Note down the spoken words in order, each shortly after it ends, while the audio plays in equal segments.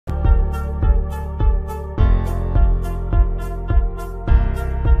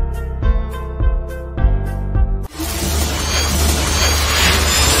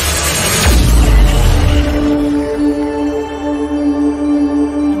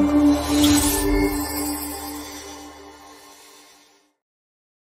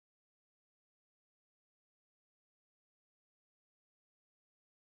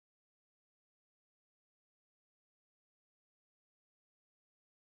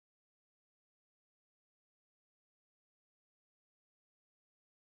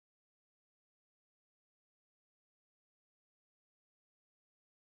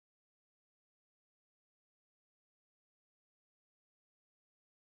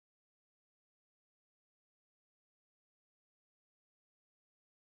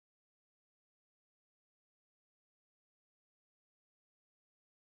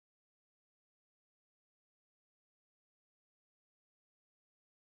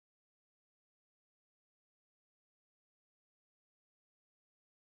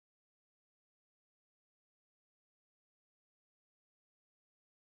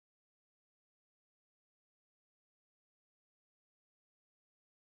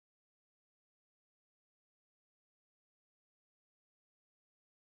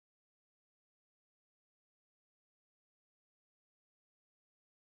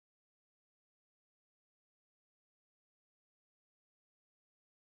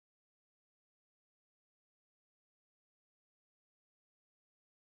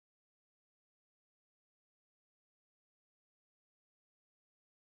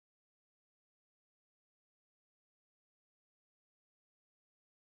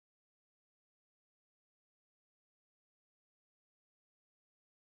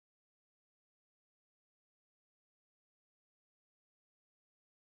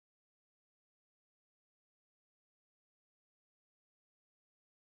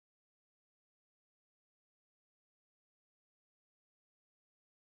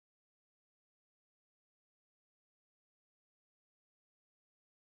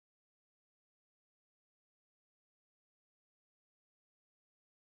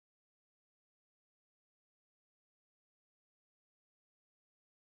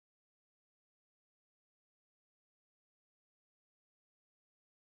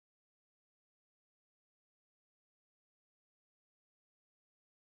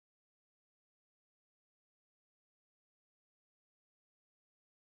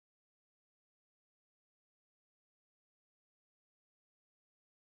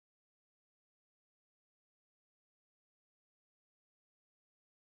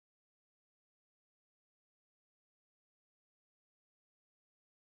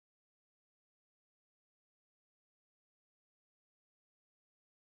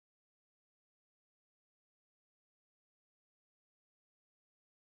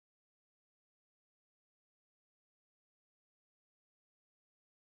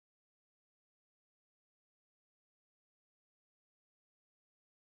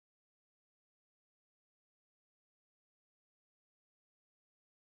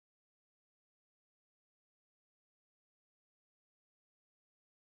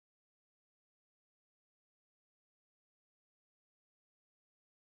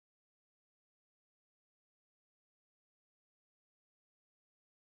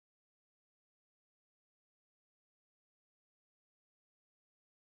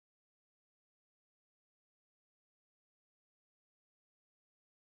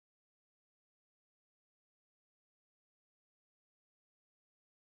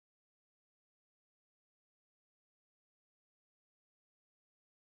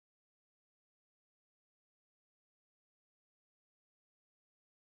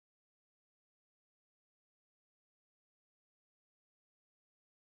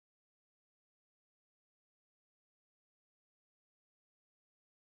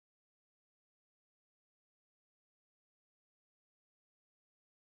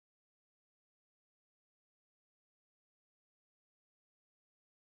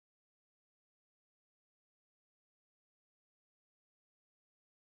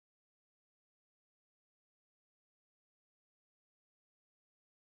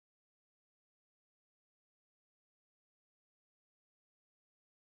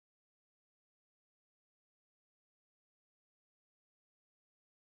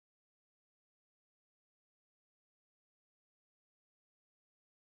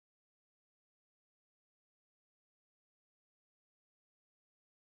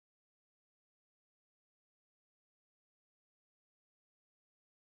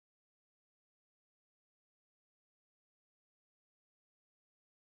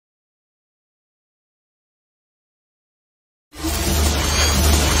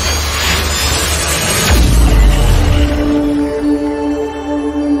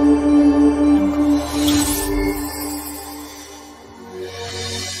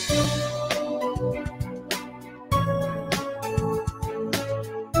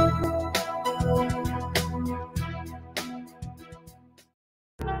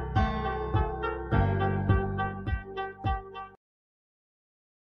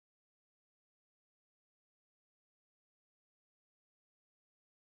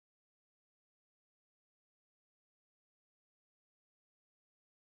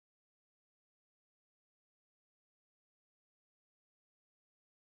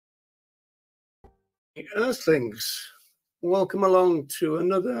Earthlings, welcome along to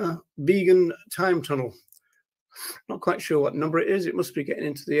another vegan time tunnel. Not quite sure what number it is. It must be getting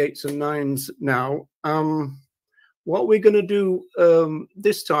into the 8s and 9s now. What we're going to do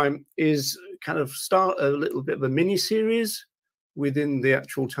this time is kind of start a little bit of a mini series within the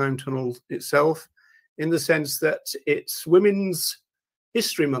actual time tunnel itself, in the sense that it's Women's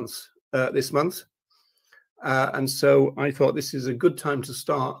History Month this month. And so I thought this is a good time to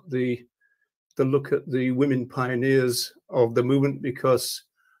start the look at the women pioneers of the movement, because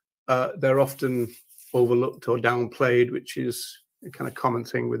they're often overlooked or downplayed, which is a kind of common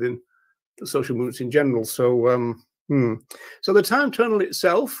thing within the social movements in general. So so the time tunnel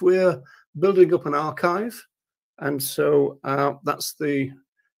itself, we're building up an archive, and so that's the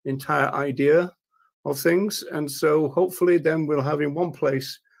entire idea of things. And so hopefully then we'll have in one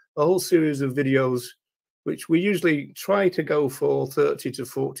place a whole series of videos, which we usually try to go for 30 to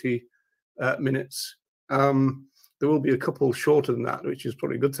 40 minutes. There will be a couple shorter than that, which is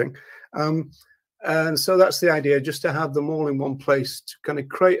probably a good thing. And so that's the idea, just to have them all in one place to kind of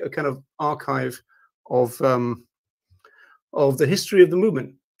create a kind of archive of the history of the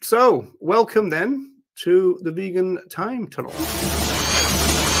movement. So welcome then to the Vegan Time Tunnel.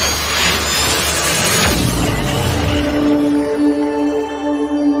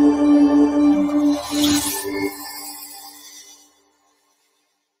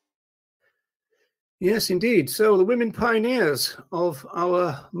 Yes, indeed. So the women pioneers of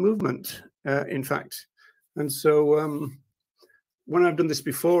our movement, in fact. And so when I've done this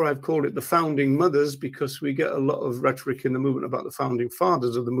before, I've called it the founding mothers, because we get a lot of rhetoric in the movement about the founding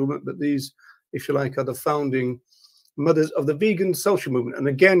fathers of the movement. But these, if you like, are the founding mothers of the vegan social movement. And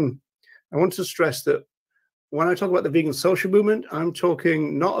again, I want to stress that when I talk about the vegan social movement, I'm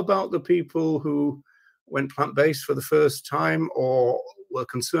talking not about the people who went plant-based for the first time or were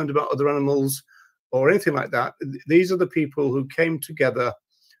concerned about other animals or anything like that. These are the people who came together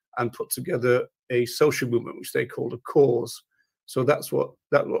and put together a social movement, which they called a cause. So that's what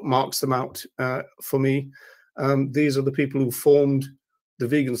marks them out for me. These are the people who formed the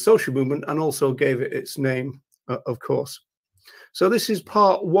vegan social movement and also gave it its name, of course. So this is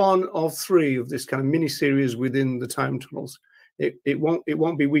part 1 of 3 of this kind of mini series within the time tunnels. It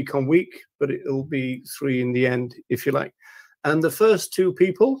won't be week on week, but it'll be 3 in the end, if you like. And the first 2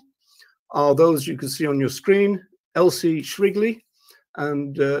 people are those you can see on your screen: Elsie Shrigley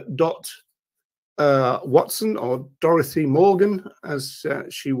and Dot Watson, or Dorothy Morgan, as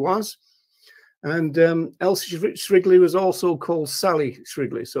she was. And Elsie Shrigley was also called Sally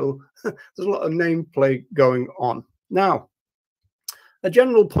Shrigley. So there's a lot of name play going on. Now, a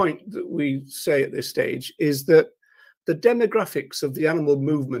general point that we say at this stage is that the demographics of the animal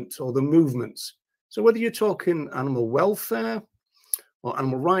movement, or the movements, so whether you're talking animal welfare or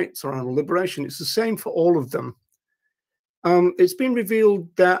animal rights or animal liberation, it's the same for all of them. It's been revealed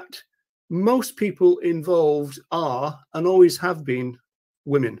that most people involved are and always have been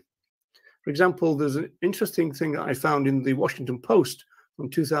women. For example, there's an interesting thing that I found in the Washington Post from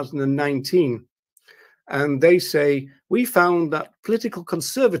 2019. And they say, we found that political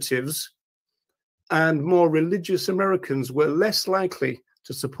conservatives and more religious Americans were less likely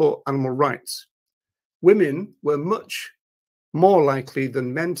to support animal rights. Women were much more likely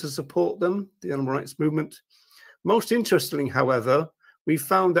than men to support them, the animal rights movement. Most interestingly, however, we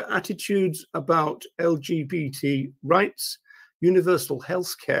found that attitudes about LGBT rights, universal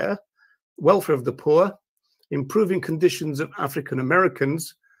health care, welfare of the poor, improving conditions of African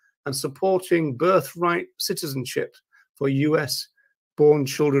Americans, and supporting birthright citizenship for US-born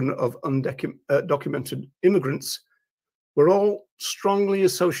children of undocumented immigrants were all strongly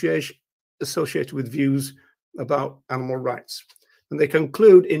associated with views about animal rights. And they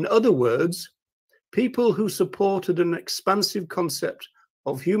conclude, in other words, people who supported an expansive concept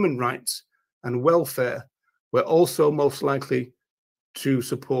of human rights and welfare were also most likely to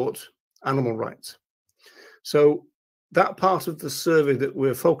support animal rights. So that part of the survey that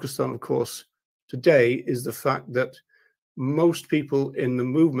we're focused on, of course, today, is the fact that most people in the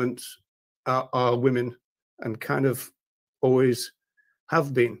movement are women, and kind of always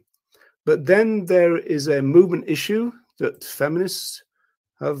have been. But then there is a movement issue that feminists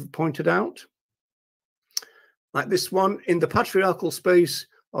have pointed out, like this one: in the patriarchal space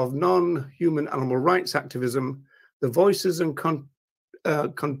of non-human animal rights activism, the voices and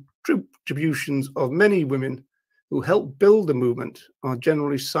contributions of many women who helped build the movement are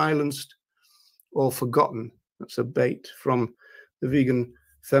generally silenced or forgotten. That's a bait from the Vegan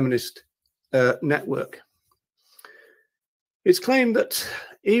Feminist Network. It's claimed that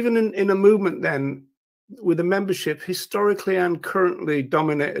even in a movement then with a membership historically and currently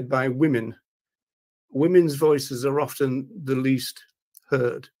dominated by women, women's voices are often the least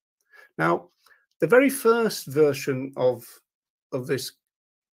heard. Now, the very first version of this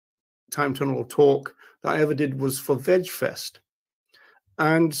time tunnel talk that I ever did was for VegFest.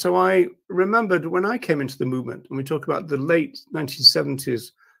 And so I remembered when I came into the movement, and we talk about the late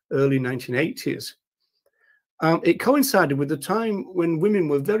 1970s, early 1980s, it coincided with the time when women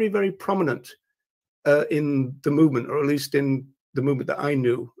were very, very prominent in the movement, or at least in the movement that I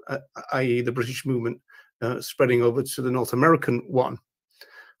knew, i.e. the British movement, spreading over to the North American one.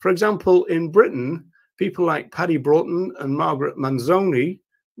 For example, in Britain, people like Paddy Broughton and Margaret Manzoni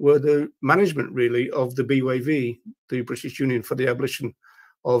were the management, really, of the BYV, the British Union for the Abolition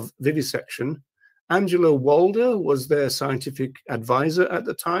of Vivisection. Angela Walder was their scientific advisor at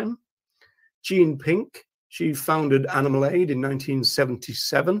the time. Jean Pink, she founded Animal Aid in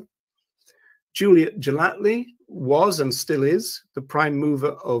 1977. Juliet Gellatley was and still is the prime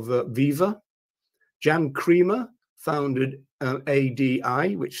mover of Viva. Jan Creamer founded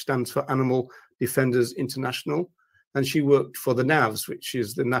ADI, which stands for Animal Defenders International, and she worked for the NAVS, which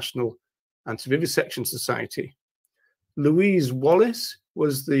is the National Anti-Vivisection Society. Louise Wallace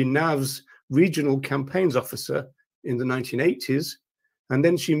was the NAVS regional campaigns officer in the 1980s, and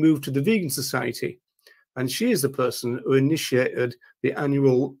then she moved to the Vegan Society, and she is the person who initiated the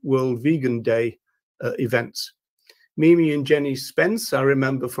annual World Vegan Day events. Mimi and Jenny Spence, I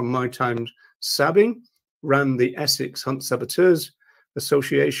remember from my time sabbing, ran the Essex Hunt Saboteurs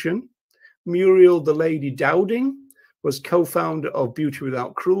Association. Muriel the Lady Dowding was co-founder of Beauty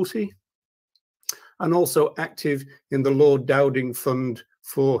Without Cruelty, and also active in the Lord Dowding Fund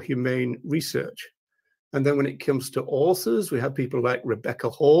for Humane Research. And then when it comes to authors, we have people like Rebecca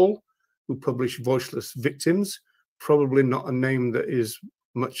Hall, who published Voiceless Victims, probably not a name that is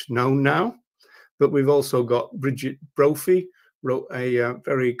much known now. But we've also got Bridget Brophy, wrote a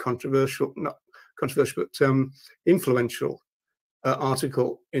very controversial, not controversial, but influential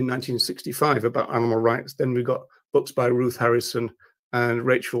article in 1965 about animal rights. Then we've got books by Ruth Harrison and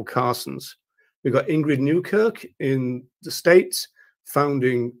Rachel Carsons. We've got Ingrid Newkirk in the States,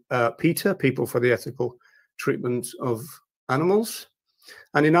 founding PETA, People for the Ethical Treatment of Animals.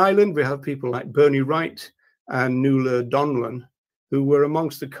 And in Ireland, we have people like Bernie Wright and Nuala Donlan, who were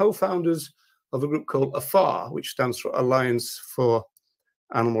amongst the co-founders of a group called AFAR, which stands for Alliance for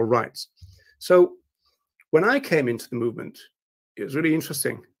Animal Rights. So when I came into the movement, it was really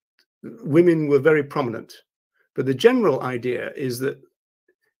interesting. Women were very prominent, but the general idea is that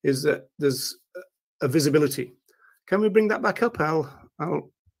there's a visibility. Can we bring that back up? I'll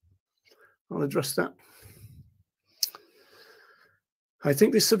address that. I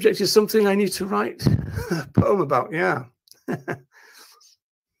think this subject is something I need to write a poem about. Yeah.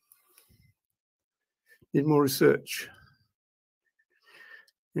 Need more research.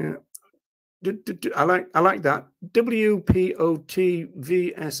 Yeah. I like that.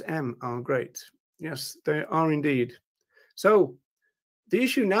 WPOTVSM are great. Yes, they are indeed. So the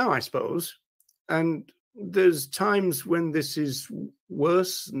issue now, I suppose, and there's times when this is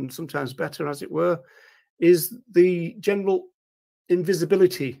worse and sometimes better, as it were, is the general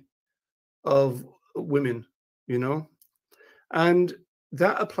invisibility of women, you know, and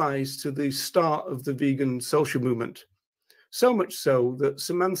that applies to the start of the vegan social movement. So much so that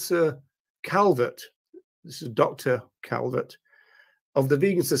Samantha Calvert, this is Dr. Calvert, of the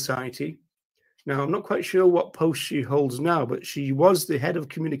Vegan Society. Now, I'm not quite sure what post she holds now, but she was the head of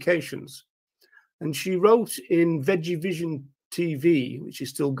communications. And she wrote in Veggie Vision TV, which is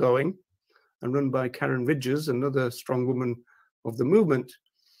still going, and run by Karen Ridges, another strong woman of the movement.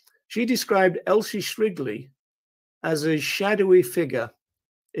 She described Elsie Shrigley as a shadowy figure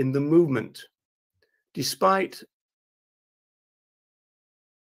in the movement, despite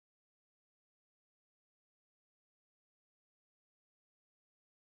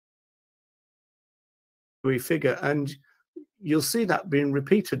figure, and you'll see that being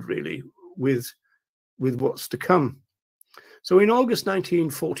repeated really with what's to come. So in August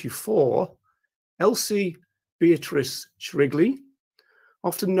 1944, Elsie Beatrice Shrigley,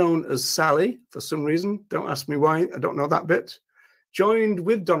 often known as Sally for some reason, don't ask me why, I don't know that bit, joined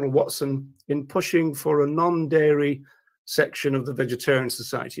with Donald Watson in pushing for a non-dairy section of the Vegetarian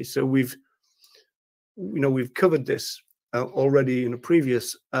Society. So we've covered this already in a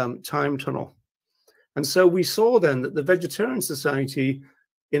previous time tunnel. And so we saw then that the Vegetarian Society,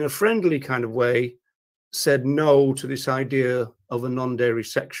 in a friendly kind of way, said no to this idea of a non-dairy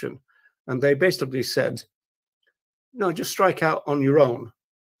section. And they basically said, no, just strike out on your own.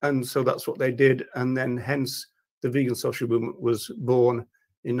 And so that's what they did. And then hence the vegan social movement was born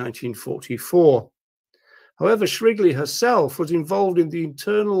in 1944. However, Shrigley herself was involved in the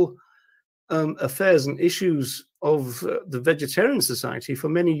internal affairs and issues of the Vegetarian Society for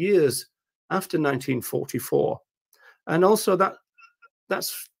many years after 1944. And also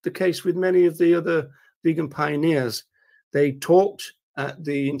that's the case with many of the other vegan pioneers. They talked at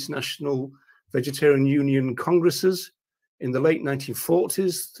the International Vegetarian Union Congresses in the late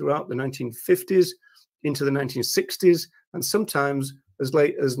 1940s, throughout the 1950s, into the 1960s, and sometimes as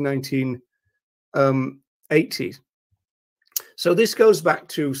late as 1980s. So this goes back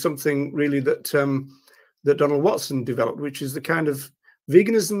to something really that that Donald Watson developed, which is the kind of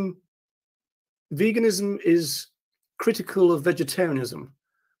veganism. Veganism is critical of vegetarianism,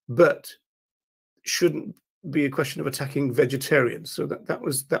 but shouldn't be a question of attacking vegetarians. So that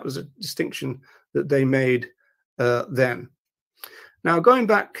was a distinction that they made then. Now, going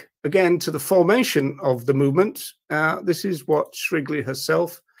back again to the formation of the movement, this is what Shrigley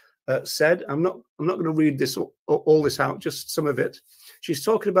herself said. I'm not going to read this all this out, just some of it. She's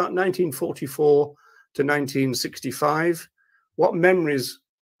talking about 1944 to 1965. What memories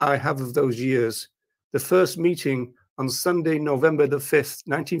I have of those years. The first meeting on Sunday, November the 5th,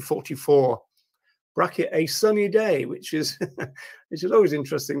 1944, bracket a sunny day, which is always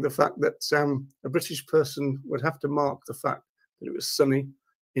interesting, the fact that a British person would have to mark the fact that it was sunny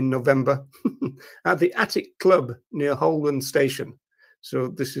in November at the Attic Club near Holborn Station. So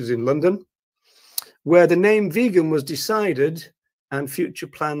this is in London, where the name vegan was decided and future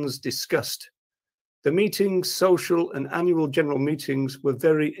plans discussed. The meetings, social and annual general meetings were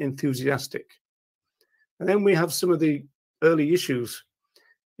very enthusiastic. And then we have some of the early issues.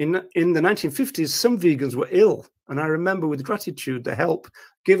 In the 1950s, some vegans were ill, and I remember with gratitude the help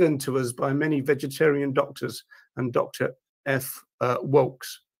given to us by many vegetarian doctors and Dr. F.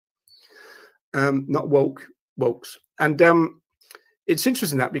 Wokes. Not woke, Wokes. And it's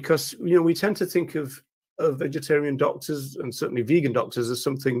interesting that, because we tend to think of vegetarian doctors and certainly vegan doctors as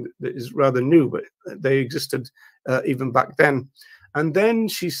something that is rather new, but they existed even back then. And then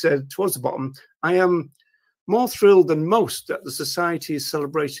she said towards the bottom, I am more thrilled than most that the society is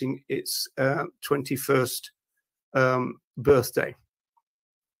celebrating its 21st birthday.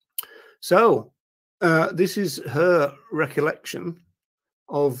 So this is her recollection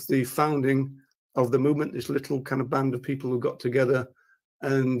of the founding of the movement, this little kind of band of people who got together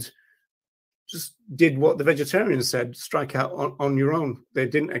and just did what the vegetarians said, strike out on your own. They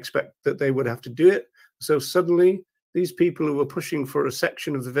didn't expect that they would have to do it. So suddenly these people who were pushing for a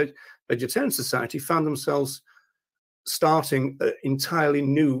section of the Vegetarian Society found themselves starting an entirely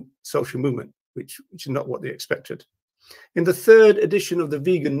new social movement, which is not what they expected. In the third edition of the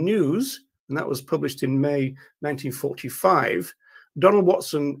Vegan News, and that was published in May 1945, Donald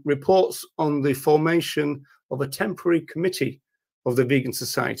Watson reports on the formation of a temporary committee of the Vegan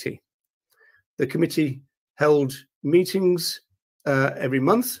Society. The committee held meetings every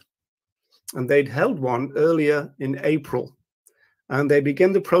month, and they'd held one earlier in April. And they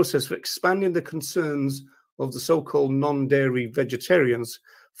began the process of expanding the concerns of the so-called non-dairy vegetarians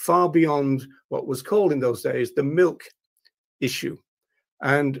far beyond what was called in those days the milk issue.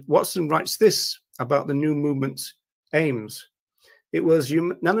 And Watson writes this about the new movement's aims. It was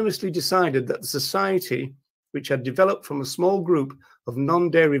unanimously decided that the society, which had developed from a small group of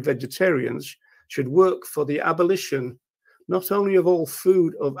non-dairy vegetarians, should work for the abolition not only of all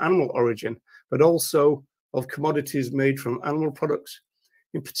food of animal origin, but also of commodities made from animal products,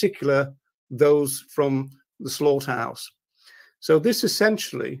 in particular those from the slaughterhouse. So this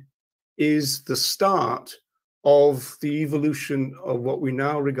essentially is the start of the evolution of what we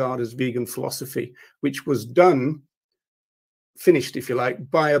now regard as vegan philosophy, which was finished, if you like,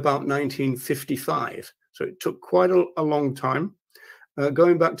 by about 1955. So it took quite a long time.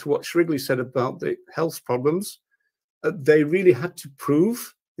 Going back to what Shrigley said about the health problems, they really had to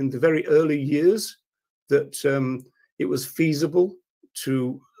prove in the very early years that it was feasible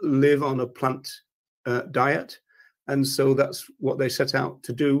to live on a plant diet. And so that's what they set out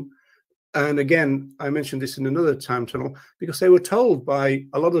to do. And again, I mentioned this in another time tunnel, because they were told by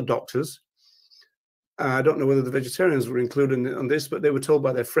a lot of doctors, I don't know whether the vegetarians were included on this, but they were told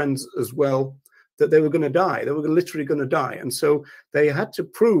by their friends as well that they were going to die. They were literally going to die. And so they had to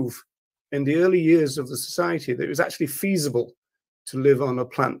prove in the early years of the society that it was actually feasible to live on a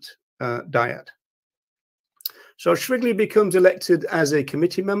plant diet. So Shrigley becomes elected as a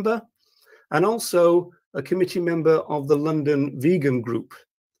committee member and also a committee member of the London Vegan Group.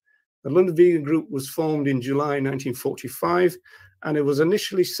 The London Vegan Group was formed in July 1945, and it was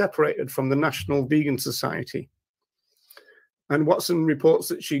initially separated from the National Vegan Society. And Watson reports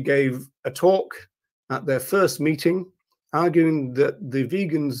that she gave a talk at their first meeting, arguing that the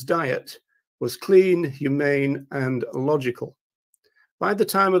vegans' diet was clean, humane, and logical. by the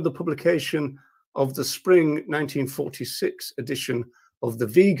time of the publication of the spring 1946 edition of The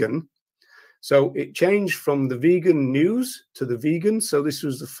Vegan, so it changed from the Vegan News to The Vegan. So this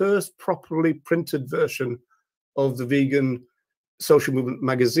was the first properly printed version of the Vegan Social Movement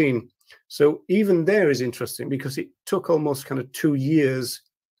magazine. So even there is interesting because it took almost kind of 2 years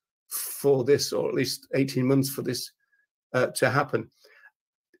for this, or at least 18 months for this to happen.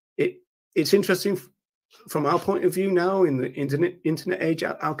 It's interesting from our point of view now in the internet age,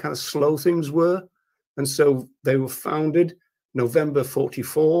 how kind of slow things were. And so they were founded November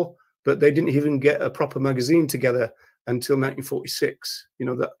 44, but they didn't even get a proper magazine together until 1946, you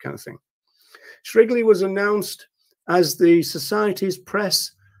know, that kind of thing. Shrigley was announced as the Society's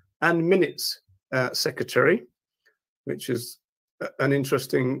Press and Minutes Secretary, which is an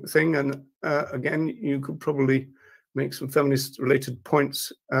interesting thing. And again, you could probably make some feminist-related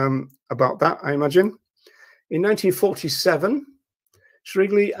points about that, I imagine. In 1947,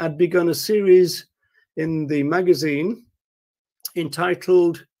 Shrigley had begun a series in the magazine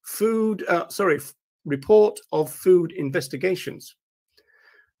entitled Report of Food Investigations.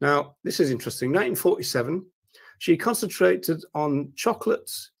 Now, this is interesting. 1947, she concentrated on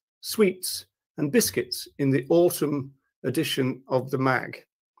chocolates, sweets, and biscuits in the autumn edition of the mag.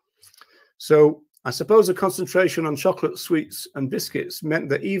 So I suppose a concentration on chocolate, sweets, and biscuits meant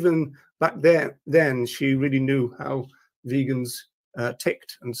that even back then she really knew how vegans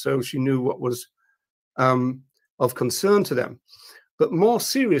ticked, and so she knew what was of concern to them. But more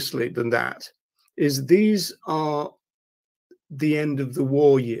seriously than that is these are the end of the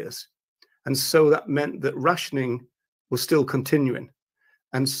war years, and so that meant that rationing was still continuing,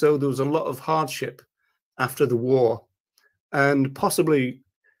 and so there was a lot of hardship after the war, and possibly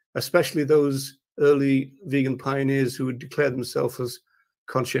especially those early vegan pioneers who would declare themselves as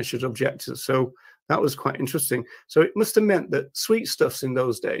conscientious objectors. So that was quite interesting. So it must have meant that sweetstuffs in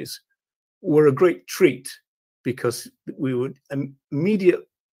those days were a great treat, because we were immediate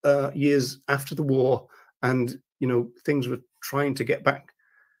years after the war, and you know, things were trying to get back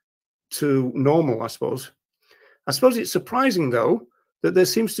to normal, I suppose. I suppose it's surprising though that there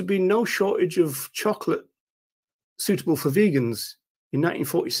seems to be no shortage of chocolate suitable for vegans in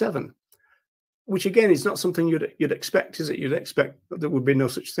 1947, which again is not something you'd expect, is it? You'd expect that there would be no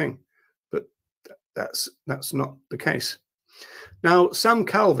such thing, but that's not the case. Now, Sam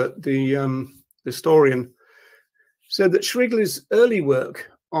Calvert, the historian, said that Shrigley's early work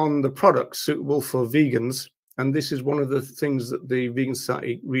on the products suitable for vegans, and this is one of the things that the Vegan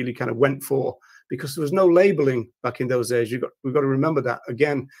Society really kind of went for, because there was no labeling back in those days. We've got to remember that.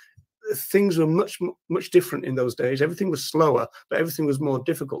 Again, things were much different in those days. Everything was slower, but everything was more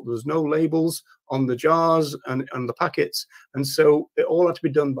difficult. There was no labels on the jars and the packets, and so it all had to be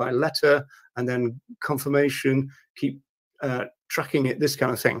done by letter, and then confirmation, keep tracking it, this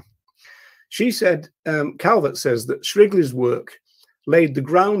kind of thing. She said, Calvert says that Shrigley's work laid the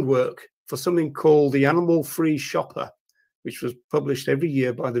groundwork for something called the Animal-Free Shopper, which was published every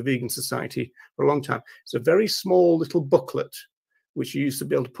year by the Vegan Society for a long time. It's a very small little booklet which you used to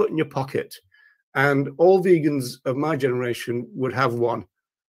be able to put in your pocket, and all vegans of my generation would have one.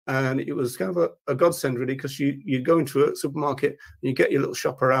 And it was kind of a godsend, really, because you'd go into a supermarket and you get your little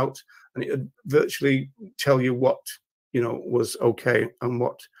shopper out, and it would virtually tell you what, you know, was okay and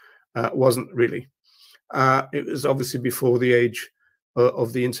what wasn't really. It was obviously before the age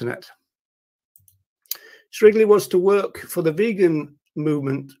of the internet. Shrigley was to work for the vegan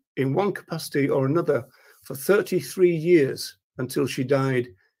movement in one capacity or another for 33 years until she died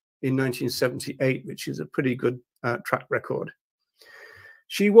in 1978, which is a pretty good track record.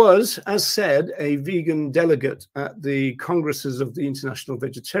 She was, as said, a vegan delegate at the Congresses of the International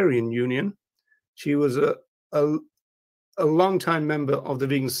Vegetarian Union. She was a long-time member of the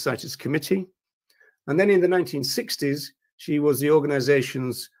Vegan Society's committee. And then in the 1960s, she was the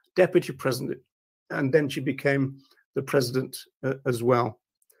organization's deputy president, and then she became the president as well.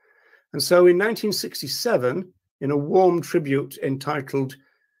 And so in 1967, in a warm tribute entitled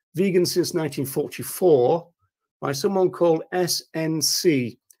Vegan Since 1944, by someone called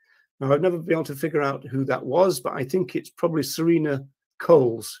SNC. Now, I've never been able to figure out who that was, but I think it's probably Serena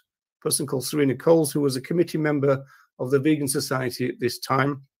Coles, a person called Serena Coles, who was a committee member of the Vegan Society at this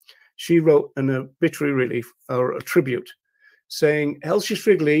time. She wrote an obituary, really, or a tribute, saying Elsie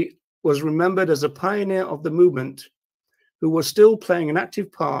Shrigley was remembered as a pioneer of the movement who was still playing an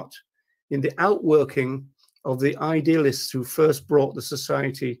active part in the outworking of the idealists who first brought the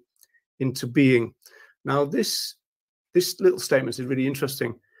society into being. Now, this little statement is really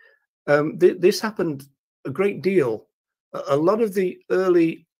interesting. This happened a great deal. A lot of the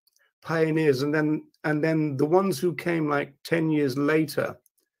early pioneers, and then the ones who came like 10 years later,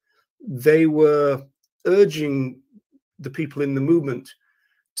 they were urging the people in the movement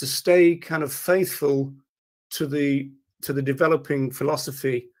to stay kind of faithful to the developing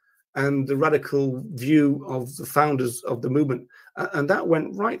philosophy and the radical view of the founders of the movement, and that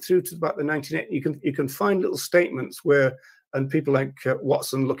went right through to about the 1980s. You can find little statements where, and people like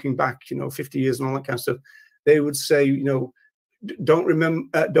Watson, looking back, 50 years and all that kind of stuff, they would say,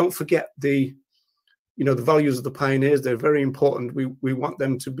 don't forget the values of the pioneers. They're very important. We want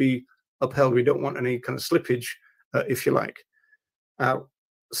them to be upheld. We don't want any kind of slippage, if you like.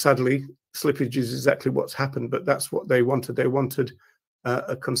 Sadly, slippage is exactly what's happened, but that's what they wanted. They wanted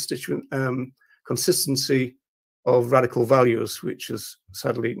a consistency of radical values, which has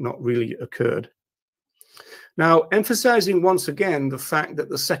sadly not really occurred. Now, emphasizing once again the fact that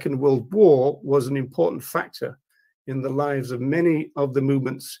the Second World War was an important factor in the lives of many of the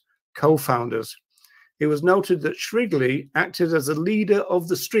movement's co-founders, it was noted that Shrigley acted as a leader of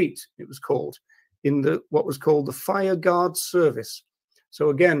the street, it was called, in what was called the Fire Guard Service. So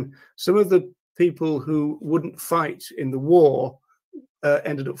again, some of the people who wouldn't fight in the war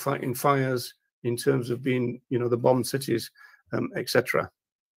ended up fighting fires in terms of being, the bombed cities, etc.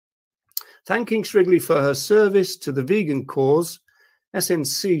 Thanking Shrigley for her service to the vegan cause,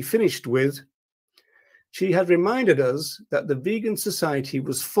 SNC finished with, she had reminded us that the Vegan Society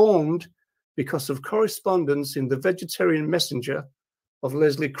was formed because of correspondence in the Vegetarian Messenger of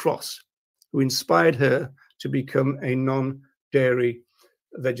Leslie Cross, who inspired her to become a non-dairy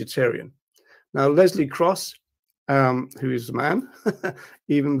vegetarian. Now, Leslie Cross, who is a man,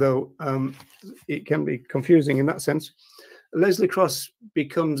 even though it can be confusing in that sense, Leslie Cross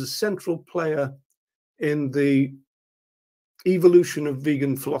becomes a central player in the evolution of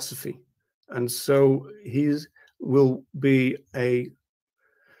vegan philosophy. And so he will be a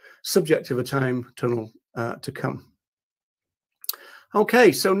subject of a time tunnel to come.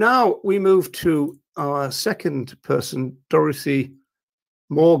 Okay, so now we move to our second person, Dorothy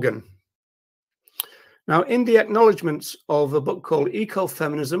Morgan. Now, in the acknowledgements of a book called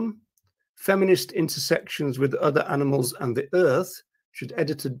Ecofeminism, Feminist Intersections with Other Animals and the Earth, which is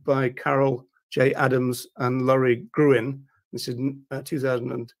edited by Carol J. Adams and Laurie Gruen, this is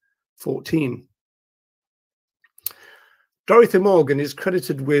 2014. Dorothy Morgan is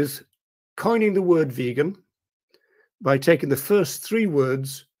credited with coining the word vegan by taking the first 3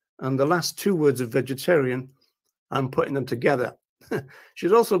 words and the last 2 words of vegetarian and putting them together.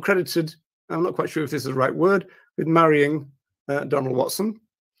 She's also credited, I'm not quite sure if this is the right word, with marrying Donald Watson.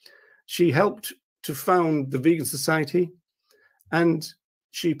 She helped to found the Vegan Society, and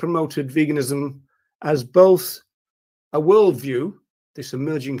she promoted veganism as both a worldview, this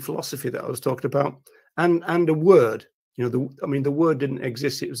emerging philosophy that I was talking about, and a word. The word didn't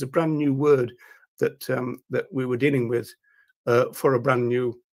exist. It was a brand new word that that we were dealing with for a brand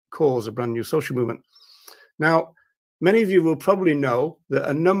new cause, a brand new social movement. Now, many of you will probably know that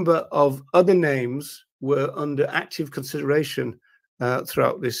a number of other names were under active consideration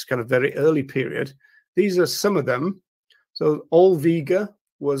throughout this kind of very early period. These are some of them. So All Vega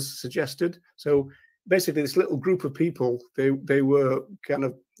was suggested. So basically this little group of people, they were kind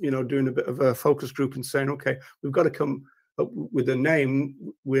of, doing a bit of a focus group and saying, okay, we've got to come up with a name.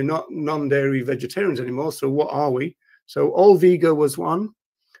 We're not non-dairy vegetarians anymore. So what are we? So All Vega was one.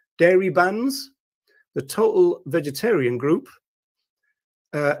 Dairy Bans, the Total Vegetarian Group,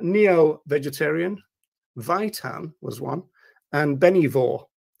 Neo-Vegetarian, Vitan was one, and Benivore.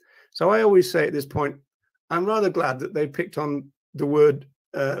 So I always say at this point, I'm rather glad that they picked on the word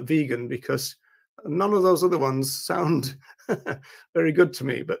vegan, because none of those other ones sound very good to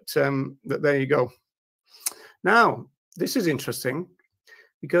me, but there you go. Now, this is interesting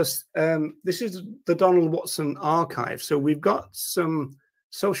because this is the Donald Watson archive. So we've got some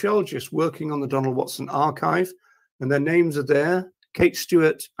sociologists working on the Donald Watson archive, and their names are there: Kate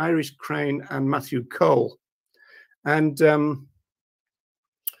Stewart, Iris Crane, and Matthew Cole. And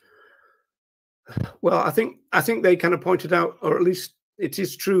well, I think they kind of pointed out, or at least it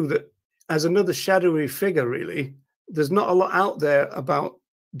is true, that as another shadowy figure, really, there's not a lot out there about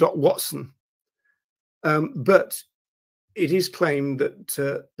Dot Watson, but it is claimed that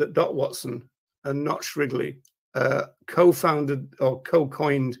that Dot Watson and not Shrigley co-founded or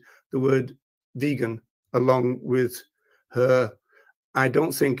co-coined the word vegan along with her. I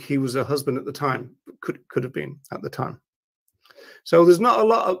don't think he was her husband at the time, but could have been at the time. So there's not a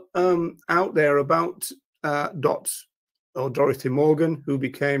lot of, out there about Dot or Dorothy Morgan, who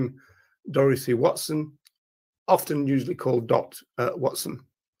became Dorothy Watson, often usually called Dot Watson.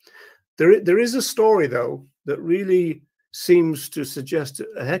 There is a story, though, that really seems to suggest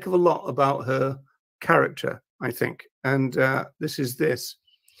a heck of a lot about her character, I think. And this is this.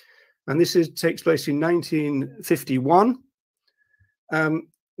 And this takes place in 1951.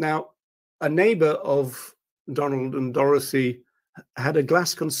 Now, a neighbor of Donald and Dorothy had a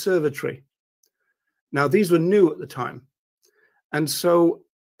glass conservatory. Now, these were new at the time. And so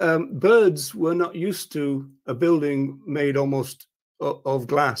birds were not used to a building made almost of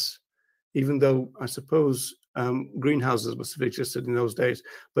glass, even though I suppose greenhouses must have existed in those days.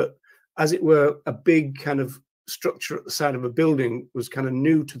 But as it were, a big kind of structure at the side of a building was kind of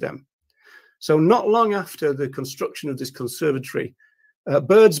new to them. So not long after the construction of this conservatory,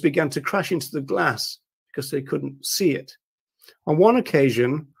 birds began to crash into the glass because they couldn't see it. On one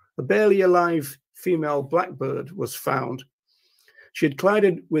occasion, a barely alive female blackbird was found. She had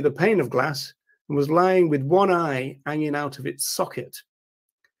collided with a pane of glass and was lying with one eye hanging out of its socket.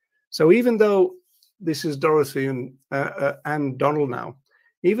 So even though this is Dorothy and Donald now,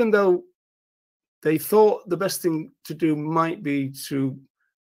 even though they thought the best thing to do might be to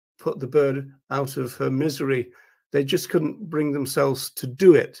put the bird out of her misery, they just couldn't bring themselves to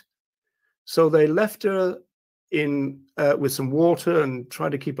do it. So they left her in with some water and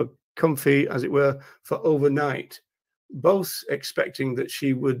tried to keep her comfy, as it were, for overnight, both expecting that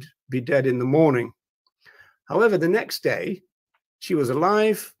she would be dead in the morning. However, the next day, she was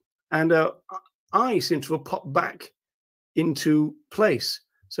alive and her eye seemed to have popped back into place.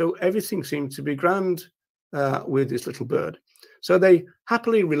 So everything seemed to be grand with this little bird. So they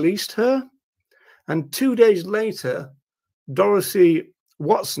happily released her. And 2 days later, Dorothy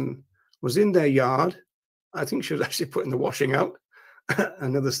Watson was in their yard. I think she was actually putting the washing out,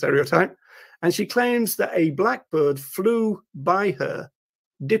 another stereotype. And she claims that a blackbird flew by her,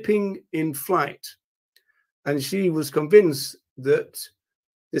 dipping in flight. And she was convinced that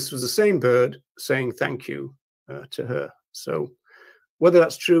this was the same bird saying thank you to her. So whether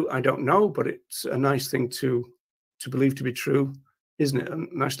that's true, I don't know, but it's a nice thing to believe to be true, isn't it? A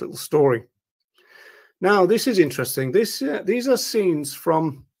nice little story. Now, this is interesting. These are scenes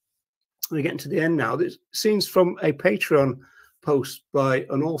from, we're getting to the end now, these scenes from a Patreon post by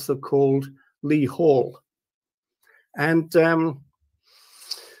an author called Lee Hall. And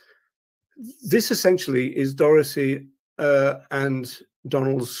this essentially is Dorothy and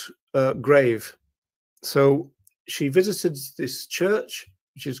Donald's grave. So she visited this church,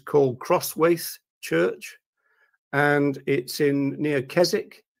 which is called Crosswaith Church, and it's near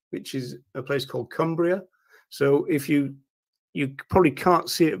Keswick, which is a place called Cumbria. So if you probably can't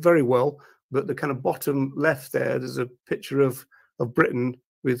see it very well, but the kind of bottom left there's a picture of Britain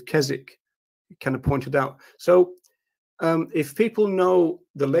with Keswick kind of pointed out. So if people know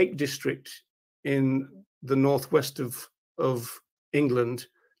the Lake District in the northwest of England,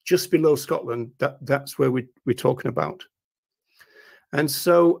 just below Scotland, that's where we're talking about. And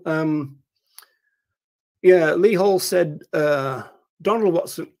so, yeah, Lee Hall said Donald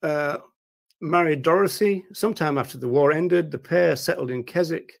Watson married Dorothy sometime after the war ended. The pair settled in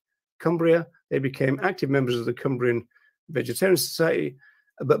Keswick, Cumbria. They became active members of the Cumbrian Vegetarian Society.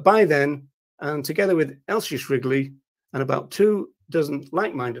 But by then, and together with Elsie Shrigley and about 24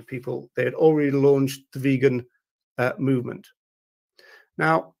 like-minded people, they had already launched the vegan movement.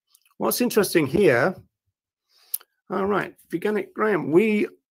 Now, what's interesting here, all right, Veganic Graham, we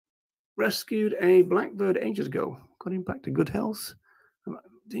rescued a blackbird ages ago, got him back to good health.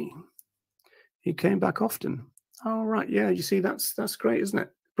 He came back often. All right, yeah, you see, that's great, isn't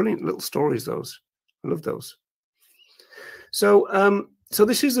it? Brilliant little stories, those. I love those. So, so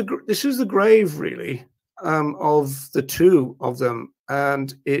this is the grave, really, of the two of them,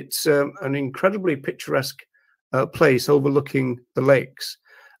 and it's an incredibly picturesque place overlooking the lakes.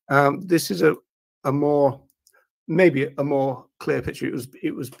 This is maybe a more clear picture.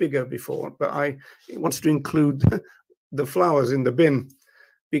 It was bigger before, but I wanted to include the flowers in the bin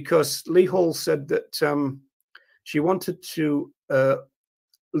because Lee Hall said that she wanted to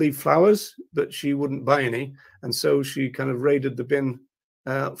leave flowers, but she wouldn't buy any, and so she kind of raided the bin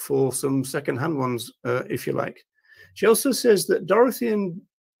for some second-hand ones, if you like. She also says that Dorothy and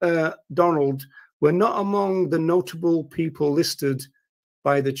Donald were not among the notable people listed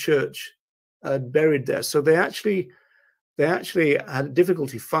by the church buried there. So they actually had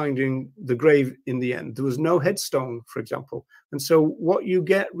difficulty finding the grave in the end. There was no headstone, for example. And so what you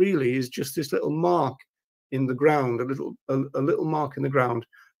get really is just this little mark in the ground, a little mark in the ground,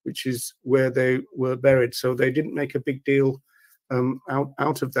 which is where they were buried. So they didn't make a big deal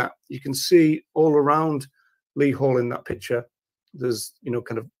out of that. You can see all around Lee Hall in that picture, there's, you know,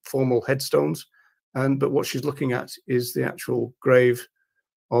 kind of formal headstones. But what she's looking at is the actual grave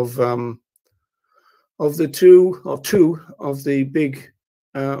of of the two of the big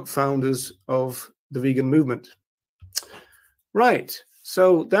founders of the vegan movement. Right,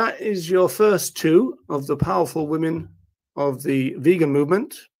 so that is your first two of the powerful women of the vegan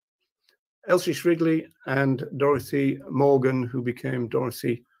movement, Elsie Shrigley and Dorothy Morgan, who became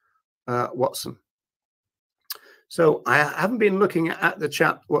Dorothy Watson. So I haven't been looking at the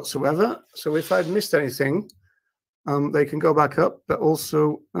chat whatsoever, so if I've missed anything, they can go back up, but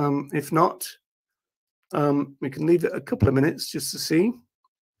also if not, we can leave it a couple of minutes just to see.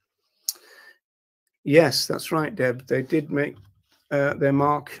 Yes, that's right, Deb. They did make their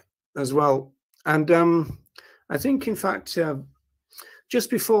mark as well. And I think, in fact, just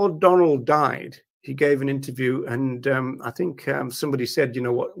before Donald died, he gave an interview, and I think somebody said, you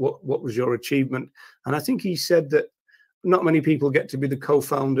know, what was your achievement? And I think he said that not many people get to be the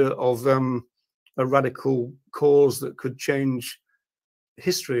co-founder of a radical cause that could change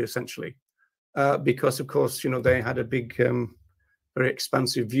history, essentially, because, of course, you know, they had a big, very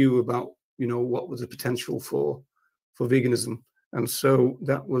expansive view about, you know, what was the potential for veganism. And so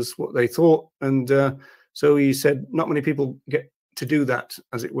that was what they thought. And so he said, not many people get to do that,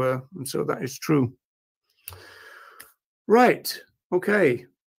 as it were. And so that is true. Right. Okay.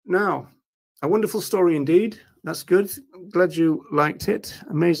 Now, a wonderful story indeed. That's good. Glad you liked it.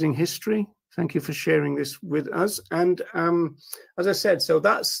 Amazing history. Thank you for sharing this with us. And as I said, so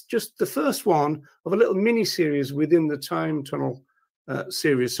that's just the first one of a little mini series within the Time Tunnel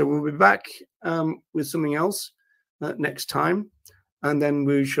series. So we'll be back with something else next time, and then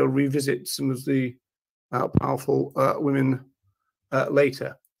we shall revisit some of the powerful women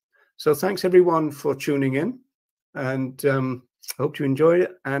later. So thanks everyone for tuning in, and I hope you enjoyed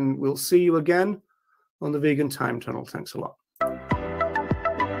it, and we'll see you again on the Vegan Time Tunnel. Thanks a lot.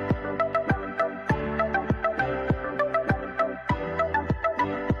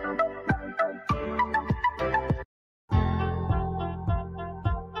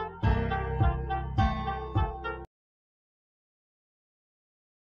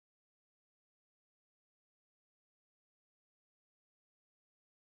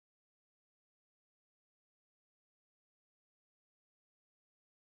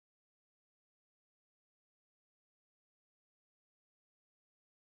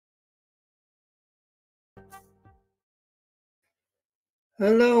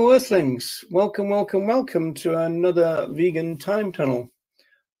 Hello, Earthlings. Welcome, welcome, welcome to another Vegan Time Tunnel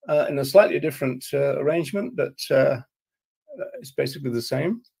in a slightly different arrangement, but it's basically the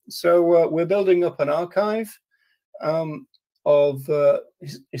same. So we're building up an archive of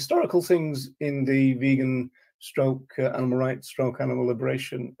historical things in the vegan stroke animal rights stroke animal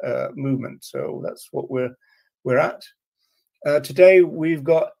liberation movement. So that's what we're at. Today we've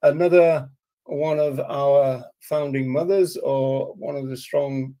got another one of our founding mothers, or one of the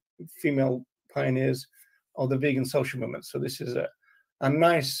strong female pioneers of the vegan social movement. So this is a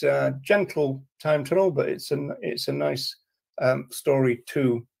nice, gentle time tunnel, but it's a nice story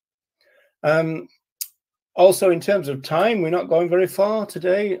too. Also, in terms of time, we're not going very far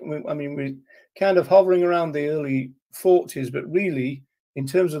today. I mean, we're kind of hovering around the early 40s, but really, in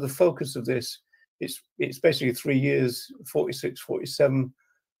terms of the focus of this, it's basically 3 years, 46, 47,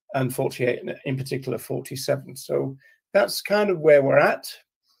 and 48, and in particular 47. So that's kind of where we're at.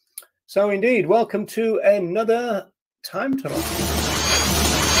 So indeed, welcome to another time tunnel.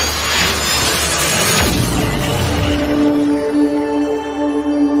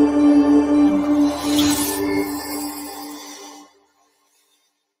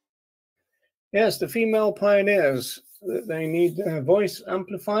 Yes, the female pioneers, they need voice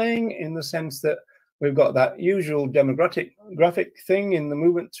amplifying, in the sense that we've got that usual demographic thing in the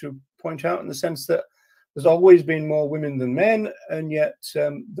movement to point out, in the sense that there's always been more women than men, and yet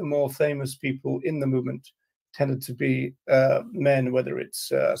the more famous people in the movement tended to be men, whether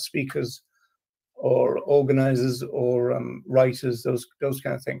it's speakers or organizers or writers, those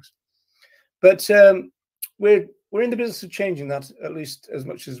kind of things. But we're in the business of changing that, at least as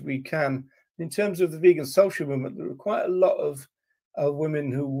much as we can. In terms of the vegan social movement, there were quite a lot of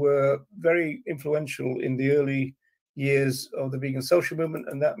women who were very influential in the early years of the vegan social movement,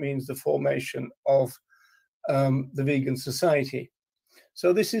 and that means the formation of the vegan society.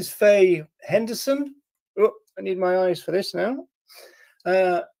 So this is Faye Henderson. Oh, I need my eyes for this now.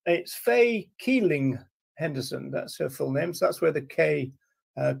 It's Faye Keeling Henderson. That's her full name. So that's where the K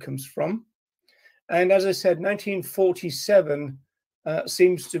comes from. And as I said, 1947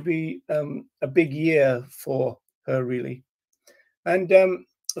 seems to be a big year for her, really. And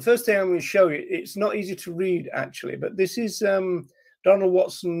the first thing I'm going to show you, it's not easy to read, actually, but this is Donald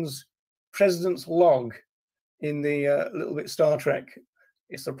Watson's President's Log in the little bit Star Trek.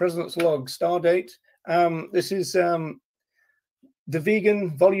 It's the President's Log, star date, This is The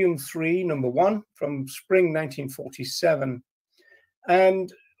Vegan Volume 3, Number 1, from spring 1947.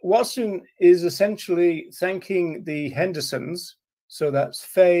 And Watson is essentially thanking the Hendersons, so that's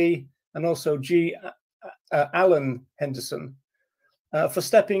Faye and also Alan Henderson, for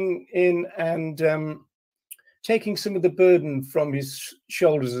stepping in and taking some of the burden from his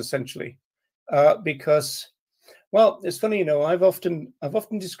shoulders, essentially, because, well, it's funny, you know, I've often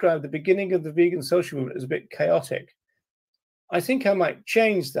described the beginning of the vegan social movement as a bit chaotic. I think I might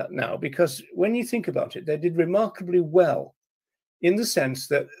change that now, because when you think about it, they did remarkably well, in the sense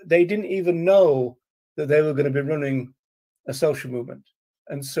that they didn't even know that they were going to be running a social movement.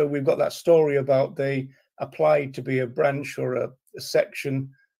 And so we've got that story about they applied to be a branch or a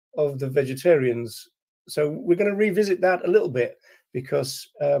section of the vegetarians. So we're going to revisit that a little bit, because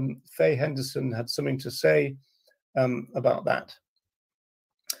Faye Henderson had something to say about that.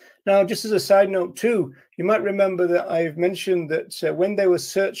 Now, just as a side note too, you might remember that I've mentioned that when they were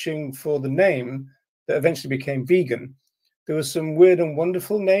searching for the name that eventually became vegan, there were some weird and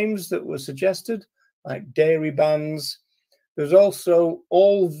wonderful names that were suggested, like dairy bans. There's also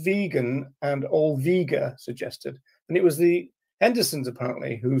all vegan and all vega suggested. And it was the Hendersons,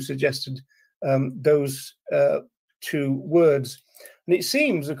 apparently, who suggested those two words. And it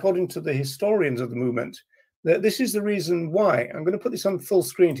seems, according to the historians of the movement, that this is the reason why. I'm going to put this on full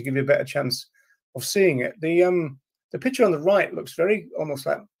screen to give you a better chance of seeing it. The picture on the right looks very almost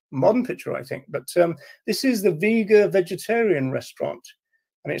like a modern picture, I think. But this is the Vega Vegetarian Restaurant,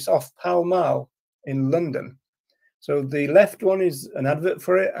 and it's off Pall Mall in London. So the left one is an advert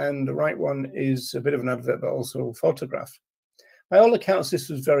for it, and the right one is a bit of an advert, but also a photograph. By all accounts, this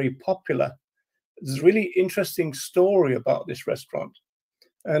was very popular. There's a really interesting story about this restaurant.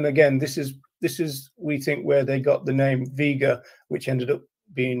 And again, this is, we think, where they got the name Vega, which ended up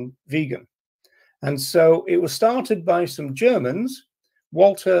being vegan. And so it was started by some Germans,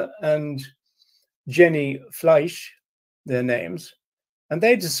 Walter and Jenny Fleisch, their names, and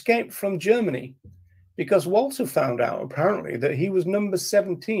they'd escaped from Germany because Walter found out, apparently, that he was number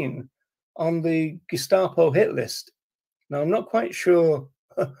 17 on the Gestapo hit list. Now, I'm not quite sure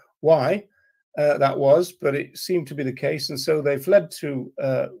why that was, but it seemed to be the case. And so they fled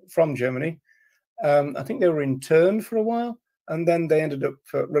from Germany. I think they were interned for a while, and then they ended up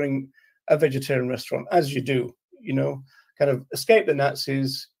running a vegetarian restaurant, as you do, you know, kind of escape the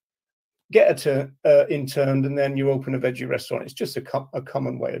Nazis, get interned, and then you open a veggie restaurant. It's just a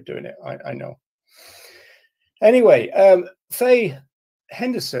common way of doing it, I know. Anyway, Faye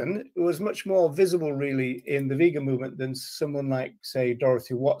Henderson was much more visible, really, in the vegan movement than someone like, say,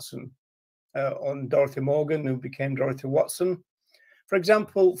 Dorothy Watson, on Dorothy Morgan, who became Dorothy Watson. For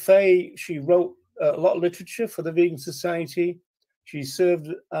example, Faye, she wrote a lot of literature for the Vegan Society. She served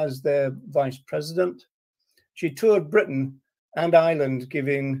as their vice president. She toured Britain and Ireland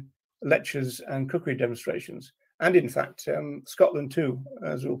giving lectures and cookery demonstrations, and in fact, Scotland too,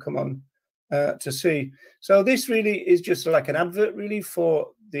 as we'll come on to see. So this really is just like an advert, really,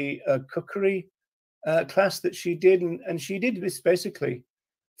 for the cookery class that she did, and she did this basically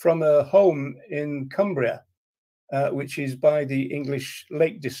from a home in Cumbria, which is by the English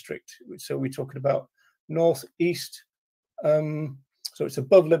Lake District. So we're talking about northeast, so it's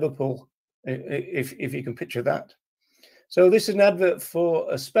above Liverpool, if you can picture that. So this is an advert for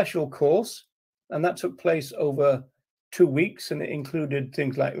a special course, and that took place over 2 weeks, and it included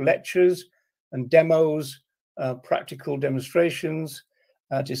things like lectures and demos, practical demonstrations,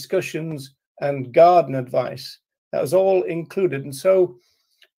 discussions, and garden advice. That was all included. And so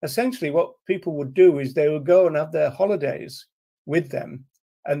essentially what people would do is they would go and have their holidays with them,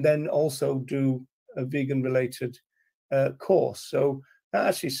 and then also do a vegan related course. So that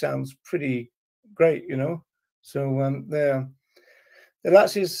actually sounds pretty great, you know. So the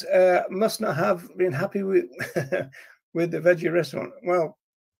lassies must not have been happy with with the veggie restaurant. Well,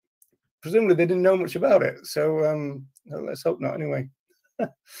 presumably they didn't know much about it. So let's hope not, anyway.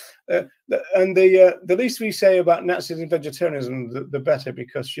 And the least we say about Nazis and vegetarianism, the better,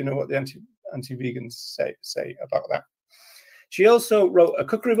 because you know what the anti-vegans say about that. She also wrote a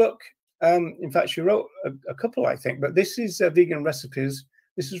cookery book. In fact, she wrote a couple, I think, but this is Vegan Recipes.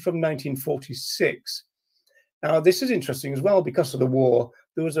 This is from 1946. Now, this is interesting as well because of the war.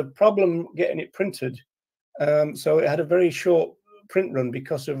 There was a problem getting it printed. So it had a very short print run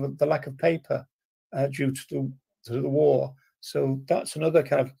because of the lack of paper due to the war. So that's another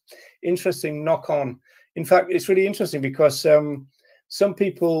kind of interesting knock-on. In fact, it's really interesting because some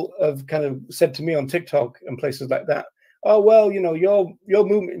people have kind of said to me on TikTok and places like that, oh, well, you know, your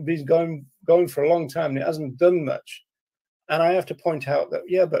movement has been going for a long time and it hasn't done much. And I have to point out that,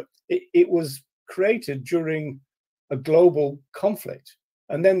 yeah, but it was created during a global conflict.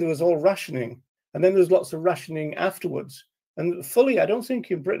 And then there was all rationing. And then there was lots of rationing afterwards. And fully, I don't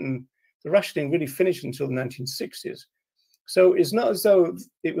think in Britain, the rationing really finished until the 1960s. So it's not as though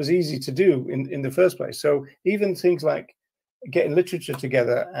it was easy to do in the first place. So even things like getting literature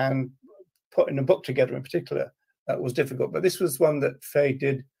together and putting a book together in particular was difficult. But this was one that Faye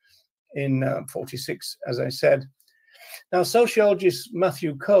did in 46, as I said. Now, sociologist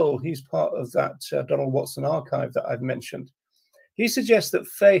Matthew Cole, he's part of that Donald Watson archive that I've mentioned. He suggests that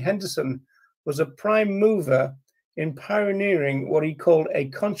Faye Henderson was a prime mover in pioneering what he called a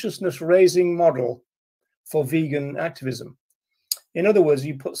consciousness-raising model for vegan activism. In other words,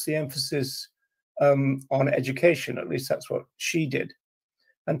 he puts the emphasis on education, at least that's what she did.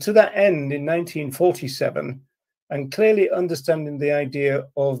 And to that end, in 1947, and clearly understanding the idea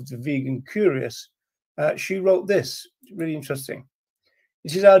of the vegan curious, she wrote this, really interesting.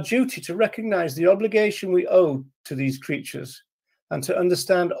 It is our duty to recognize the obligation we owe to these creatures and to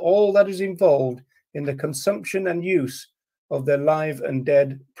understand all that is involved in the consumption and use of their live and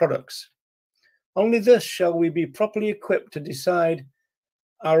dead products. Only thus shall we be properly equipped to decide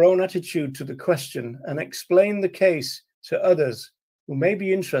our own attitude to the question and explain the case to others who may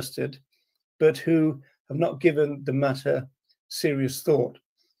be interested, but who have not given the matter serious thought.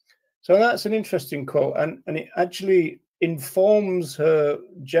 So that's an interesting quote, and it actually informs her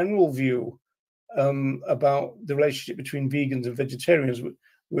general view about the relationship between vegans and vegetarians.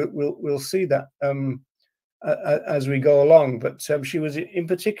 We'll see that as we go along, but she was in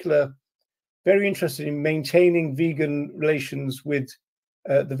particular very interested in maintaining vegan relations with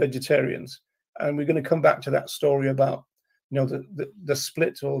the vegetarians, and we're going to come back to that story about the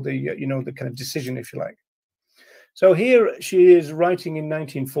split or the the kind of decision, if you like. So here she is writing in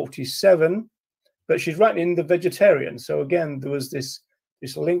 1947, but she's writing in The Vegetarian. So again, there was this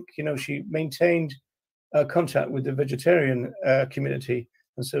link. She maintained contact with the vegetarian community,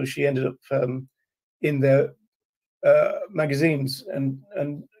 and so she ended up in the magazines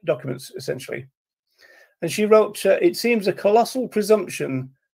and documents, essentially. And she wrote, it seems a colossal presumption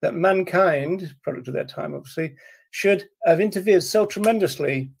that mankind, product of their time obviously, should have interfered so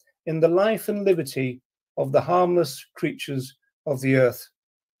tremendously in the life and liberty of the harmless creatures of the earth.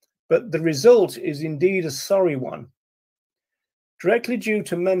 But the result is indeed a sorry one. Directly due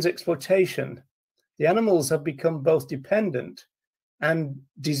to men's exploitation, the animals have become both dependent and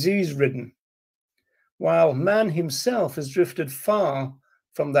disease-ridden, while man himself has drifted far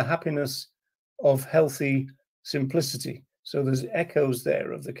from the happiness of healthy simplicity. So there's echoes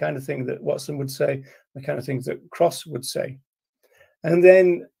there of the kind of thing that Watson would say, the kind of things that Cross would say. And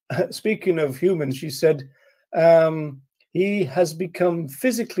then, speaking of humans, she said, he has become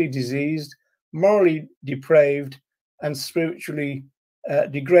physically diseased, morally depraved, and spiritually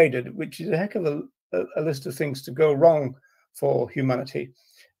degraded, which is a heck of a list of things to go wrong for humanity.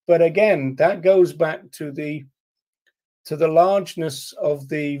 But again, that goes back to the largeness of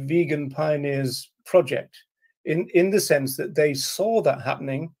the Vegan Pioneers project, in the sense that they saw that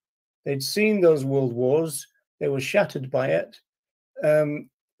happening, they'd seen those world wars, they were shattered by it, and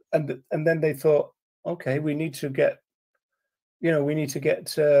then they thought, okay, we need to get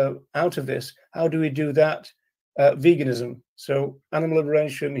out of this. How do we do that? Veganism. So animal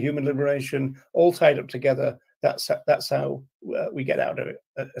liberation, human liberation, all tied up together. That's how we get out of it,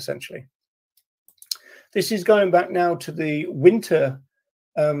 essentially. This is going back now to the winter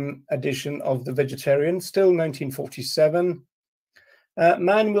edition of The Vegetarian, still 1947.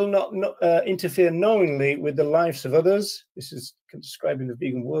 Man will not interfere knowingly with the lives of others. This is describing the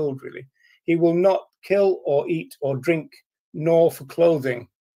vegan world, really. He will not kill or eat or drink, nor for clothing,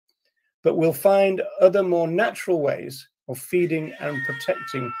 but will find other more natural ways of feeding and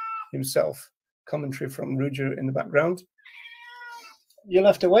protecting himself. Commentary from Ruja in the background. You'll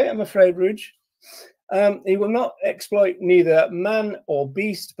have to wait, I'm afraid, Ruj. He will not exploit neither man or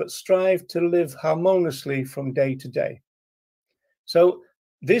beast, but strive to live harmoniously from day to day. So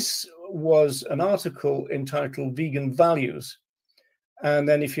this was an article entitled Vegan Values. And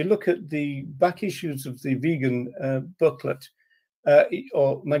then if you look at the back issues of the vegan booklet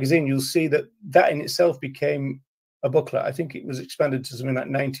or magazine, you'll see that in itself became a booklet. I think it was expanded to something like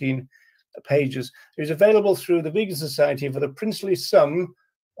 19 pages. It was available through the Vegan Society for the princely sum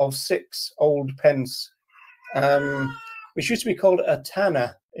of 6 old pence, which used to be called a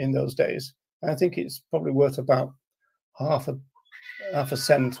tanner in those days. And I think it's probably worth about half a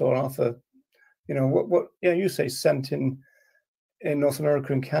cent or half a, you say cent in North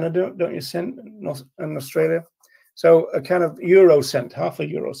America and Canada, don't you, cent in Australia? So a kind of euro cent, half a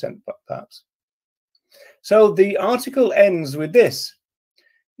euro cent perhaps. So the article ends with this.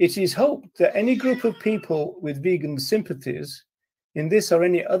 It is hoped that any group of people with vegan sympathies in this or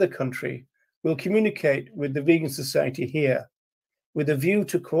any other country will communicate with the Vegan Society here with a view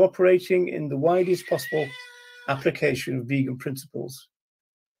to cooperating in the widest possible application of vegan principles.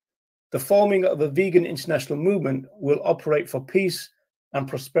 The forming of a vegan international movement will operate for peace and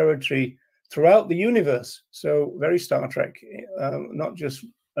prosperity throughout the universe. So very Star Trek, not just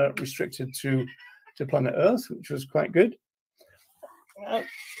restricted to planet Earth, which was quite good.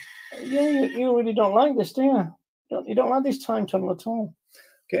 Yeah, you really don't like this, do you? You don't like this time tunnel at all.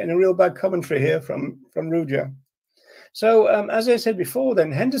 Getting a real bad commentary here from Ruja. So as I said before,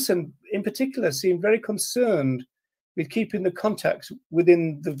 then Henderson in particular seemed very concerned with keeping the contacts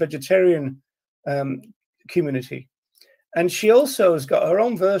within the vegetarian community. And she also has got her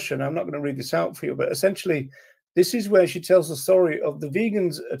own version. I'm not going to read this out for you, but essentially this is where she tells the story of the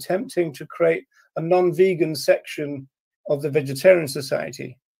vegans attempting to create a non-vegan section of the Vegetarian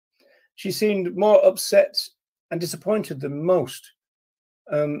Society. She seemed more upset and disappointed than most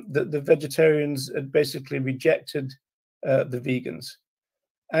that the vegetarians had basically rejected the vegans.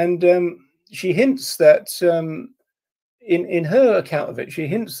 And she hints that in her account of it, she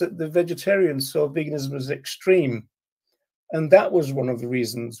hints that the vegetarians saw veganism as extreme. And that was one of the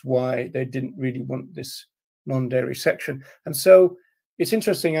reasons why they didn't really want this non-dairy section. And so it's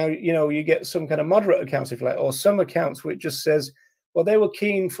interesting how, you know, you get some kind of moderate accounts, if you like, or some accounts which just says, well, they were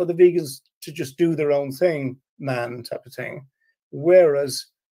keen for the vegans to just do their own thing, man, type of thing. Whereas,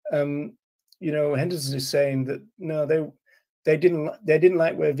 you know, Henderson is saying that, no, they didn't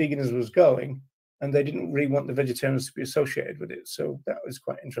like where veganism was going, and they didn't really want the vegetarians to be associated with it. So that was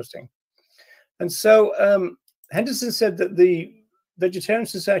quite interesting. And so Henderson said that the Vegetarian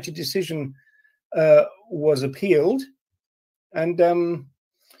Society decision was appealed, and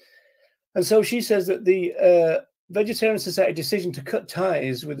so she says that the Vegetarian Society decision to cut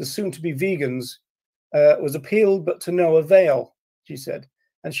ties with the soon-to-be vegans was appealed, but to no avail, she said.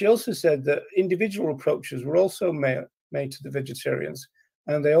 And she also said that individual approaches were also made to the vegetarians,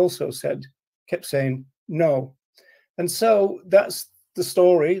 and they also kept saying no. And so that's the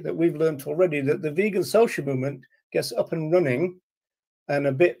story that we've learned already, that the vegan social movement gets up and running, and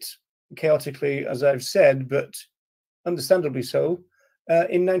a bit chaotically, as I've said, but understandably so,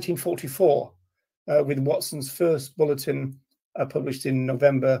 in 1944, with Watson's first bulletin published in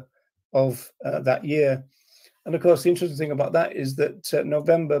November of that year. And of course, the interesting thing about that is that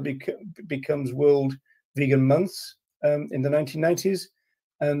November becomes World Vegan Month in the 1990s,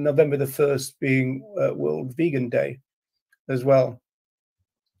 and November the 1st being World Vegan Day as well.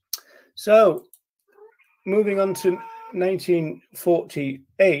 So moving on to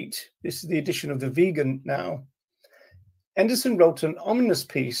 1948, this is the edition of The Vegan now. Henderson wrote an ominous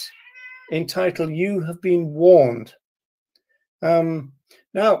piece entitled "You Have Been Warned."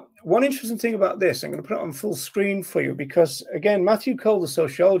 Now, one interesting thing about this, I'm going to put it on full screen for you, because again, Matthew Cole, the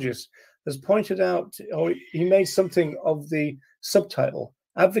sociologist, has pointed out, or he made something of the subtitle,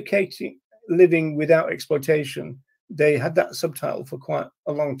 Advocating Living Without Exploitation. They had that subtitle for quite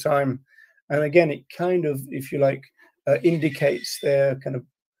a long time. And again, it kind of, if you like, indicates their kind of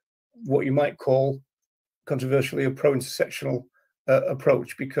what you might call controversially a pro-intersectional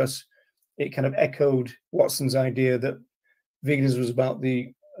approach, because it kind of echoed Watson's idea that veganism was about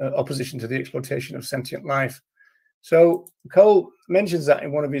the opposition to the exploitation of sentient life. So Cole mentions that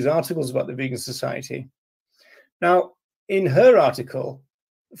in one of his articles about the Vegan Society. Now, in her article,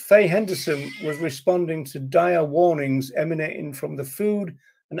 Faye Henderson was responding to dire warnings emanating from the Food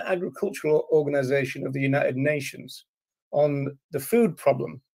and Agricultural Organization of the United Nations on the food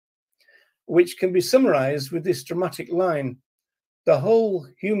problem, which can be summarized with this dramatic line: the whole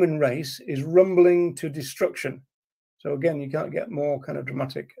human race is rumbling to destruction. So again, you can't get more kind of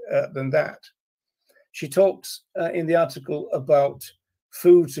dramatic than that. She talks in the article about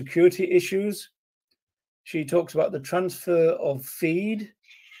food security issues. She talks about the transfer of feed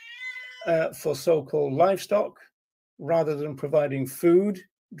for so-called livestock, rather than providing food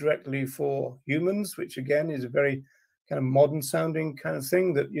directly for humans, which again is a very kind of modern sounding kind of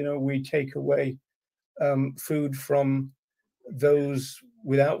thing, that, you know, we take away food from those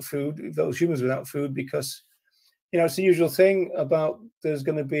without food, those humans without food, because, you know, it's the usual thing about there's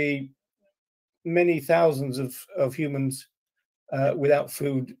going to be many thousands of humans without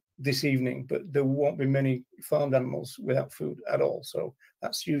food this evening, but there won't be many farmed animals without food at all. So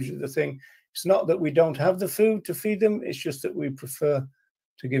that's usually the thing. It's not that we don't have the food to feed them, it's just that we prefer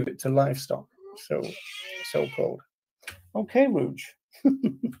to give it to livestock, so-called. Okay, Rouge.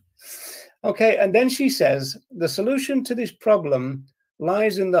 Okay, and then she says, the solution to this problem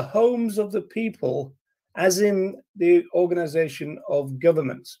lies in the homes of the people as in the organization of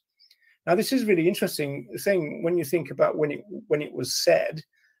governments. Now, this is really interesting thing when you think about when it was said.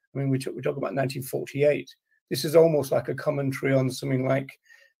 I mean, we talk about 1948. This is almost like a commentary on something like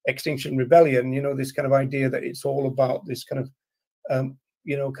Extinction Rebellion. You know, this kind of idea that it's all about this kind of kind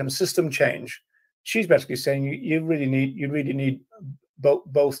of system change. She's basically saying you really need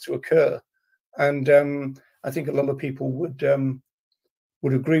both to occur, and I think a lot of people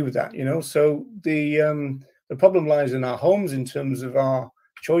would agree with that. You know, so the problem lies in our homes in terms of our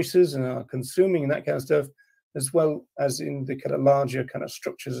choices and our consuming and that kind of stuff, as well as in the kind of larger kind of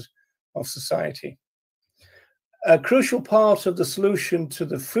structures of society. A crucial part of the solution to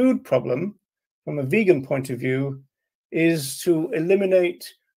the food problem from a vegan point of view is to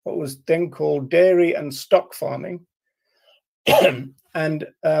eliminate what was then called dairy and stock farming. And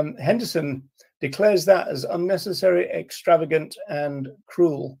Henderson declares that as unnecessary, extravagant, and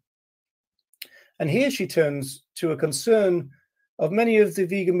cruel. And here she turns to a concern of many of the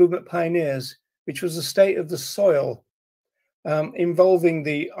vegan movement pioneers, which was the state of the soil, involving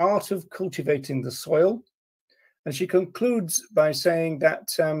the art of cultivating the soil. And she concludes by saying that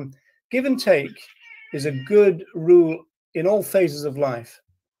give and take is a good rule in all phases of life,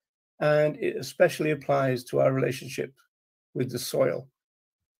 and it especially applies to our relationship with the soil.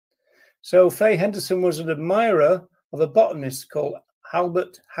 So Faye Henderson was an admirer of a botanist called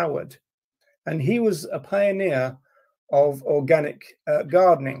Albert Howard, and he was a pioneer of organic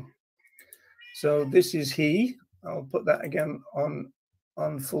gardening. So this is he. I'll put that again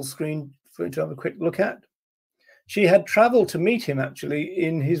on full screen for you to have a quick look at. She had traveled to meet him actually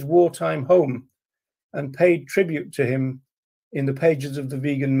in his wartime home and paid tribute to him in the pages of the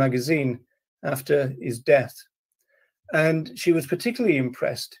Vegan magazine after his death. And she was particularly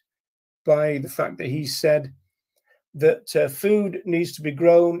impressed by the fact that he said that food needs to be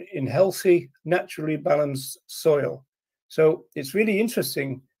grown in healthy, naturally balanced soil. So it's really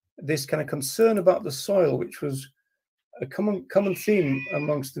interesting, this kind of concern about the soil, which was a common theme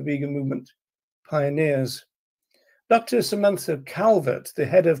amongst the vegan movement pioneers. Dr. Samantha Calvert, the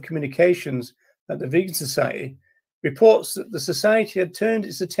head of communications at the Vegan Society, reports that the society had turned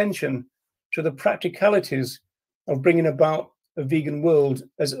its attention to the practicalities of bringing about a vegan world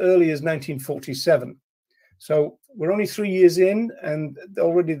as early as 1947. So we're only 3 years in, and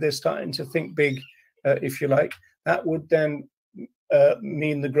already they're starting to think big, if you like. That would then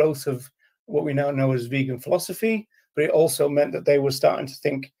mean the growth of what we now know as vegan philosophy, but it also meant that they were starting to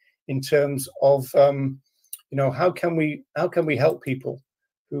think in terms of, how can we help people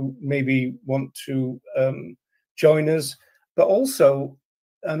who maybe want to join us, but also,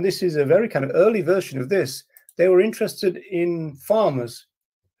 and this is a very kind of early version of this, they were interested in farmers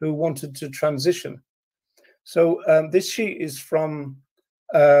who wanted to transition. So this sheet is from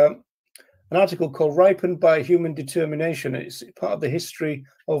an article called Ripened by Human Determination. It's part of the history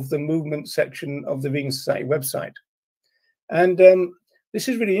of the movement section of the Vegan Society website. And this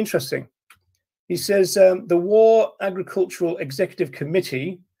is really interesting. He says, the War Agricultural Executive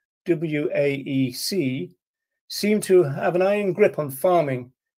Committee, WAEC, seemed to have an iron grip on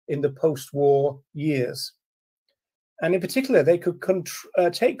farming in the post-war years. And in particular, they could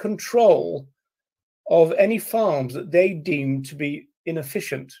take control of any farms that they deemed to be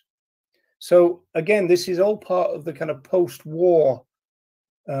inefficient. So again, this is all part of the kind of post-war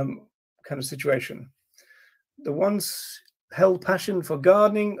kind of situation. The once held passion for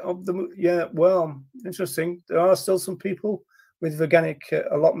gardening of the, yeah, well, interesting. There are still some people with organic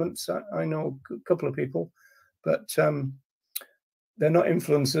allotments. I know a couple of people, but they're not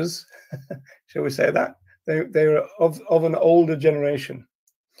influencers, shall we say that? They're of an older generation.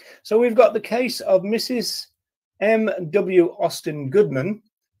 So we've got the case of Mrs. M.W. Austin Goodman,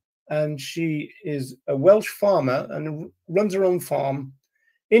 and she is a Welsh farmer and runs her own farm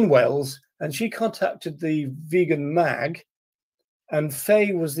in Wales, and she contacted the Vegan Mag, and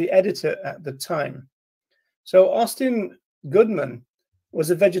Faye was the editor at the time. So Austin Goodman was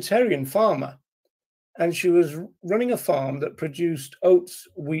a vegetarian farmer, and she was running a farm that produced oats,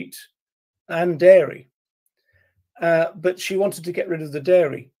 wheat, and dairy. But she wanted to get rid of the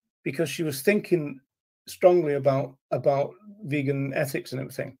dairy because she was thinking strongly about vegan ethics and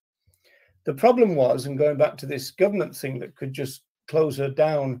everything. The problem was, and going back to this government thing that could just close her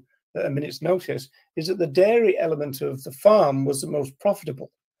down at a minute's notice, is that the dairy element of the farm was the most profitable.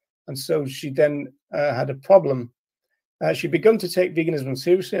 And so she then had a problem. She'd begun to take veganism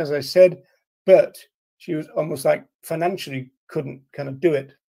seriously, as I said, but she was almost like financially couldn't kind of do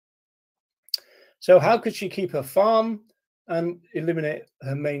it. So how could she keep her farm and eliminate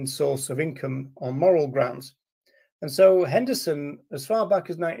her main source of income on moral grounds? And so Henderson, as far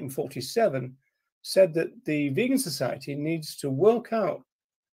back as 1947, said that the Vegan Society needs to work out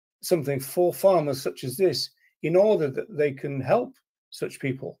something for farmers such as this in order that they can help such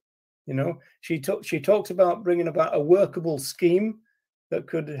people. You know, she talked about bringing about a workable scheme that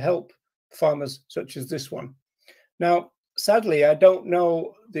could help farmers such as this one. Now, sadly, I don't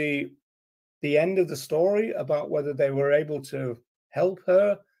know the end of the story about whether they were able to help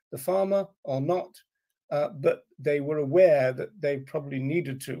her, the farmer, or not, but they were aware that they probably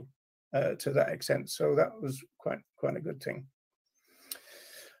needed to that extent. So that was quite a good thing.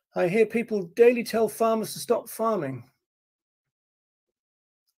 I hear people daily tell farmers to stop farming.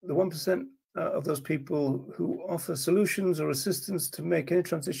 The 1% of those people who offer solutions or assistance to make any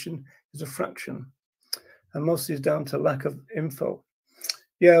transition is a fraction, and mostly is down to lack of info.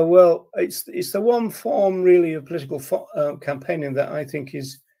 Yeah, well, it's the one form really of political campaigning that I think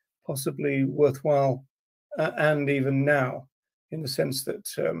is possibly worthwhile, and even now, in the sense that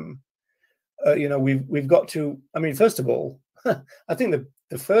you know, we've got to. I mean, first of all, I think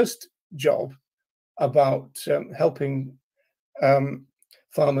the first job about helping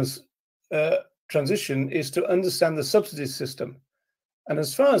farmers transition is to understand the subsidy system. And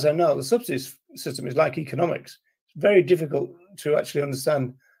as far as I know, the subsidy system is like economics. It's very difficult to actually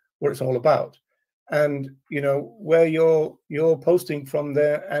understand what it's all about. And you know, where you're posting from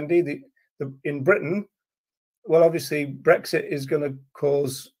there, Andy, in Britain, well, obviously Brexit is going to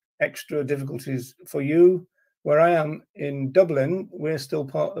cause extra difficulties for you. Where I am in Dublin, we're still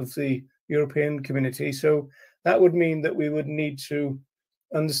part of the European community, so that would mean that we would need to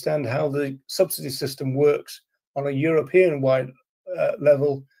understand how the subsidy system works on a European-wide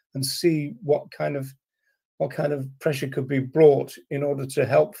level and see what kind of pressure could be brought in order to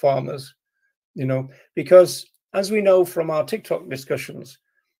help farmers. You know, because as we know from our TikTok discussions,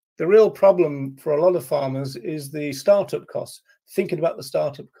 the real problem for a lot of farmers is the startup costs. Thinking about the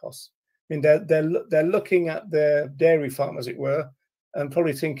startup costs. I mean, they're looking at their dairy farm, as it were, and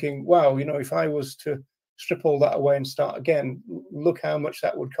probably thinking, wow, you know, if I was to strip all that away and start again, look how much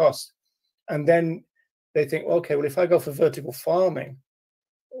that would cost. And then they think, okay, well, if I go for vertical farming,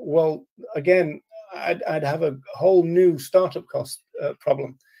 well, again, I'd have a whole new startup cost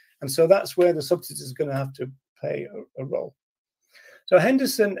problem. And so that's where the subsidies is going to have to play a role. So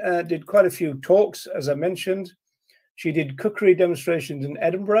Henderson did quite a few talks, as I mentioned. She did cookery demonstrations in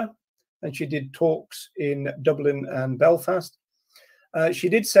Edinburgh, and she did talks in Dublin and Belfast. She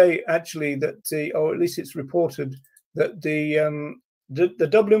did say, actually, that or at least it's reported, that the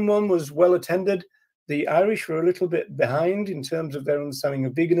Dublin one was well attended. The Irish were a little bit behind in terms of their understanding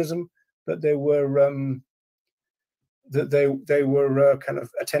of veganism, but they were kind of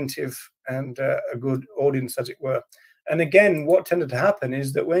attentive and a good audience, as it were. And again, what tended to happen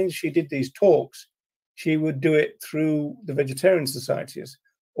is that when she did these talks, she would do it through the vegetarian societies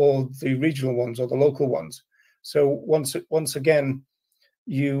or the regional ones or the local ones. So once again,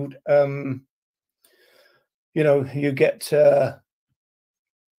 you know, you get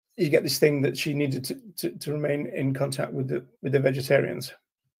this thing that she needed to remain in contact with the vegetarians.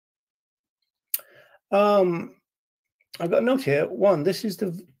 I've got a note here. One, this is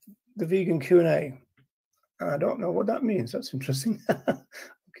the vegan Q&A. I don't know what that means. That's interesting.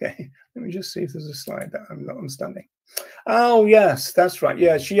 Okay, let me just see if there's a slide that I'm not understanding. Oh, yes, that's right.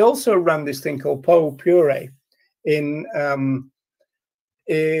 Yeah, she also ran this thing called Po Puree in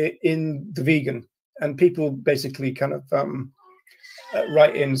the vegan, and people basically kind of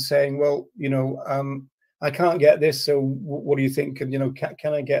write in saying, well, you know, I can't get this, so what do you think? And, you know,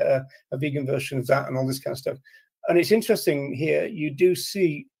 can I get a vegan version of that and all this kind of stuff? And it's interesting here, you do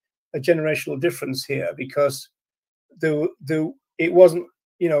see a generational difference here, because it wasn't,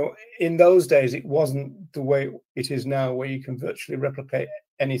 you know, in those days, it wasn't the way it is now, where you can virtually replicate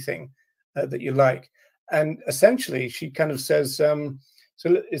anything that you like. And essentially, she kind of says, so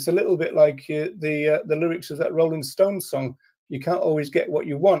it's a little bit like the lyrics of that Rolling Stones song, you can't always get what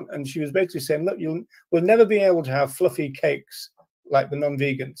you want. And she was basically saying, look, we'll never be able to have fluffy cakes like the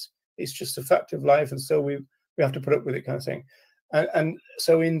non-vegans. It's just a fact of life, and so we have to put up with it, kind of thing. And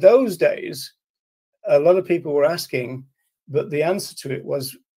so in those days, a lot of people were asking, but the answer to it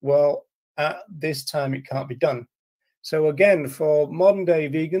was, well, at this time, it can't be done. So again, for modern day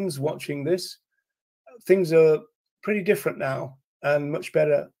vegans watching this, things are pretty different now and much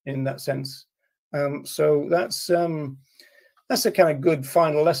better in that sense. So that's a kind of good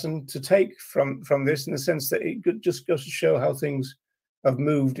final lesson to take from this, in the sense that it just goes to show how things have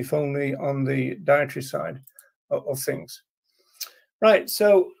moved, if only on the dietary side of things. Right,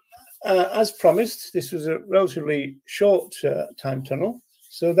 so as promised, this was a relatively short time tunnel.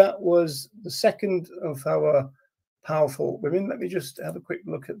 So that was the second of our powerful women. Let me just have a quick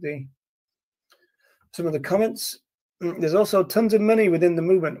look at the some of the comments. There's also tons of money within the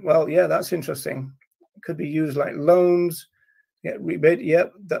movement. Well, yeah, that's interesting. It could be used like loans, rebate.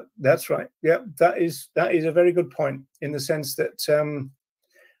 Yep, that's right. Yep, that is a very good point, in the sense that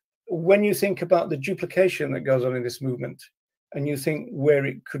when you think about the duplication that goes on in this movement, and you think where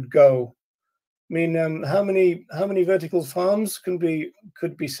it could go. I mean, how many vertical farms could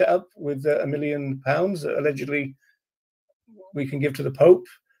be set up with £1 million that allegedly we can give to the Pope?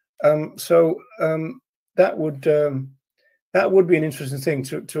 That would be an interesting thing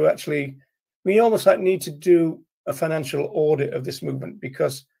to actually. We almost like need to do a financial audit of this movement,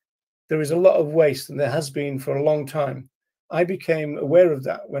 because there is a lot of waste, and there has been for a long time. I became aware of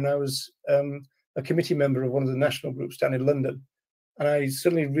that when I was a committee member of one of the national groups down in London. And I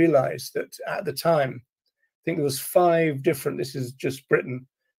suddenly realized that at the time, I think there was 5 different, this is just Britain,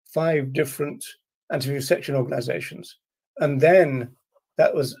 5 different anti-vivisection organizations. And then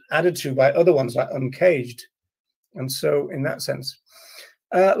that was added to by other ones like Uncaged. And so in that sense,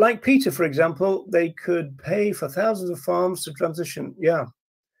 like Peter, for example, they could pay for thousands of farms to transition. Yeah,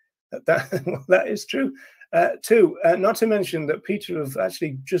 that is true. Too, not to mention that Peter have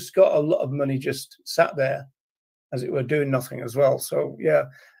actually just got a lot of money just sat there, as it were, doing nothing as well. So yeah,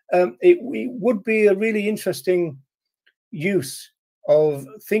 it would be a really interesting use of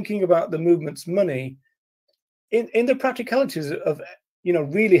thinking about the movement's money in the practicalities of, you know,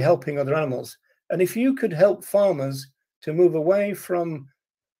 really helping other animals. And if you could help farmers to move away from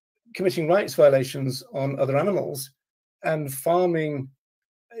committing rights violations on other animals and farming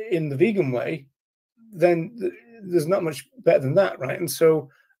in the vegan way, then there's not much better than that, right? And so,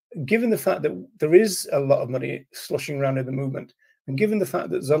 given the fact that there is a lot of money slushing around in the movement, and given the fact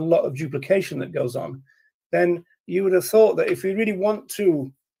that there's a lot of duplication that goes on, then you would have thought that if we really want to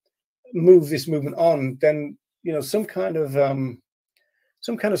move this movement on, then, you know, some kind of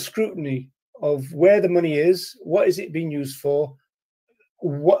scrutiny of where the money is, what is it being used for,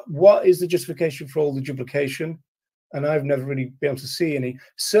 what is the justification for all the duplication. And I've never really been able to see any,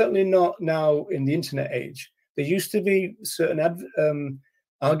 certainly not now in the internet age. There used to be certain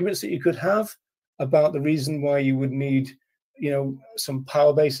arguments that you could have about the reason why you would need, you know, some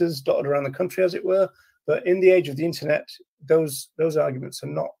power bases dotted around the country, as it were. But in the age of the internet, those arguments are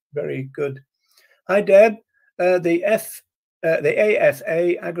not very good. Hi, Deb. The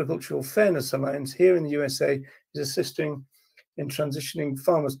AFA, Agricultural Fairness Alliance, here in the USA, is assisting in transitioning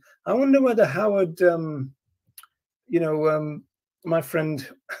farmers. I wonder whether Howard, you know, my friend,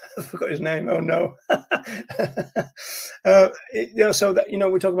 I forgot his name. Oh no. You know, so that, you know,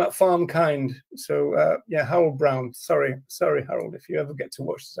 we're talking about farm kind. So yeah, Harold Brown. Sorry, Harold. If you ever get to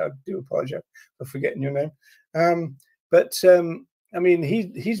watch this, I do apologize for forgetting your name. I mean,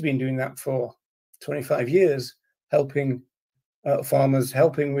 he's been doing that for 25 years, helping farmers,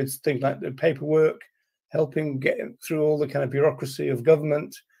 helping with things like the paperwork, helping get through all the kind of bureaucracy of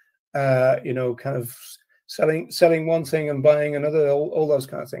government. You know, kind of selling one thing and buying another, all those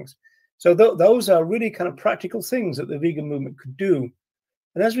kind of things. So those are really kind of practical things that the vegan movement could do.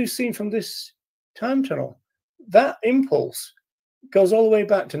 And as we've seen from this time tunnel, that impulse goes all the way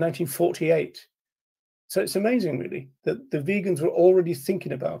back to 1948. So it's amazing, really, that the vegans were already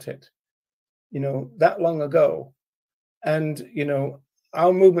thinking about it, you know, that long ago. And, you know,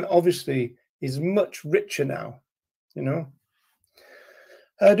 our movement obviously is much richer now, you know.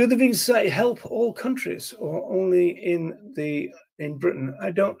 Do the Vegan Society help all countries or only in Britain? I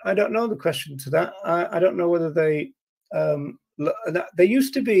don't know the question to that. I don't know whether they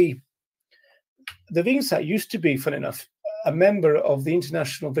used to be, the Vegan Society used to be, fun enough, a member of the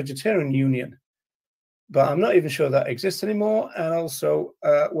International Vegetarian Union, but I'm not even sure that exists anymore. And also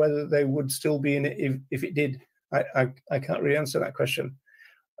whether they would still be in it if it did. I can't really answer that question.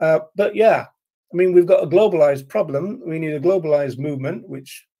 But yeah. I mean, we've got a globalized problem. We need a globalized movement,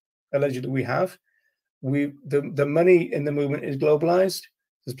 which allegedly we have. The money in the movement is globalized.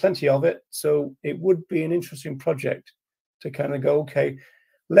 There's plenty of it. So it would be an interesting project to kind of go, okay,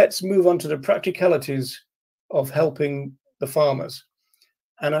 let's move on to the practicalities of helping the farmers.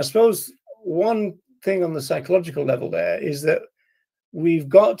 And I suppose one thing on the psychological level there is that we've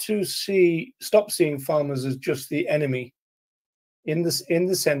got to stop seeing farmers as just the enemy, in the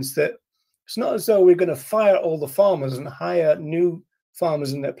sense that it's not as though we're going to fire all the farmers and hire new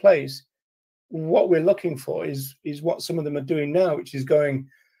farmers in their place. What we're looking for is what some of them are doing now, which is going,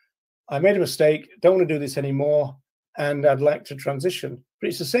 I made a mistake, don't want to do this anymore, and I'd like to transition. But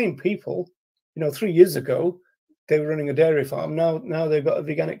it's the same people. You know, 3 years ago, they were running a dairy farm. Now they've got a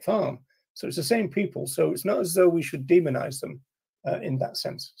veganic farm. So it's the same people. So it's not as though we should demonize them in that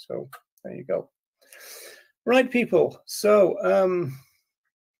sense. So there you go. Right, people. So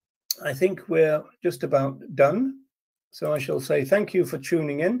I think we're just about done. So I shall say thank you for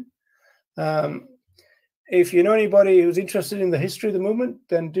tuning in. If you know anybody who's interested in the history of the movement,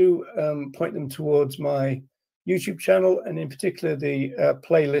 then do point them towards my YouTube channel, and in particular the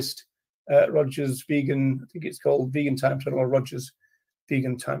playlist, Roger's Vegan, I think it's called Vegan Time Tunnel, or Roger's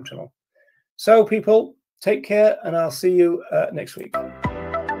Vegan Time Tunnel. So people, take care, and I'll see you next week.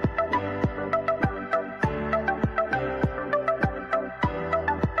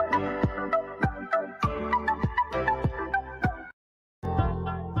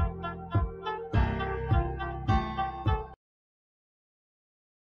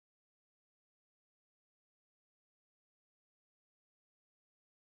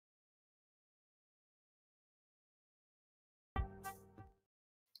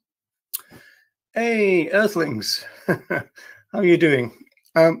 Hey, Earthlings, how are you doing?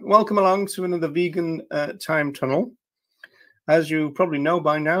 Welcome along to another Vegan Time Tunnel. As you probably know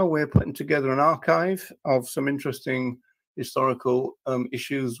by now, we're putting together an archive of some interesting historical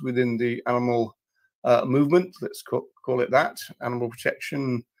issues within the animal movement. Let's call it that, animal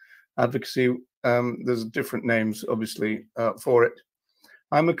protection, advocacy. There's different names, obviously, for it.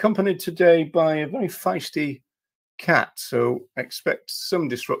 I'm accompanied today by a very feisty cat, so expect some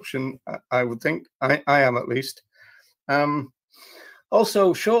disruption, I would think. I am, at least.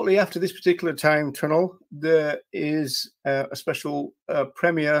 Also, shortly after this particular time tunnel, there is a special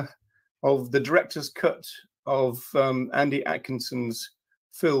premiere of the director's cut of Andy Atkinson's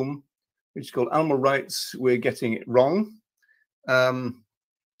film, which is called Animal Rights, We're Getting It Wrong,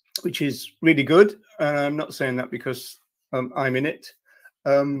 which is really good. And I'm not saying that because I'm in it.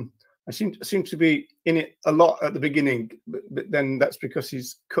 I seem to be in it a lot at the beginning, but then that's because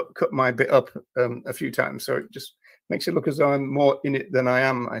he's cut my bit up a few times. So it just makes it look as though I'm more in it than I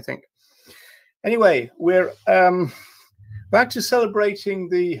am, I think. Anyway, we're back to celebrating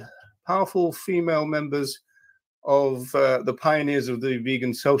the powerful female members of the pioneers of the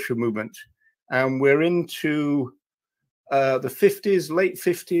vegan social movement. And we're into the 50s, late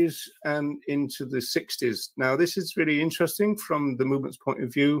 50s, and into the 60s. Now, this is really interesting from the movement's point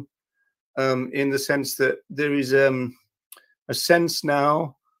of view, in the sense that there is a sense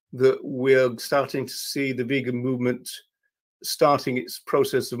now that we're starting to see the vegan movement starting its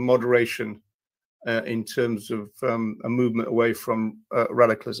process of moderation in terms of a movement away from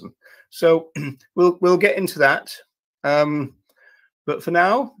radicalism. So we'll get into that. But for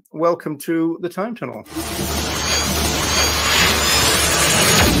now, welcome to the Time Tunnel.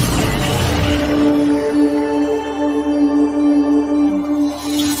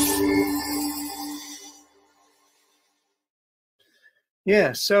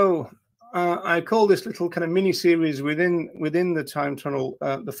 Yeah, so I call this little kind of mini series within the Time Tunnel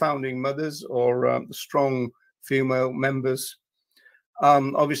the Founding Mothers, or the strong female members.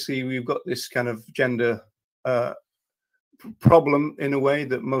 Obviously, we've got this kind of gender problem in a way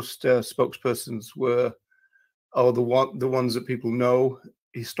that most spokespersons were, or the ones that people know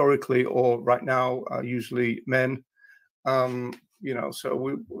historically or right now are usually men. You know,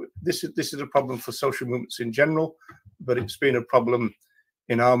 so this is a problem for social movements in general, but it's been a problem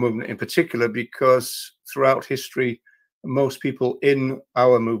in our movement in particular, because throughout history, most people in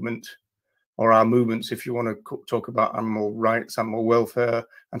our movement, or our movements, if you want to talk about animal rights, animal welfare,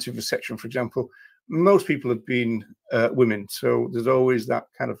 anti-vivisection, for example, most people have been women. So there's always that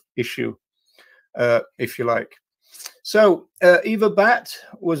kind of issue, if you like. So Eva Batt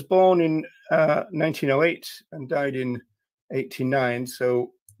was born in 1908 and died in 89,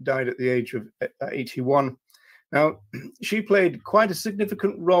 so died at the age of 81. Now, she played quite a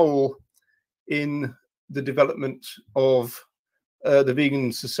significant role in the development of the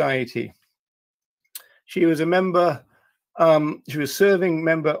vegan society. She was a member, she was serving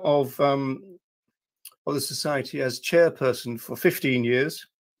member of the society as chairperson for 15 years.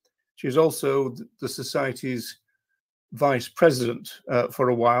 She was also the society's vice president for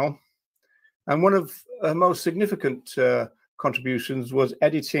a while. And one of her most significant contributions was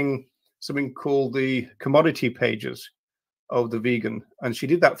editing something called the commodity pages of the vegan. And she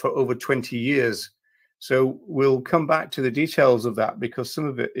did that for over 20 years. So we'll come back to the details of that, because some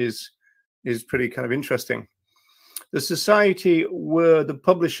of it is pretty kind of interesting. The society were the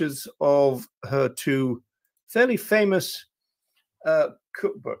publishers of her two fairly famous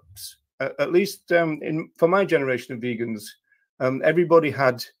cookbooks. At least for my generation of vegans, everybody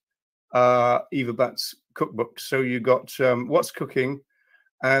had Eva Batt's cookbook. So you got What's Cooking,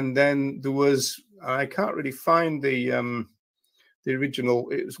 and then there was, I can't really find the original.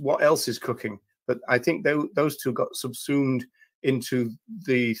 It was What Else Is Cooking, but I think those two got subsumed into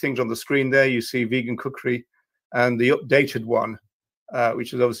the things on the screen there. You see Vegan Cookery, and the updated one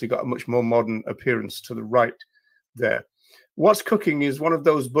which has obviously got a much more modern appearance to the right there. What's Cooking is one of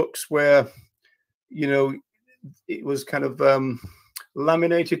those books where, you know, it was kind of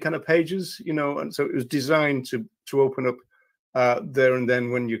laminated kind of pages, you know, and so it was designed to open up there and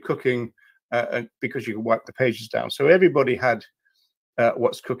then when you're cooking, because you could wipe the pages down. So everybody had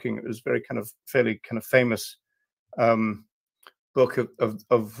What's Cooking. It was very kind of fairly kind of famous book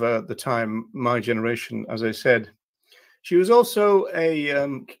of the time, my generation, as I said. She was also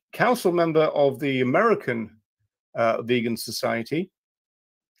a council member of the American Vegan Society.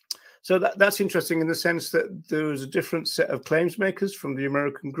 So that's interesting in the sense that there was a different set of claims makers from the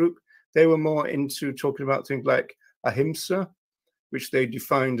American group. They were more into talking about things like ahimsa, which they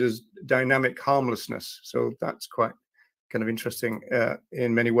defined as dynamic harmlessness. So that's quite kind of interesting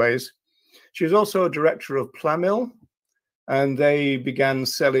in many ways. She was also a director of Plamil, and they began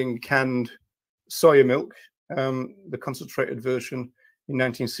selling canned soya milk, the concentrated version, in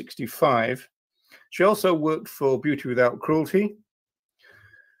 1965. She also worked for Beauty Without Cruelty.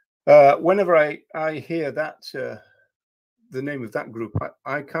 Whenever I hear that, the name of that group,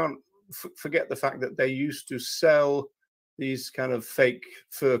 I can't forget the fact that they used to sell these kind of fake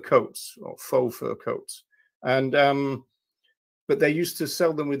fur coats or faux fur coats. And but they used to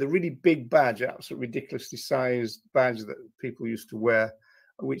sell them with a really big badge, absolutely ridiculously sized badge that people used to wear,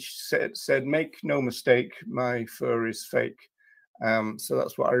 which said, "Make no mistake, my fur is fake." So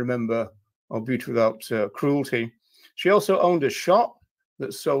that's what I remember of Beauty Without Cruelty. She also owned a shop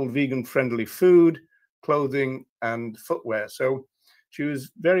that sold vegan-friendly food, clothing, and footwear. So she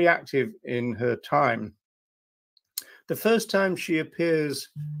was very active in her time. The first time she appears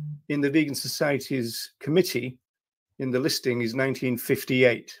in the Vegan Society's committee in the listing is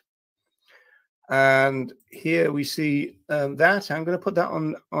 1958. And here we see that. I'm going to put that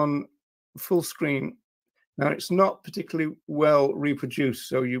on full screen. Now, it's not particularly well reproduced,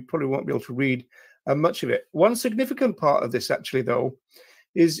 so you probably won't be able to read much of it. One significant part of this, actually, though,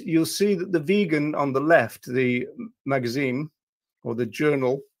 is you'll see that the Vegan on the left, the magazine or the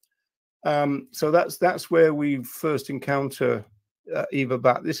journal, so that's where we first encounter Eva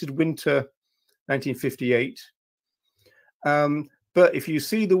Batt. This is winter 1958. But if you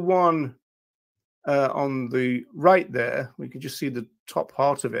see the one on the right there, we can just see the top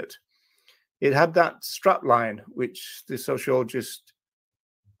part of it. It had that strap line, which the sociologist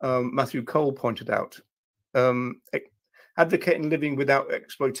Matthew Cole pointed out, advocating living without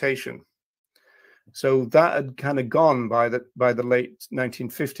exploitation. So that had kind of gone by the late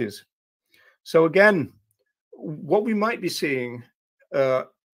 1950s. So again, what we might be seeing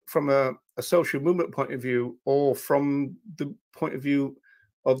from a social movement point of view, or from the point of view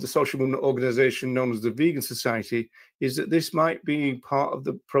of the social movement organization known as the Vegan Society, is that this might be part of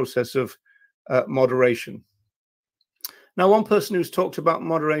the process of moderation. Now, one person who's talked about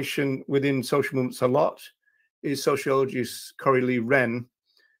moderation within social movements a lot is sociologist Corey Lee Wren.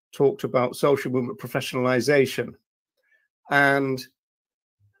 Talked about social movement professionalization. And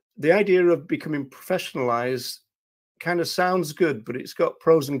the idea of becoming professionalized kind of sounds good, but it's got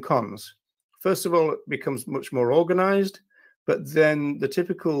pros and cons. First of all, it becomes much more organized, but then the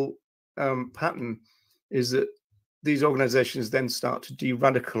typical pattern is that these organizations then start to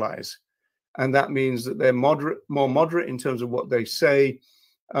de-radicalize. And that means that they're more moderate in terms of what they say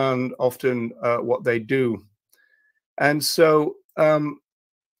and often what they do. And so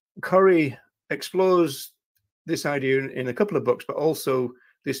Corey explores this idea in a couple of books, but also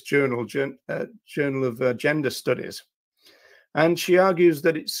this journal, Journal of Gender Studies. And she argues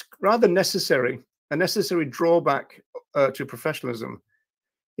that it's rather necessary, a necessary drawback to professionalism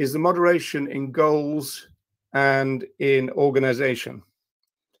is the moderation in goals and in organization.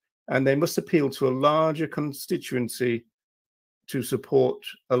 And they must appeal to a larger constituency to support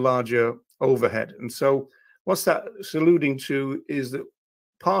a larger overhead. And so what's that alluding to is that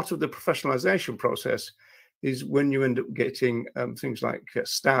part of the professionalization process is when you end up getting things like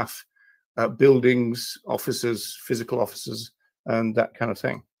staff, buildings, offices, physical offices, and that kind of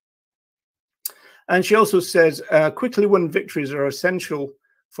thing. And she also says, quickly won victories are essential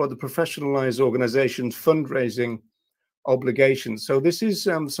for the professionalized organization's fundraising obligations. So this is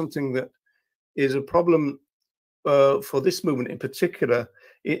something that is a problem for this movement in particular,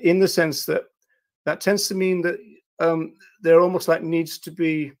 in the sense that that tends to mean that there almost like needs to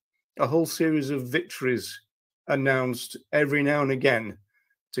be a whole series of victories announced every now and again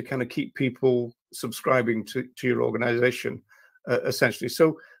to kind of keep people subscribing to your organization, essentially.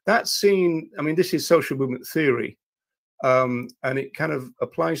 So that's seen, I mean, this is social movement theory, and it kind of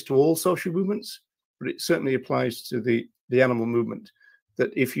applies to all social movements, but it certainly applies to the animal movement,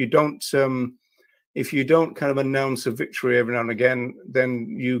 that if you don't if you don't kind of announce a victory every now and again, then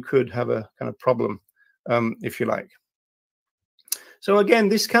you could have a kind of problem, if you like. So again,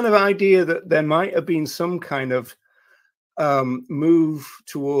 this kind of idea that there might have been some kind of move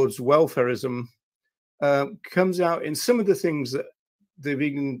towards welfarism comes out in some of the things that the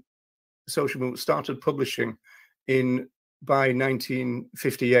vegan social movement started publishing by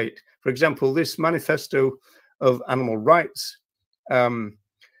 1958. For example, this manifesto of animal rights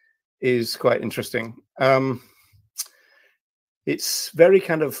is quite interesting. It's very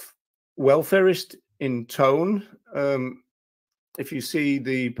kind of welfarist in tone. If you see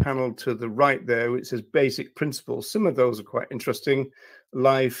the panel to the right there, it says basic principles. Some of those are quite interesting.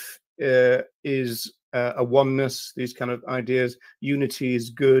 Life is a oneness, these kind of ideas. Unity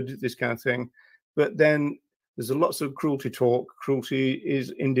is good, this kind of thing. But then there's lots of cruelty talk. Cruelty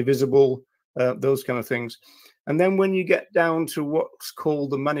is indivisible, those kind of things. And then when you get down to what's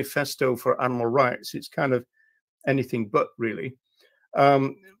called the Manifesto for Animal Rights, it's kind of anything but, really.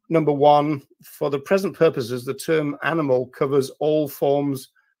 Number one, for the present purposes, the term animal covers all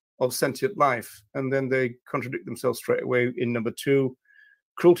forms of sentient life. And then they contradict themselves straight away in number two.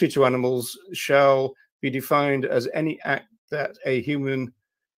 Cruelty to animals shall be defined as any act that a human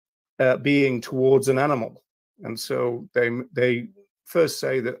being towards an animal. And so they first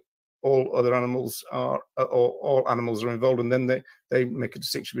say that all other animals are, or all animals are involved, and then they make a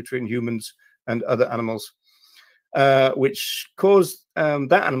distinction between humans and other animals, which cause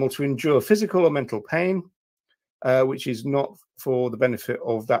that animal to endure physical or mental pain, which is not for the benefit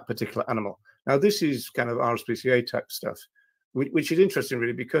of that particular animal. Now, this is kind of RSPCA type stuff, which is interesting,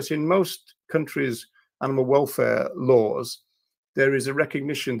 really, because in most countries' animal welfare laws, there is a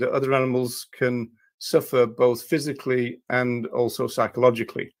recognition that other animals can suffer both physically and also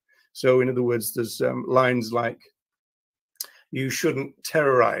psychologically. So, in other words, there's lines like, you shouldn't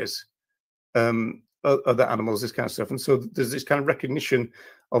terrorize other animals, this kind of stuff. And so there's this kind of recognition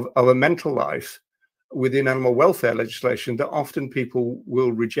of a mental life within animal welfare legislation that often people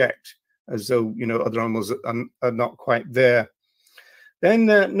will reject, as though, you know, other animals are not quite there. Then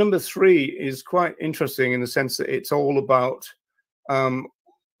number three is quite interesting in the sense that it's all about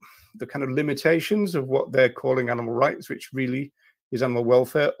the kind of limitations of what they're calling animal rights, which really is animal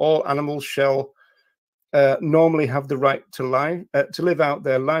welfare. All animals shall normally have the right to live out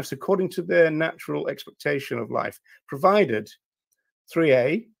their lives according to their natural expectation of life, provided,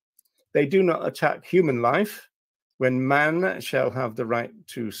 3A, they do not attack human life, when man shall have the right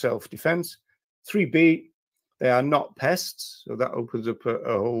to self-defense. 3B, they are not pests, so that opens up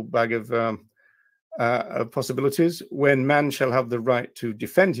a whole bag of possibilities, when man shall have the right to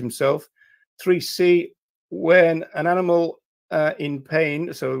defend himself. 3C, when an animal in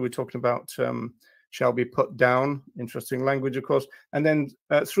pain, so we're talking about shall be put down, interesting language, of course. And then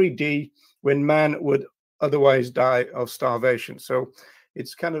 3D, when man would otherwise die of starvation. So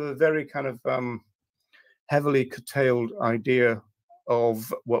it's kind of a very kind of heavily curtailed idea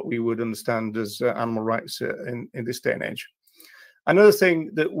of what we would understand as animal rights in this day and age. Another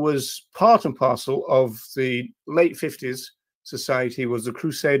thing that was part and parcel of the late 50s society was the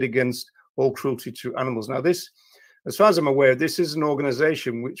crusade against all cruelty to animals. Now this, as far as I'm aware, this is an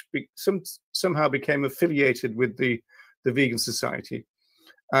organization which somehow became affiliated with the Vegan Society.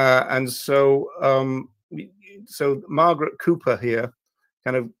 And so, so Margaret Cooper here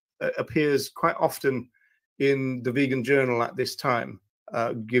kind of appears quite often in the Vegan Journal at this time,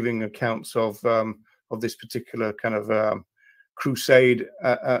 giving accounts of this particular kind of crusade,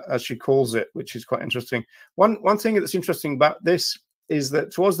 as she calls it, which is quite interesting. One thing that's interesting about this is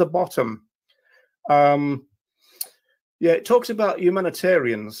that towards the bottom, yeah, it talks about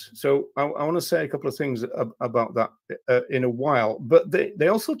humanitarians. So I want to say a couple of things about that in a while. But they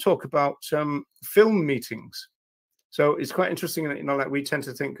also talk about film meetings. So it's quite interesting, you know, like we tend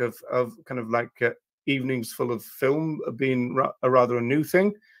to think of kind of like evenings full of film being rather a new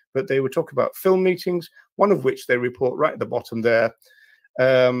thing. But they would talk about film meetings, one of which they report right at the bottom there,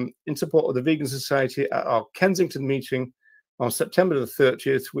 in support of the Vegan Society at our Kensington meeting on September the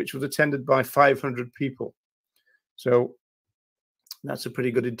 30th, which was attended by 500 people. So that's a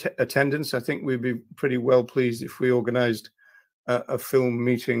pretty good attendance. I think we'd be pretty well pleased if we organized a film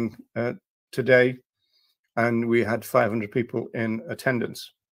meeting today and we had 500 people in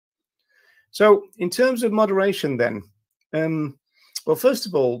attendance. So in terms of moderation then, well, first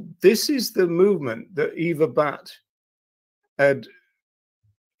of all, this is the movement that Eva Batt had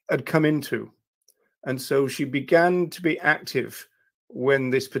come into. And so she began to be active when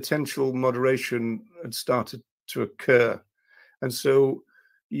this potential moderation had started to occur. And so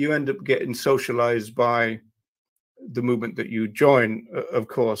you end up getting socialized by the movement that you join, of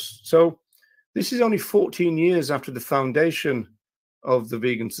course. So This is only 14 years after the foundation of the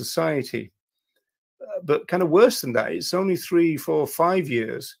Vegan Society. But kind of worse than that, it's only 3, 4, 5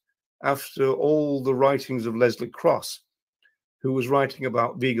 years after all the writings of Leslie Cross, who was writing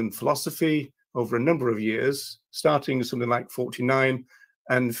about vegan philosophy over a number of years, starting something like 49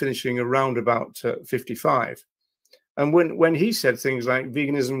 and finishing around about 55. And when he said things like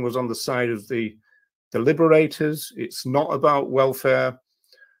veganism was on the side of the liberators, it's not about welfare,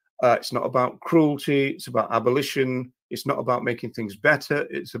 it's not about cruelty, it's about abolition, it's not about making things better,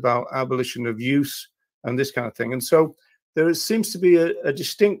 it's about abolition of use and this kind of thing. And so there seems to be a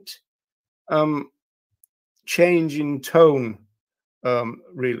distinct change in tone,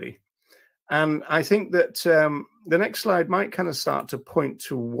 really. And I think that the next slide might kind of start to point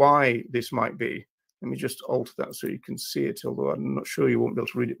to why this might be. Let me just alter that so you can see it, although I'm not sure you won't be able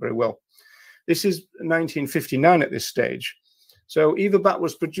to read it very well. This is 1959 at this stage. So Eva Batt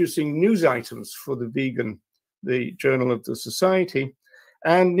was producing news items for the Journal of the Society,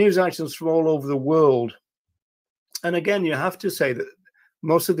 and news items from all over the world. And again, you have to say that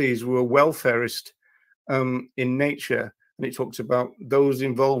most of these were welfarist in nature. And it talks about those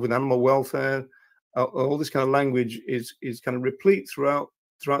involved with animal welfare. All this kind of language is kind of replete throughout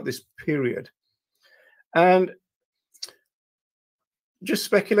this period. And just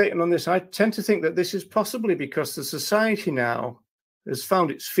speculating on this, I tend to think that this is possibly because the society now has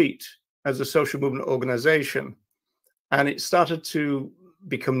found its feet as a social movement organization, and it started to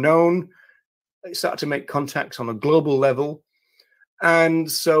become known. It started to make contacts on a global level, and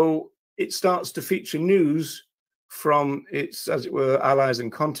so it starts to feature news from its, as it were, allies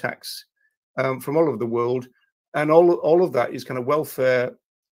and contacts from all over the world, and all of that is kind of welfare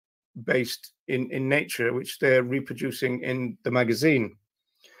based in nature, which they're reproducing in the magazine.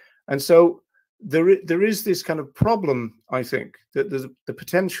 And so there is this kind of problem, I think, that there's the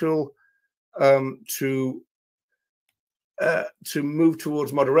potential to move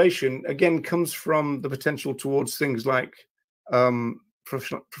towards moderation, again, comes from the potential towards things like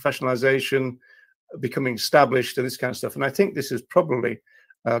professionalization, becoming established, and this kind of stuff. And I think this is probably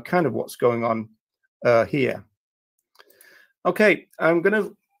kind of what's going on here. Okay, I'm going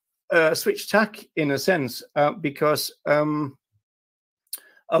to switch tack in a sense, because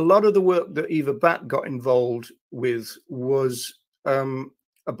a lot of the work that Eva Batt got involved with was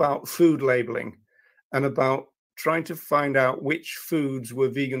about food labeling and about trying to find out which foods were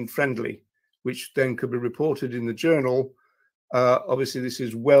vegan friendly, which then could be reported in the journal. Obviously, this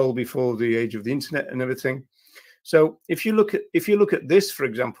is well before the age of the internet and everything. So if you look at this, for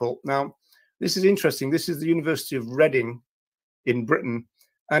example, now this is interesting. This is the University of Reading in Britain,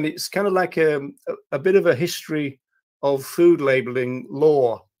 and it's kind of like a bit of a history of food labeling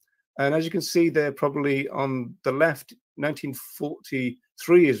law. And as you can see there, probably on the left,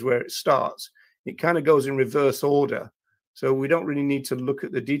 1943 is where it starts. It kind of goes in reverse order. So we don't really need to look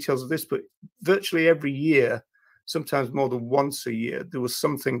at the details of this, but virtually every year, sometimes more than once a year, there was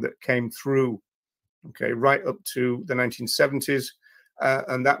something that came through, okay, right up to the 1970s.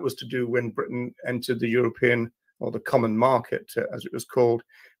 And that was to do when Britain entered the European, or the common market, as it was called.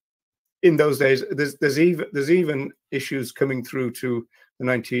 In those days, there's even issues coming through to the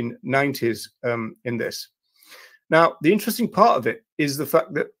 1990s in this. Now, the interesting part of it is the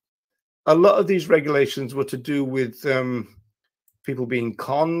fact that a lot of these regulations were to do with people being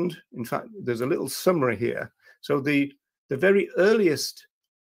conned. In fact, there's a little summary here. So the very earliest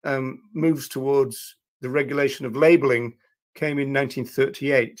moves towards the regulation of labeling came in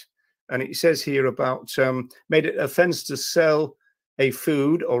 1938. And it says here about made it offense to sell a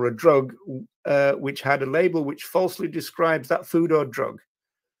food or a drug which had a label which falsely describes that food or drug,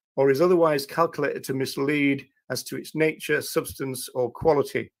 or is otherwise calculated to mislead as to its nature, substance, or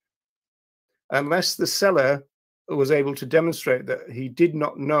quality, unless the seller was able to demonstrate that he did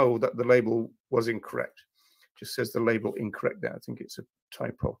not know that the label was incorrect. It just says the label incorrect there. I think it's a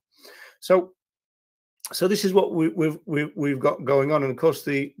typo. So this is what we've got going on. And of course,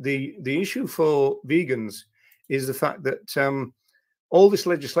 the issue for vegans is the fact that all this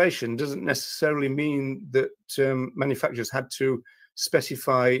legislation doesn't necessarily mean that manufacturers had to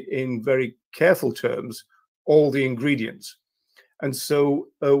specify in very careful terms all the ingredients. And so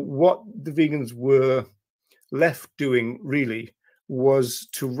what the vegans were left doing really was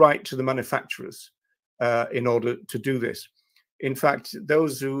to write to the manufacturers in order to do this. In fact,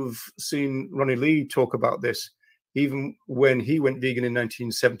 those who've seen Ronnie Lee talk about this, even when he went vegan in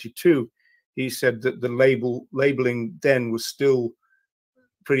 1972, he said that the labeling then was still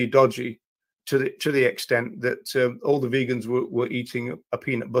pretty dodgy, to the extent that all the vegans were eating a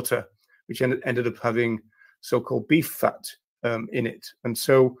peanut butter, which ended up having so-called beef fat in it. And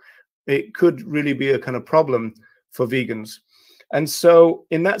so it could really be a kind of problem for vegans. And so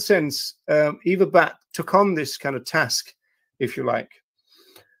in that sense, Eva Batt took on this kind of task, if you like.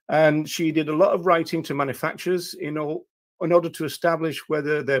 And she did a lot of writing to manufacturers in order to establish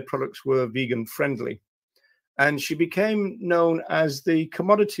whether their products were vegan friendly. And she became known as the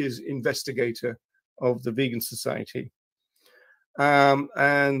commodities investigator of the Vegan Society.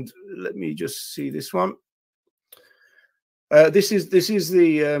 And let me just see this one. This is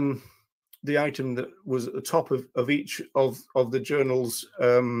the item that was at the top of each of the journal's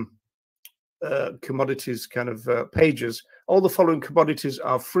commodities kind of pages. All the following commodities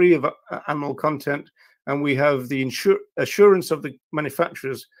are free of animal content, and we have the assurance of the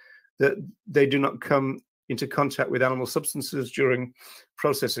manufacturers that they do not come into contact with animal substances during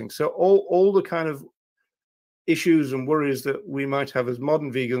processing. So all the kind of issues and worries that we might have as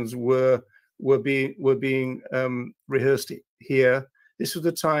modern vegans were being rehearsed here. This was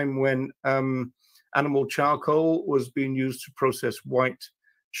the time when animal charcoal was being used to process white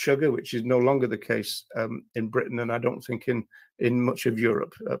sugar, which is no longer the case in Britain, and I don't think in much of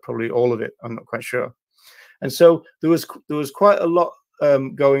Europe, probably all of it. I'm not quite sure. And so there was quite a lot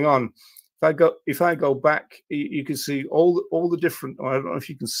going on. If I go back, you can see all the different. I don't know if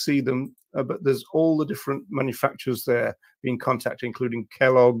you can see them, but there's all the different manufacturers there being contacted, including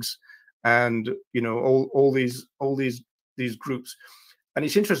Kellogg's, and all these groups. And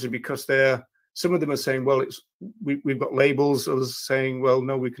it's interesting because some of them are saying, well, we've got labels. Others are saying, well,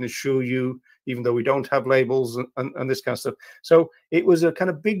 no, we can assure you, even though we don't have labels, and this kind of stuff. So it was a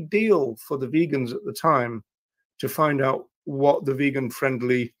kind of big deal for the vegans at the time to find out what the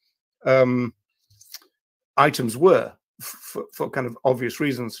vegan-friendly items were for kind of obvious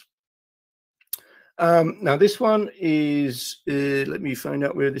reasons. Now this one is, let me find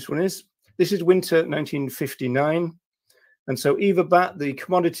out where this one is. This is winter 1959. And so Eva Batt, the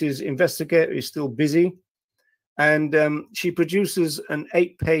commodities investigator, is still busy. And she produces an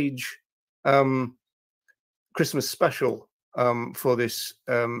 8-page Christmas special for this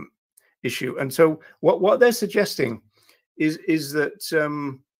issue. And so what they're suggesting is that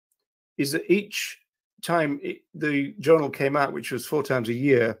each time the journal came out, which was 4 times a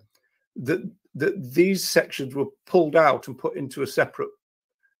year, that these sections were pulled out and put into a separate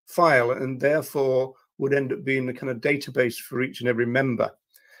file, and therefore would end up being the kind of database for each and every member.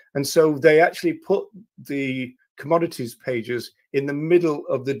 And so they actually put the commodities pages in the middle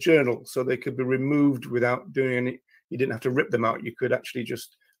of the journal, so they could be removed without doing any. You didn't have to rip them out. You could actually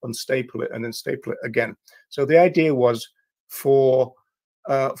just unstaple it and then staple it again. So the idea was for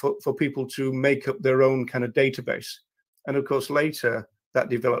people to make up their own kind of database. And of course, later that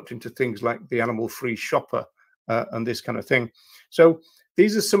developed into things like the animal-free shopper and this kind of thing. So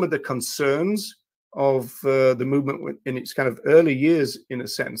these are some of the concerns of the movement in its kind of early years, in a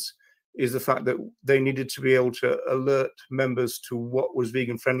sense, is the fact that they needed to be able to alert members to what was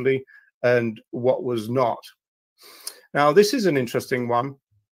vegan friendly and what was not. Now, this is an interesting one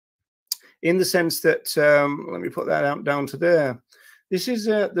in the sense that, let me put that down to there. This is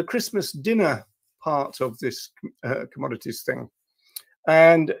the Christmas dinner part of this commodities thing.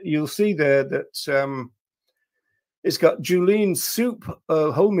 And you'll see there that it's got julienne soup,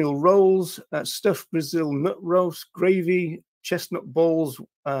 wholemeal rolls, stuffed Brazil nut roast, gravy, chestnut balls,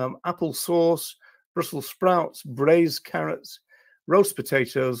 apple sauce, Brussels sprouts, braised carrots, roast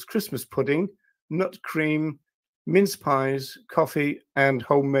potatoes, Christmas pudding, nut cream, mince pies, coffee, and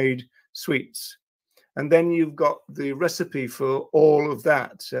homemade sweets. And then you've got the recipe for all of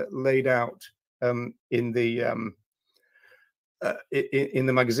that laid out in the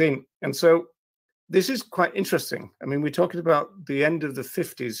magazine. And so this is quite interesting. I mean, we're talking about the end of the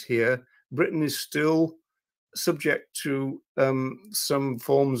 50s here. Britain is still subject to some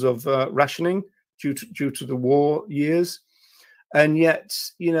forms of rationing due to the war years. And yet,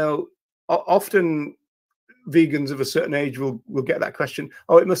 often vegans of a certain age will get that question,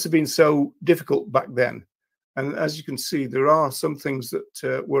 oh, it must have been so difficult back then. And as you can see, there are some things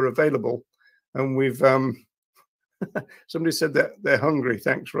that were available. And we've, somebody said that they're hungry.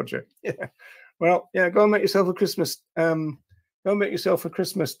 Thanks, Roger. Yeah. Well, yeah, go and make yourself a Christmas,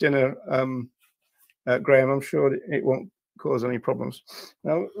 dinner, Graham. I'm sure it won't cause any problems.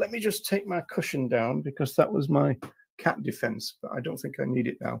 Now, let me just take my cushion down because that was my cat defense, but I don't think I need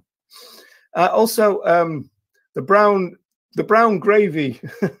it now. Also, the brown gravy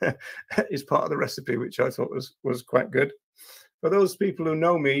is part of the recipe, which I thought was quite good. For those people who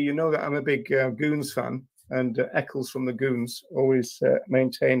know me, you know that I'm a big Goons fan, and Eccles from the Goons always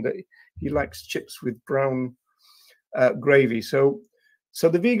maintained that he likes chips with brown gravy. So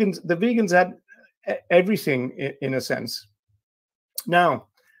the vegans had everything in a sense. Now,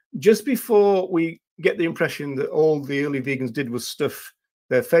 just before we get the impression that all the early vegans did was stuff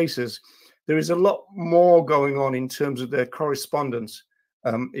their faces, there is a lot more going on in terms of their correspondence,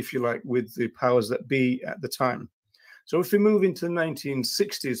 if you like, with the powers that be at the time. So if we move into the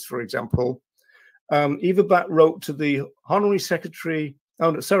 1960s, for example, Eva Black wrote to the honorary secretary.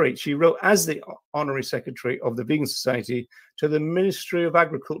 Oh, no, sorry, she wrote as the honorary secretary of the Vegan Society to the Ministry of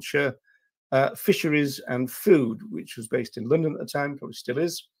Agriculture, Fisheries and Food, which was based in London at the time, probably still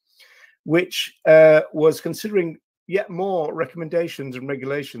is, which was considering yet more recommendations and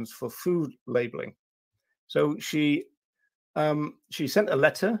regulations for food labeling. So she sent a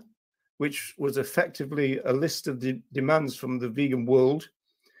letter, which was effectively a list of the demands from the vegan world.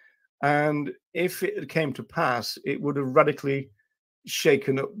 And if it came to pass, it would have radically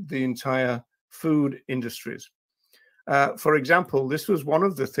shaken up the entire food industries. For example, this was one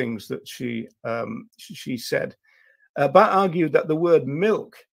of the things that she said. Bat argued that the word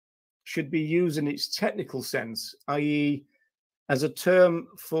milk should be used in its technical sense, i.e., as a term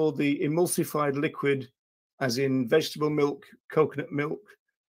for the emulsified liquid, as in vegetable milk, coconut milk,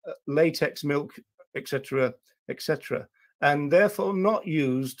 latex milk, etc., etc., and therefore not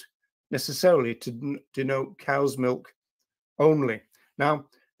used necessarily to denote cow's milk only. Now,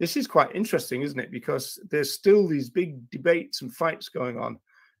 this is quite interesting, isn't it? Because there's still these big debates and fights going on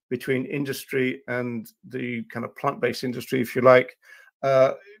between industry and the kind of plant-based industry, if you like,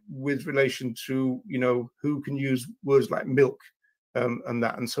 with relation to, you know, who can use words like milk and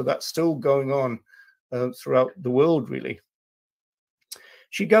that. And so that's still going on throughout the world, really.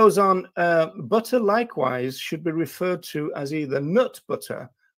 She goes on, butter likewise should be referred to as either nut butter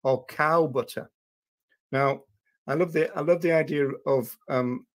or cow butter. Now, I love the idea of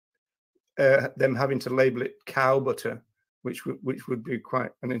them having to label it cow butter, which would be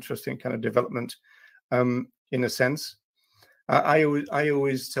quite an interesting kind of development in a sense. I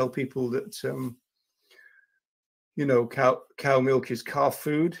always tell people that you know, cow milk is calf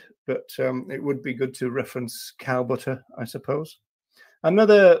food, but it would be good to reference cow butter, I suppose.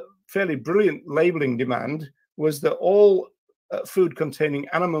 Another fairly brilliant labeling demand was that all food containing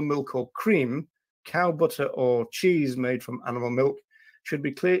animal milk or cream, cow butter or cheese made from animal milk should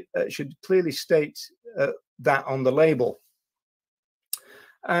be should clearly state that on the label.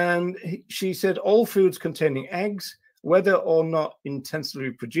 And she said all foods containing eggs, whether or not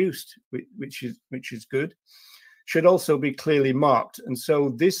intensively produced, which is good, should also be clearly marked. And so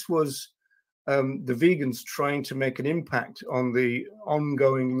this was the vegans trying to make an impact on the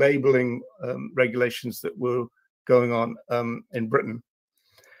ongoing labeling regulations that were going on in Britain.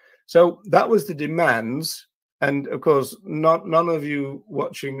 So that was the demands. And of course, none of you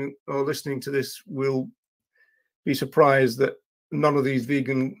watching or listening to this will be surprised that none of these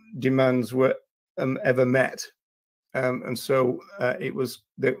vegan demands were ever met. And so it was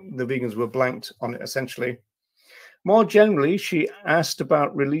the vegans were blanked on it, essentially. More generally, she asked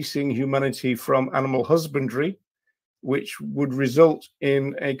about releasing humanity from animal husbandry, which would result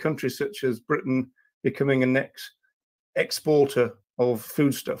in a country such as Britain becoming a next exporter of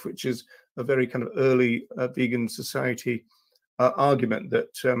foodstuff, which is a very kind of early vegan society argument that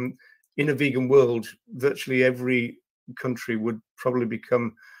in a vegan world, virtually every country would probably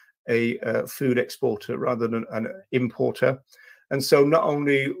become a food exporter rather than an importer. And so not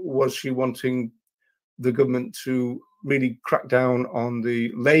only was she wanting the government to really crack down on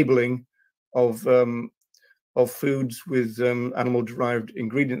the labeling of foods with animal-derived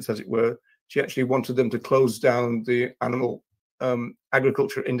ingredients, as it were, she actually wanted them to close down the animal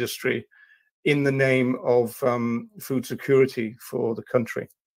agriculture industry in the name of food security for the country.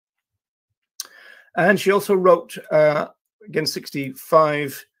 And she also wrote, again, 64,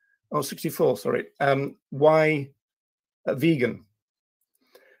 sorry, why vegan?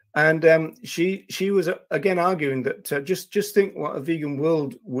 And she was again arguing that just think what a vegan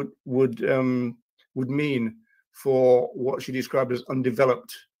world would mean for what she described as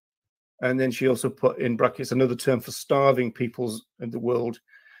undeveloped. And then she also put in brackets another term for starving peoples in the world,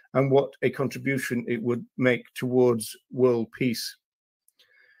 and what a contribution it would make towards world peace.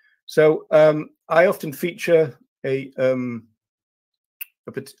 So I often feature a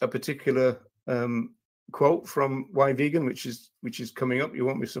particular quote from Why Vegan, which is coming up. You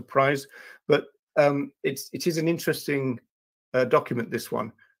won't be surprised, but it is an interesting document. This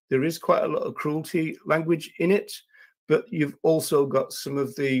one, there is quite a lot of cruelty language in it, but you've also got some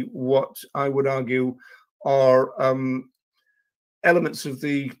of the what I would argue are elements of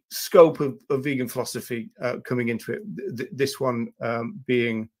the scope of vegan philosophy coming into it. This one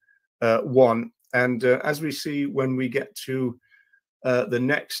being one, and as we see when we get to the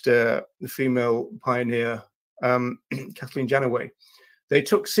next female pioneer, Kathleen Janaway, they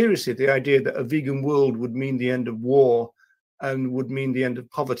took seriously the idea that a vegan world would mean the end of war and would mean the end of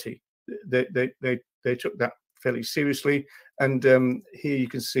poverty. They took that fairly seriously. And here you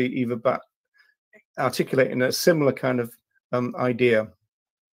can see Eva Batt articulating a similar kind of idea.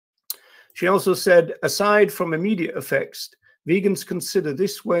 She also said, aside from immediate effects, vegans consider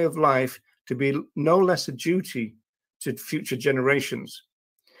this way of life to be no less a duty to future generations.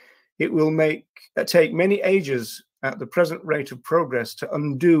 It will take many ages at the present rate of progress to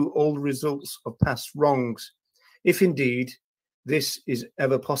undo all the results of past wrongs, if indeed this is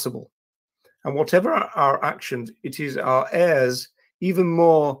ever possible. And whatever our actions, it is our heirs, even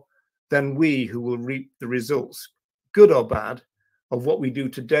more than we, who will reap the results, good or bad, of what we do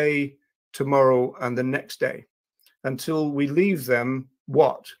today, tomorrow, and the next day, until we leave them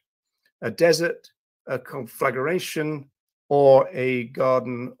what? A desert, a conflagration, or a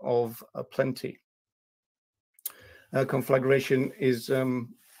garden of plenty. Conflagration is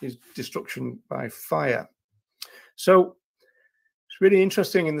destruction by fire. So it's really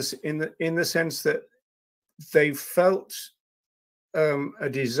interesting in the sense that they felt a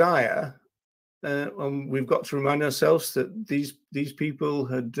desire, and we've got to remind ourselves that these people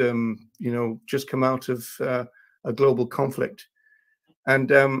had just come out of a global conflict, and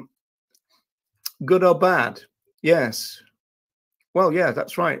good or bad, yes. Well, yeah,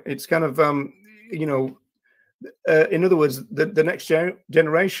 that's right. It's kind of in other words, the next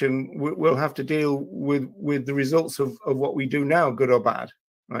generation will have to deal with the results of what we do now, good or bad,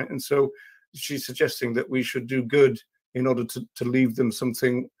 right? And so she's suggesting that we should do good in order to leave them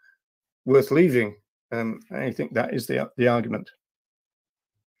something worth leaving. I think that is the argument.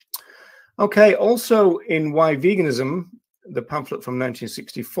 Okay, also in Why Veganism, the pamphlet from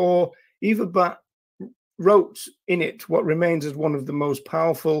 1964, Eva Batt wrote in it what remains as one of the most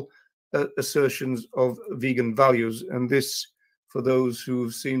powerful assertions of vegan values. And this, for those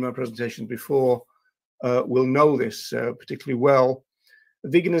who've seen my presentations before, will know this particularly well.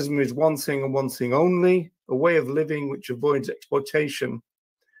 Veganism is one thing and one thing only, a way of living which avoids exploitation,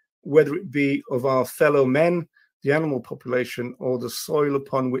 whether it be of our fellow men, the animal population, or the soil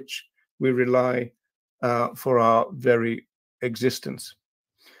upon which we rely for our very existence.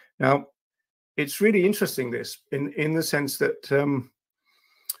 Now, it's really interesting, this, in the sense that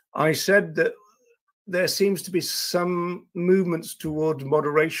I said that there seems to be some movements towards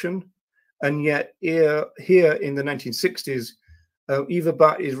moderation, and yet here in the 1960s, Eva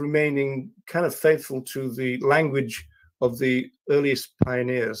Batt is remaining kind of faithful to the language of the earliest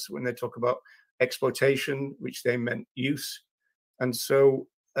pioneers when they talk about exploitation, which they meant use, and so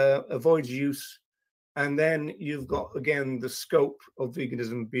avoids use. And then you've got, again, the scope of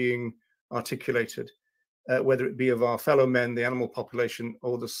veganism being articulated, whether it be of our fellow men, the animal population,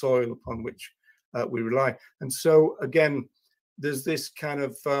 or the soil upon which we rely. And so, again, there's this kind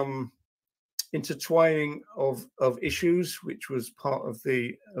of intertwining of issues, which was part of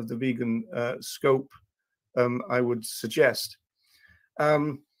the vegan scope, I would suggest.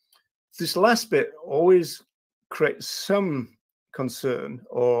 This last bit always creates some concern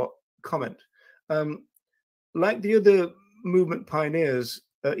or comment. Like the other movement pioneers,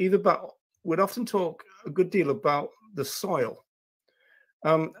 Eva Batt would often talk a good deal about the soil.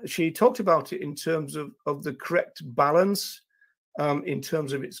 She talked about it in terms of the correct balance, in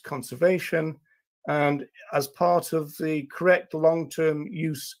terms of its conservation, and as part of the correct long-term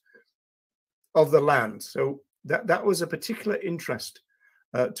use of the land. So that was a particular interest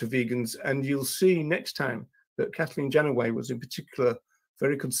to vegans, and you'll see next time that Kathleen Janaway was in particular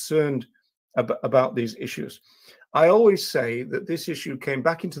very concerned about these issues. I always say that this issue came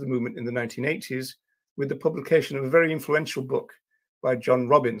back into the movement in the 1980s with the publication of a very influential book by John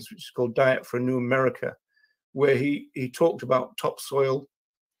Robbins, which is called Diet for a New America, where he talked about topsoil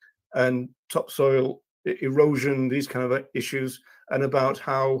and topsoil erosion, these kind of issues, and about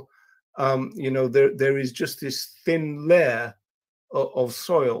how there is just this thin layer of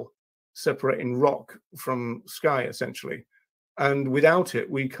soil separating rock from sky, essentially, and without it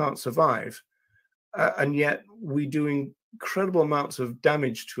we can't survive, and yet we do incredible amounts of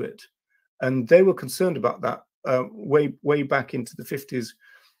damage to it. And they were concerned about that way back into the 50s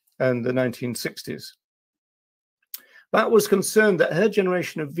and the 1960s. Batt was concerned that her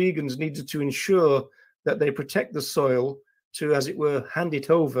generation of vegans needed to ensure that they protect the soil to, as it were, hand it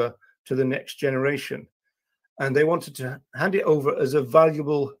over to the next generation. And they wanted to hand it over as a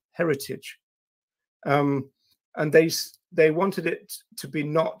valuable heritage. And they wanted it to be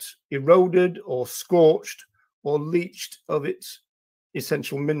not eroded or scorched or leached of its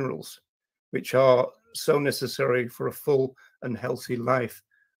essential minerals, which are so necessary for a full and healthy life,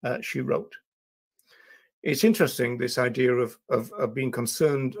 she wrote. it's interesting, this idea of being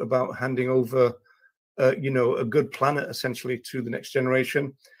concerned about handing over, you know, a good planet essentially to the next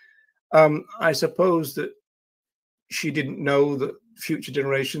generation. I suppose that she didn't know that future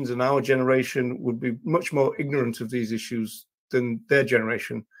generations and our generation would be much more ignorant of these issues than their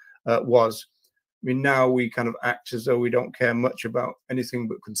generation was. I mean, now we kind of act as though we don't care much about anything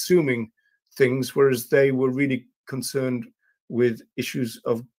but consuming things, whereas they were really concerned with issues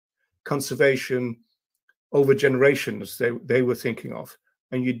of conservation over generations. They were thinking of,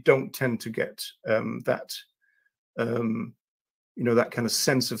 and you don't tend to get that, you know, that kind of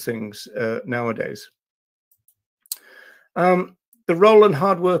sense of things nowadays. The role and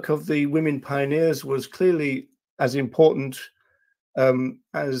hard work of the women pioneers was clearly as important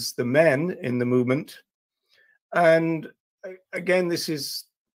as the men in the movement. And again, this is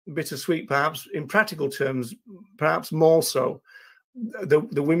bittersweet, perhaps in practical terms, perhaps more so.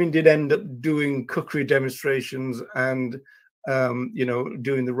 The women did end up doing cookery demonstrations and, you know,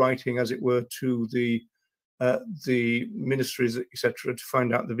 doing the writing, as it were, to the ministries, etc., to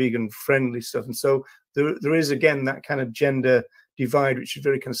find out the vegan-friendly stuff. And so there is, again, that kind of gender divide, which is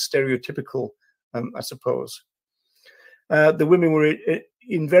very kind of stereotypical, I suppose. The women were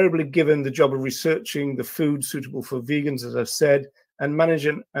invariably given the job of researching the food suitable for vegans, as I've said, and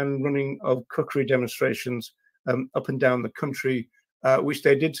managing and running of cookery demonstrations up and down the country, which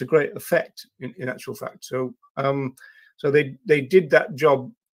they did to great effect, in actual fact. So, so they did that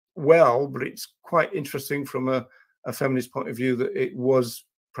job well, but it's quite interesting from a feminist point of view that it was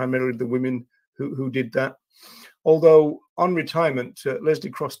primarily the women who did that. Although on retirement, Leslie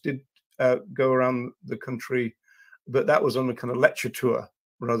Cross did go around the country, but that was on a kind of lecture tour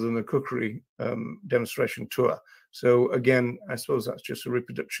rather than a cookery demonstration tour. So again, I suppose that's just a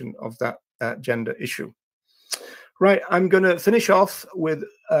reproduction of that gender issue. Right, I'm going to finish off with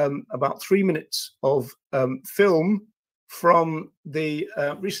about 3 minutes of film from the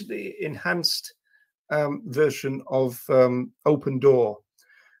recently enhanced version of Open Door.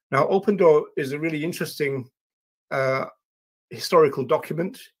 Now, Open Door is a really interesting historical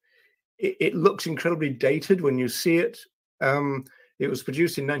document. It looks incredibly dated when you see it. It was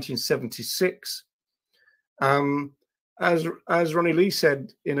produced in 1976. As Ronnie Lee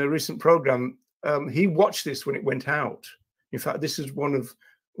said in a recent program, he watched this when it went out. In fact, this is one of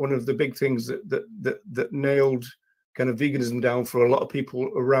the big things that nailed kind of veganism down for a lot of people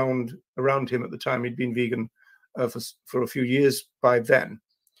around him at the time. He'd been vegan for a few years by then.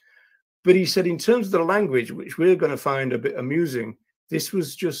 But he said, in terms of the language, which we're going to find a bit amusing, this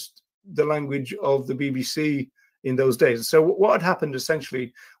was just the language of the BBC in those days. So what had happened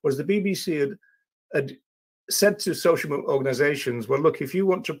essentially was the BBC had said to social organizations, well, look, if you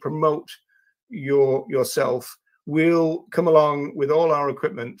want to promote yourself, we'll come along with all our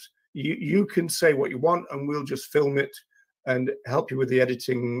equipment. You can say what you want and we'll just film it and help you with the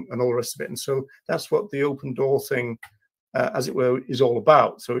editing and all the rest of it. And so that's what the Open Door thing, as it were, is all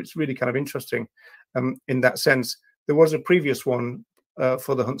about. So it's really kind of interesting in that sense. There was a previous one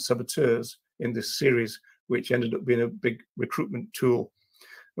for the Hunt Saboteurs in this series, which ended up being a big recruitment tool.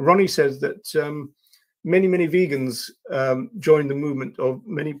 Ronnie says that many vegans joined the movement, or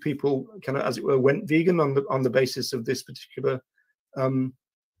many people kind of, as it were, went vegan on the basis of this particular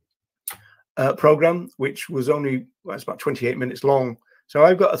program, which was only, well, it's about 28 minutes long. So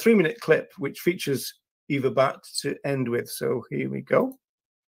I've got a 3-minute clip which features Eva Batt to end with. So here we go.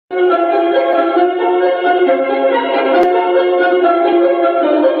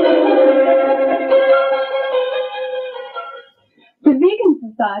 The Vegan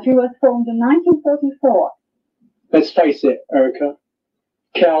Society was formed in 1944. Let's face it, Erica,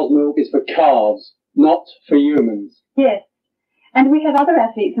 cow's milk is for calves, not for humans. Yes, and we have other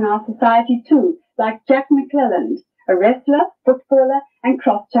athletes in our society too, like Jack McClelland, a wrestler, footballer and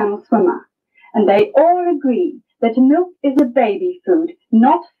cross-channel swimmer. And they all agree that milk is a baby food,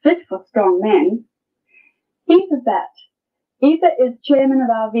 not fit for strong men. Eva Batt. Eva is chairman of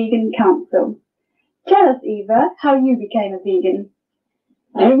our vegan council. Tell us, Eva, how you became a vegan.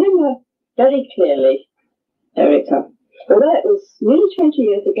 I remember very clearly, Erica, although it was nearly 20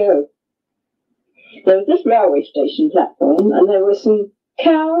 years ago. There was this railway station platform and there were some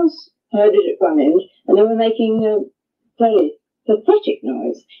cows herded at one end and they were making a very pathetic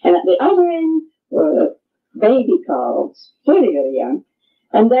noise. And at the other end were baby calves, very, very young,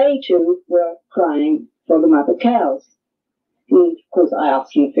 and they too were crying for the mother cows. And of course I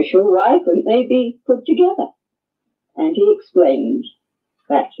asked an official, why couldn't they be put together? And he explained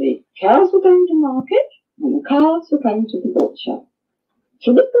that the cows were going to market and the calves were coming to the butcher.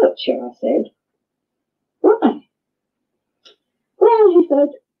 To the butcher, I said. Why? Well, he said,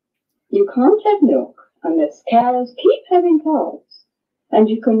 you can't have milk unless cows keep having calves, and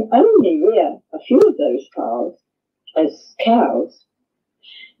you can only rear a few of those calves as cows.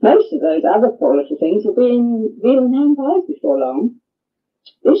 Most of those other poor little things will be in veal and ham pies before long.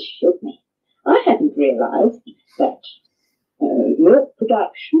 This shook me. I hadn't realised that milk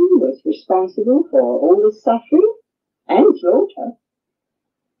production was responsible for all the suffering and slaughter.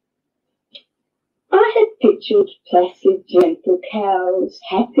 I had pictured placid, gentle cows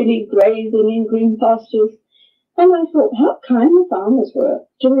happily grazing in green pastures, and I thought how kind the farmers were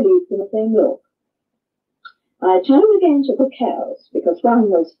to relieve them of their milk. I turned again to the cows, because one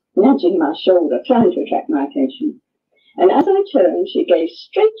was nudging my shoulder, trying to attract my attention. And as I turned, she gazed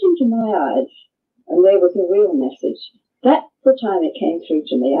straight into my eyes, and there was a real message. That's the time it came through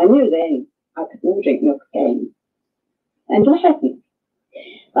to me. I knew then I could never drink milk again. And I hadn't.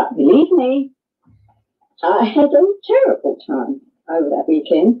 But believe me, I had a terrible time over that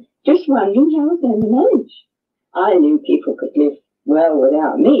weekend, just wondering how I was going to manage. I knew people could live well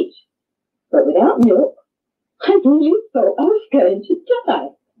without meat, but without milk, I really thought I was going to die.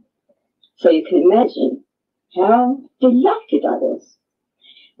 So you can imagine how delighted I was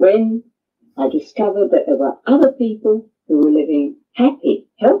when I discovered that there were other people who were living happy,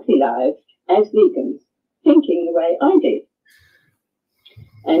 healthy lives as vegans, thinking the way I did.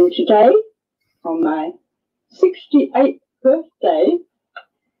 And today, on my 68th birthday,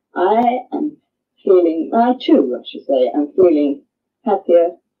 I am feeling, I too, I should say, I'm feeling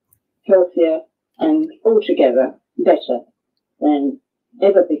happier, healthier, and altogether better than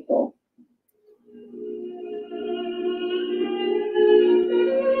ever before.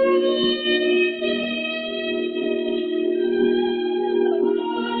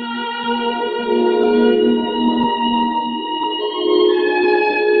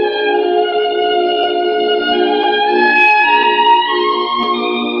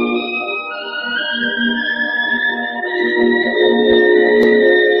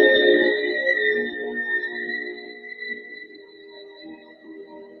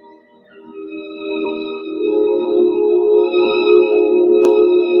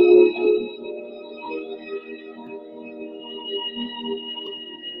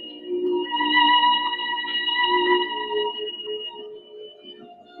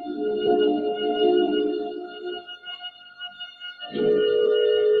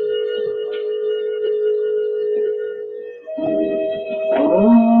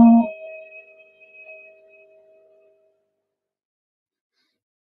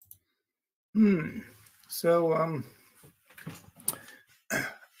 So,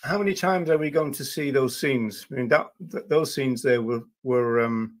 how many times are we going to see those scenes? I mean, those scenes there were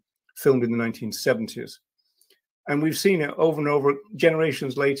filmed in the 1970s, and we've seen it over and over,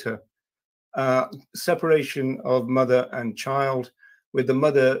 generations later. Separation of mother and child, with the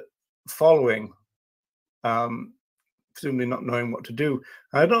mother following, presumably not knowing what to do.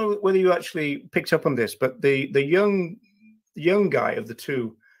 I don't know whether you actually picked up on this, but the young guy of the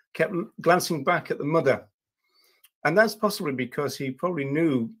two kept glancing back at the mother. And that's possibly because he probably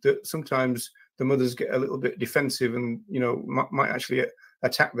knew that sometimes the mothers get a little bit defensive and, you know, might actually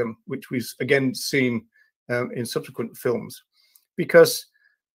attack them, which we've again seen in subsequent films, because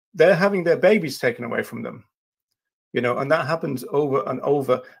they're having their babies taken away from them, you know, and that happens over and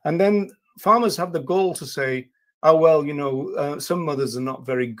over. And then farmers have the gall to say, oh, well, you know, some mothers are not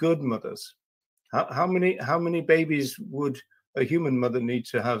very good mothers. How many babies would a human mother need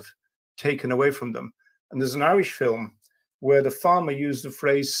to have taken away from them? And there's an Irish film where the farmer used the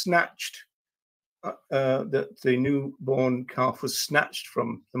phrase snatched, that the newborn calf was snatched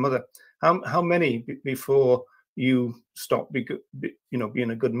from the mother. How many before you stop being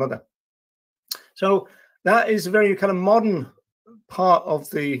a good mother? So that is a very kind of modern part of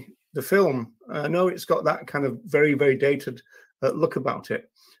the film. I know it's got that kind of very, very dated look about it.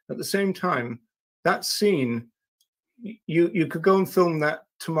 At the same time, that scene, you could go and film that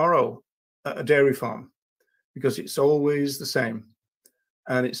tomorrow at a dairy farm, because it's always the same,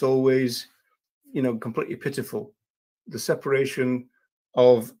 and it's always, you know, completely pitiful. The separation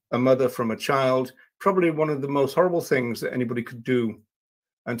of a mother from a child, probably one of the most horrible things that anybody could do,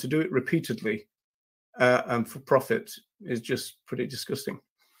 and to do it repeatedly and for profit is just pretty disgusting.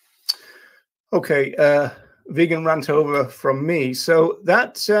 Okay, vegan rant over from me. So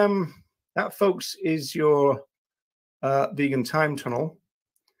that folks is your vegan time tunnel.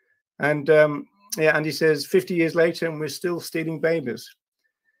 And yeah, Andy says 50 years later and we're still stealing babies.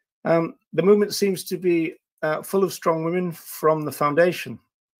 The movement seems to be full of strong women from the foundation.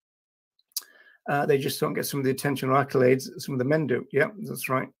 They just don't get some of the attention or accolades that some of the men do. Yeah, that's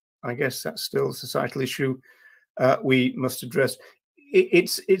right. I guess that's still a societal issue we must address.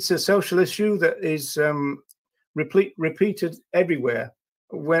 it's a social issue that is repeated everywhere.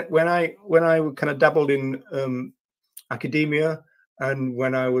 When I kind of dabbled in academia, and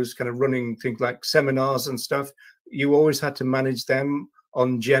when I was kind of running things like seminars and stuff, you always had to manage them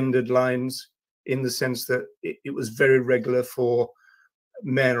on gendered lines, in the sense that it was very regular for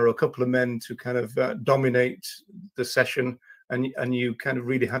men or a couple of men to kind of dominate the session, and you kind of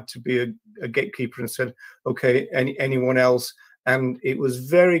really had to be a gatekeeper and said, okay, anyone else. And it was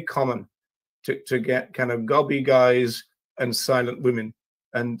very common to get kind of gobby guys and silent women,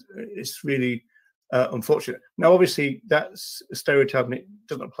 and it's really unfortunate. Now, obviously, that's a stereotype and it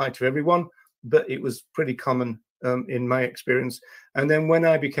doesn't apply to everyone, but it was pretty common in my experience. And then when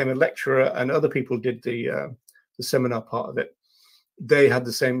I became a lecturer and other people did the seminar part of it, they had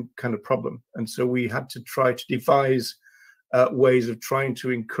the same kind of problem. And so we had to try to devise ways of trying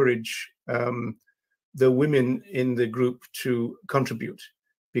to encourage the women in the group to contribute,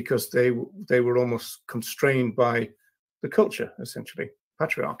 because they were almost constrained by the culture, essentially.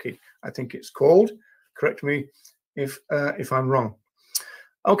 Patriarchy, I think it's called. Correct me if I'm wrong.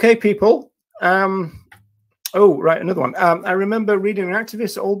 Okay, people. Oh, right, another one. I remember reading an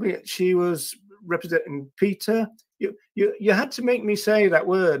activist, albeit she was representing PETA. You had to make me say that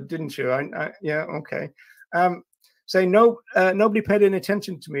word, didn't you? Yeah, okay. Say no. Nobody paid any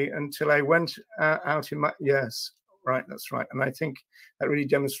attention to me until I went out in my. Yes, right, that's right. And I think that really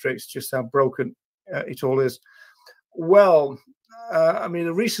demonstrates just how broken it all is. Well, I mean,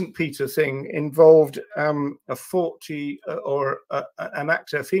 a recent PETA thing involved a 40 or an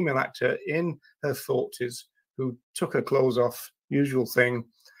actor, a female actor in her 40s, who took her clothes off, usual thing.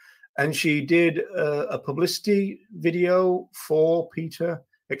 And she did a publicity video for PETA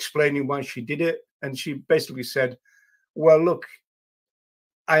explaining why she did it. And she basically said, well, look,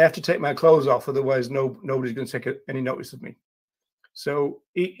 I have to take my clothes off, otherwise nobody's going to take any notice of me. So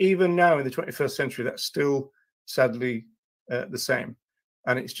even now in the 21st century, that's still sadly the same.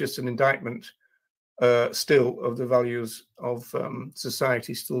 And it's just an indictment still of the values of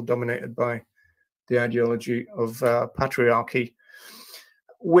society, still dominated by the ideology of patriarchy,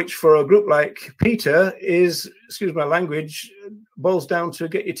 which for a group like PETA is, excuse my language, boils down to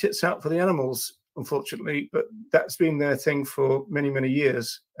get your tits out for the animals, unfortunately. But that's been their thing for many, many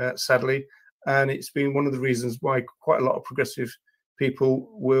years, sadly. And it's been one of the reasons why quite a lot of progressive people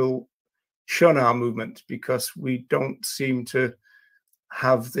will shun our movement, because we don't seem to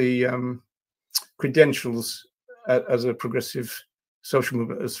have the credentials as a progressive social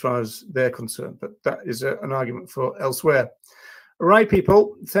movement as far as they're concerned. But that is an argument for elsewhere. All right,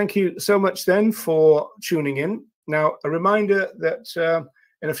 people, thank you so much then for tuning in. Now, a reminder that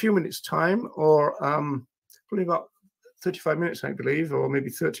in a few minutes' time, or probably about 35 minutes, I believe, or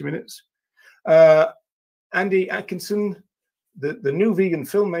maybe 30 minutes, Andy Atkinson, the new vegan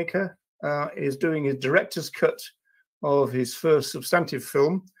filmmaker, is doing his director's cut of his first substantive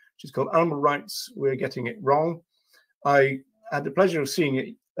film, which is called Animal Rights, We're Getting It Wrong. I had the pleasure of seeing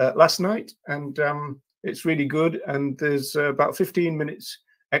it last night, and it's really good. And there's about 15 minutes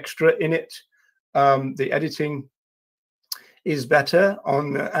extra in it. The editing is better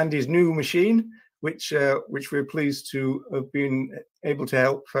on Andy's new machine, which we're pleased to have been able to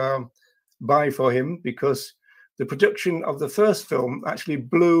help buy for him, because the production of the first film actually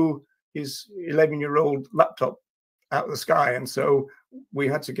blew his 11-year-old laptop out of the sky. And so we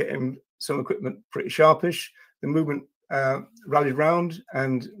had to get him some equipment pretty sharpish. The movement rallied round,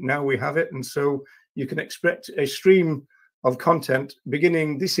 and now we have it. And so you can expect a stream of content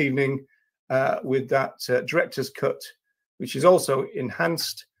beginning this evening with that director's cut, which is also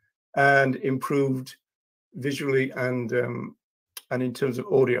enhanced and improved visually and in terms of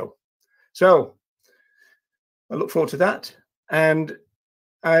audio. So I look forward to that, and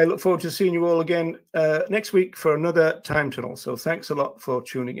I look forward to seeing you all again next week for another Time Tunnel. So thanks a lot for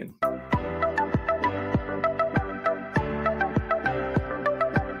tuning in.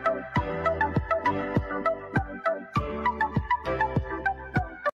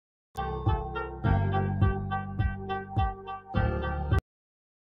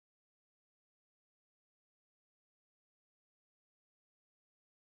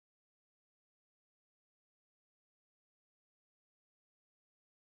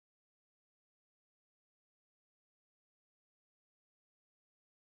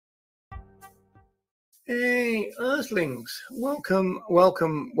 Hey, Earthlings, welcome,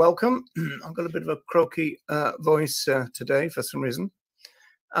 welcome, welcome. I've got a bit of a croaky voice today for some reason.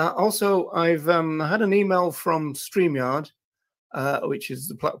 Also, I've had an email from StreamYard, which is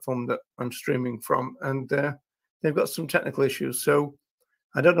the platform that I'm streaming from, and they've got some technical issues. So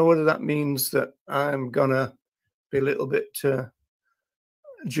I don't know whether that means that I'm gonna be a little bit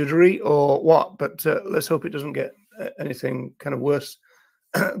juddery or what, but let's hope it doesn't get anything kind of worse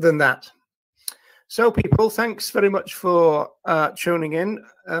than that. So people, thanks very much for tuning in.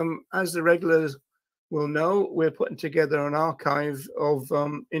 As the regulars will know, we're putting together an archive of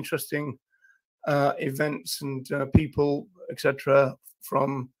interesting events and people, etc.,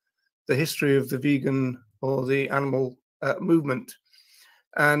 from the history of the vegan or the animal movement.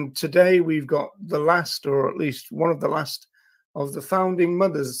 And today we've got the last, or at least one of the last, of the founding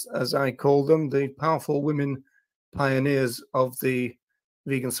mothers, as I call them, the powerful women pioneers of the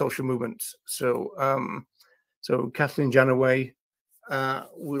vegan social movement. So, so Kathleen Janaway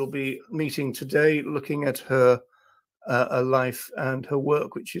will be meeting today, looking at her life and her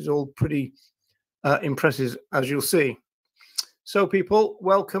work, which is all pretty impressive, as you'll see. So, people,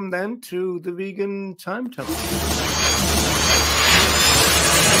 welcome then to the Vegan Time Tunnel.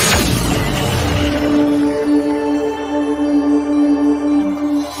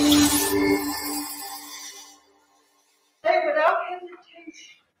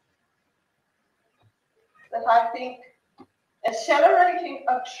 That I think accelerating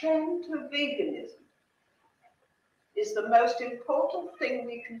a trend to veganism is the most important thing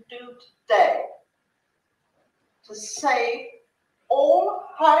we can do today to save all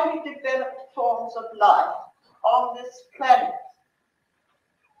highly developed forms of life on this planet.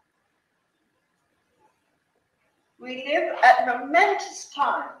 We live at momentous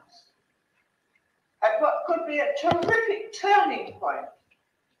times, at what could be a terrific turning point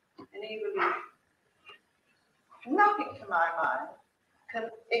in evolution. Nothing, to my mind, can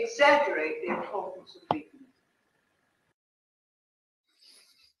exaggerate the importance of veganism.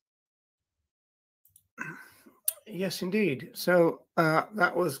 Yes, indeed. So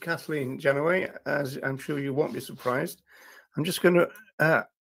that was Kathleen Janaway, as I'm sure you won't be surprised. I'm just going to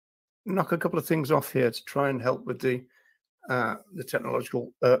knock a couple of things off here to try and help with the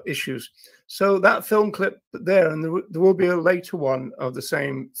technological issues. So that film clip there, and there will be a later one of the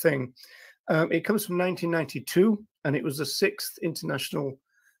same thing. It comes from 1992, and it was the 6th International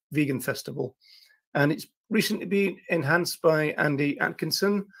Vegan Festival. And it's recently been enhanced by Andy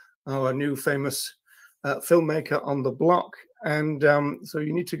Atkinson, our new famous filmmaker on the block. And so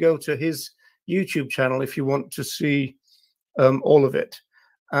you need to go to his YouTube channel if you want to see all of it.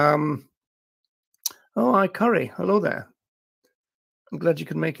 Oh, hi, Curry. Hello there. I'm glad you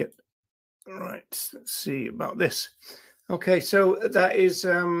can make it. All right, let's see about this. Okay, so that is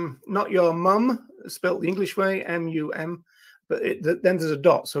Not Your Mum, spelled the English way, M-U-M, but then there's a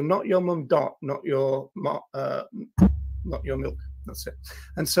dot. So Not Your Mum dot, not your milk. That's it.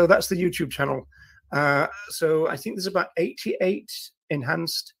 And so that's the YouTube channel. So I think there's about 88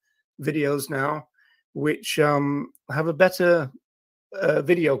 enhanced videos now, which have a better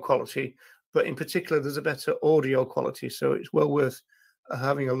video quality, but in particular, there's a better audio quality. So it's well worth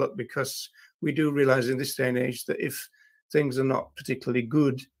having a look, because we do realize in this day and age that if things are not particularly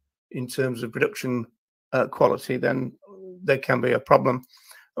good in terms of production quality, then there can be a problem.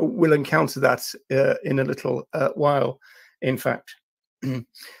 We'll encounter that in a little while, in fact.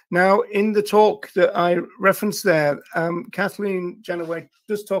 Now, in the talk that I referenced there, Kathleen Janaway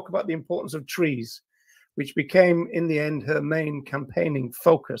does talk about the importance of trees, which became, in the end, her main campaigning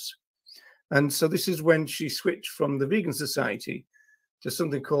focus. And so this is when she switched from the Vegan Society to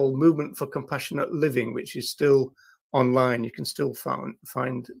something called Movement for Compassionate Living, which is still online. You can still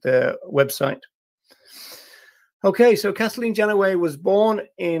find their website. Okay, so Kathleen Janaway was born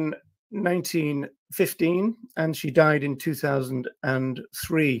in 1915 and she died in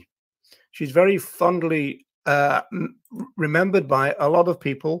 2003. She's very fondly remembered by a lot of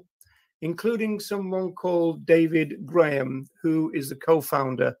people, including someone called David Graham, who is the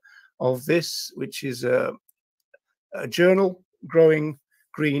co-founder of this, which is a journal, Growing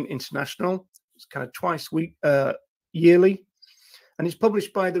Green International. It's kind of twice yearly, and it's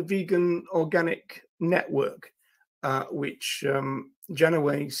published by the Vegan Organic Network, which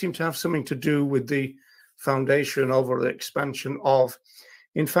Janaway seemed to have something to do with the foundation of, or the expansion of.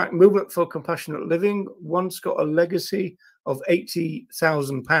 In fact, Movement for Compassionate Living once got a legacy of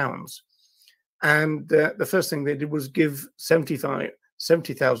 £80,000, and the first thing they did was give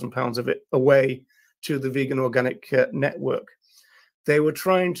 £70,000 of it away to the Vegan Organic Network. They were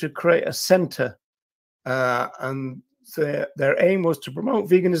trying to create a center, and their aim was to promote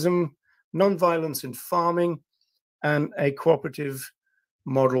veganism, non-violence in farming, and a cooperative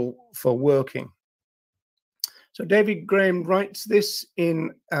model for working. So David Graham writes this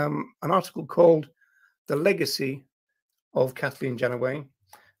in an article called The Legacy of Kathleen Janaway.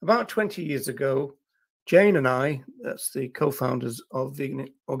 About 20 years ago, Jane and I, that's the co-founders of Vegan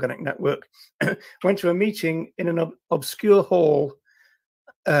Organic Network, went to a meeting in an obscure hall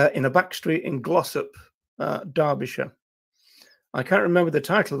in a back street in Glossop, Derbyshire. I can't remember the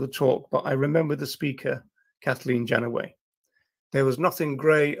title of the talk, but I remember the speaker, Kathleen Janaway. There was nothing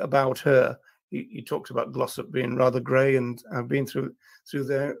grey about her. He talks about Glossop being rather grey, and I've been through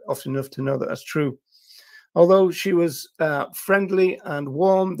there often enough to know that that's true. Although she was friendly and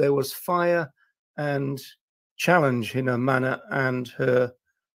warm, there was fire and challenge in her manner and her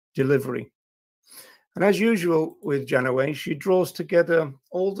delivery. And as usual with Janaway, she draws together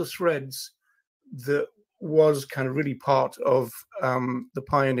all the threads that was kind of really part of the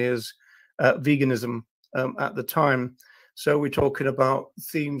pioneers' veganism at the time. So we're talking about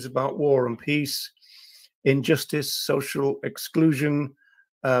themes about war and peace, injustice, social exclusion,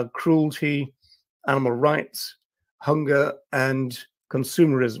 cruelty, animal rights, hunger, and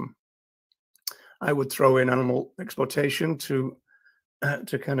consumerism. I would throw in animal exploitation to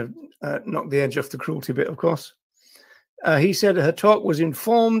kind of knock the edge off the cruelty bit, of course. He said her talk was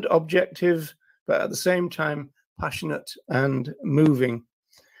informed, objective, but at the same time passionate and moving.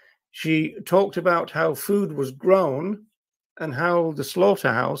 She talked about how food was grown and how the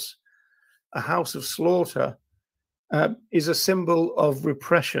slaughterhouse, a house of slaughter, is a symbol of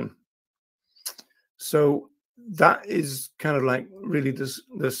repression. So that is kind of like really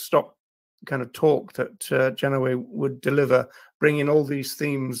the stock kind of talk that Janaway would deliver, bringing all these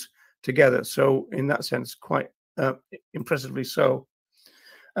themes together. So in that sense, quite impressively so.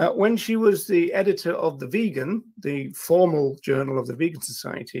 When she was the editor of The Vegan, the formal journal of the Vegan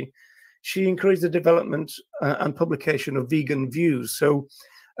Society, she encouraged the development and publication of vegan views. So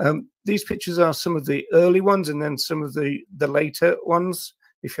these pictures are some of the early ones and then some of the later ones,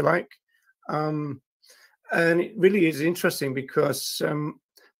 if you like. And it really is interesting because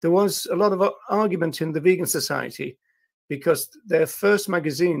there was a lot of argument in the Vegan Society because their first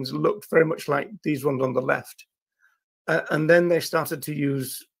magazines looked very much like these ones on the left. And then they started to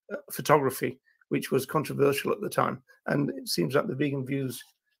use photography, which was controversial at the time. And it seems like the Vegan Views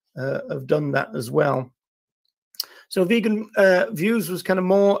have done that as well. So Vegan Views was kind of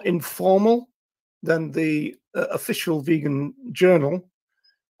more informal than the official vegan journal.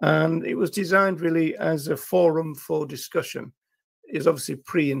 And it was designed really as a forum for discussion. It's obviously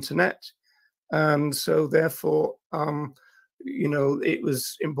pre-internet. And so therefore, you know, it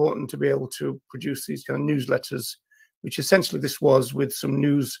was important to be able to produce these kind of newsletters, which essentially this was with some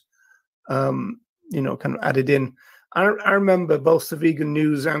news, you know, kind of added in. I remember both the Vegan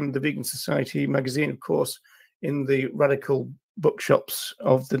News and the Vegan Society magazine, of course, in the radical bookshops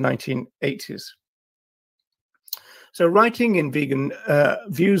of the 1980s. So writing in Vegan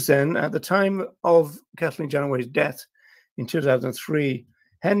Views then, at the time of Kathleen Janaway's death in 2003,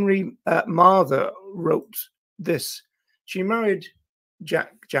 Henry Mather wrote this. She married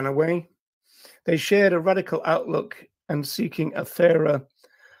Jack Janaway. They shared a radical outlook and seeking a fairer,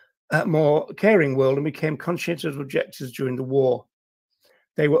 more caring world, and became conscientious objectors during the war.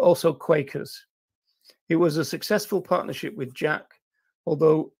 They were also Quakers. It was a successful partnership with Jack,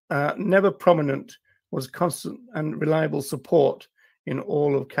 although never prominent, was constant and reliable support in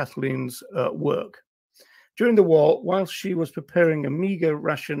all of Kathleen's work. During the war, whilst she was preparing a meager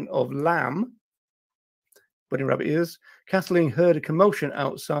ration of lamb, bunny rabbit ears, Kathleen heard a commotion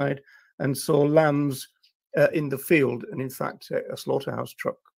outside and saw lambs in the field, and in fact, a slaughterhouse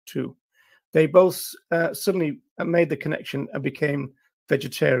truck too. They both suddenly made the connection and became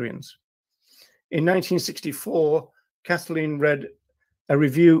vegetarians. In 1964, Kathleen read a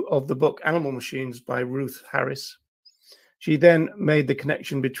review of the book Animal Machines by Ruth Harris. She then made the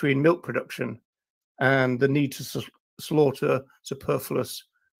connection between milk production and the need to slaughter superfluous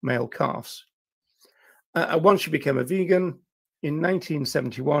male calves. Once she became a vegan, in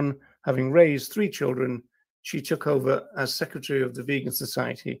 1971, having raised 3 children, she took over as secretary of the Vegan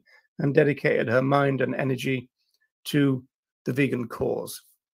Society and dedicated her mind and energy to the vegan cause.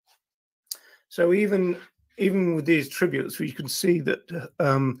 So even with these tributes, we can see that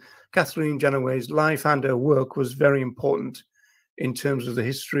Kathleen Janaway's life and her work was very important in terms of the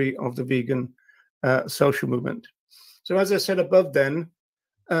history of the vegan social movement. So as I said above then,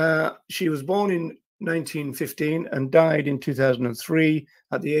 she was born in 1915 and died in 2003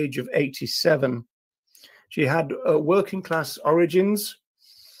 at the age of 87. She had working class origins,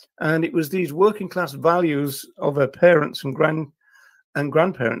 and it was these working class values of her parents and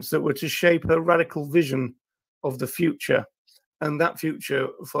grandparents that were to shape her radical vision of the future. And that future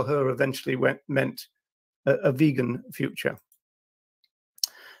for her eventually meant a vegan future.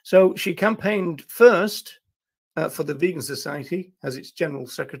 So she campaigned first for the Vegan Society as its general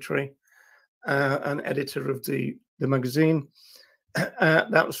secretary and editor of the magazine.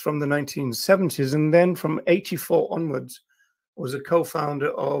 That was from the 1970s. And then from 84 onwards, was a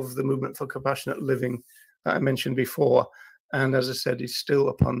co-founder of the Movement for Compassionate Living that I mentioned before, and as I said, is still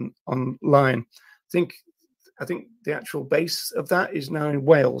up online. I think the actual base of that is now in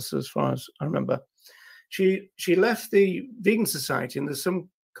Wales, as far as I remember. She left the Vegan Society, and there's some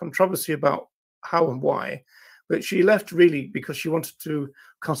controversy about how and why, but she left really because she wanted to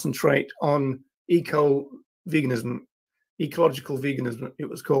concentrate on ecological veganism, it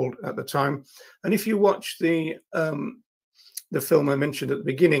was called at the time. And if you watch the film I mentioned at the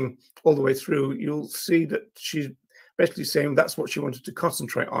beginning all the way through, you'll see that she's basically saying that's what she wanted to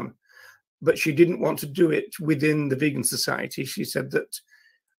concentrate on. But she didn't want to do it within the Vegan Society. She said that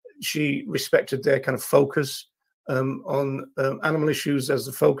she respected their kind of focus on animal issues as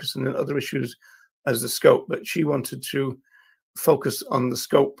the focus and then other issues as the scope. But she wanted to focus on the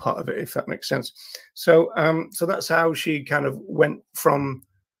scope part of it, if that makes sense. So, so that's how she kind of went from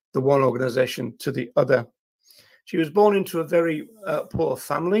the one organization to the other. She was born into a very poor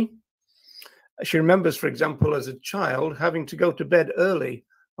family. She remembers, for example, as a child, having to go to bed early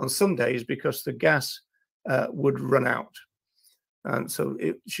on Sundays because the gas would run out. And so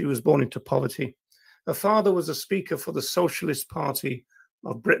she was born into poverty. Her father was a speaker for the Socialist Party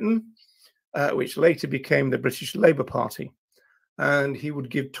of Britain, which later became the British Labour Party. And he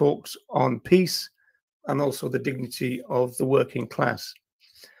would give talks on peace and also the dignity of the working class.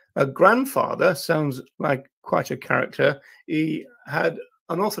 Her grandfather sounds like quite a character. He had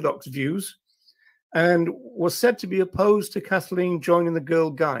unorthodox views and was said to be opposed to Kathleen joining the Girl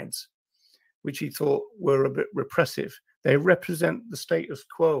Guides, which he thought were a bit repressive. They represent the status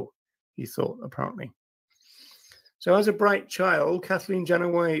quo, he thought, apparently. So as a bright child, Kathleen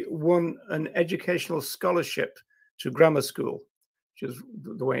Janaway won an educational scholarship to grammar school, which is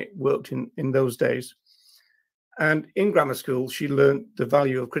the way it worked in those days. And in grammar school, she learned the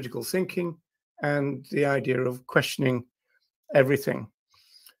value of critical thinking and the idea of questioning everything.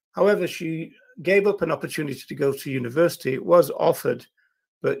 However, she gave up an opportunity to go to university. It was offered,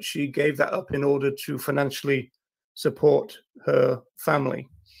 but she gave that up in order to financially support her family.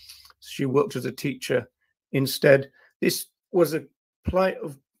 She worked as a teacher instead. This was a plight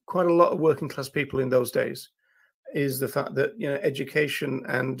of quite a lot of working class people in those days, is the fact that, you know, education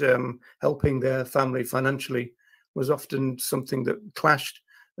and helping their family financially was often something that clashed.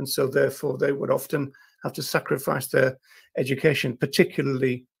 And so therefore they would often have to sacrifice their education,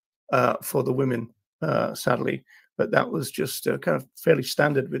 particularly for the women, sadly. But that was just kind of fairly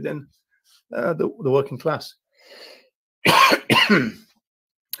standard within the working class. I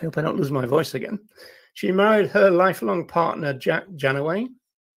hope I don't lose my voice again. She married her lifelong partner, Jack Janaway,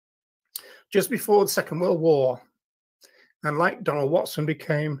 just before the Second World War, and like Donald Watson,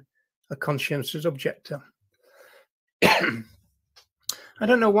 became a conscientious objector. I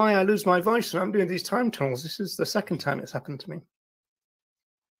don't know why I lose my voice when I'm doing these time tunnels. This is the second time it's happened to me.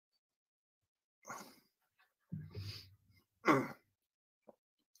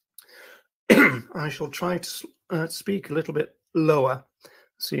 I shall try to speak a little bit lower,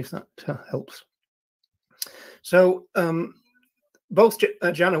 see if that helps. So both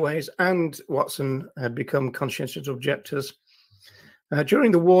Janaways and Watson had become conscientious objectors.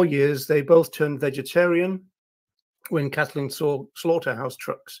 During the war years, they both turned vegetarian when Kathleen saw slaughterhouse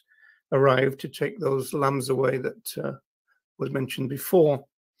trucks arrive to take those lambs away that was mentioned before.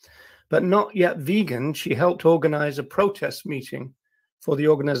 But not yet vegan, she helped organize a protest meeting for the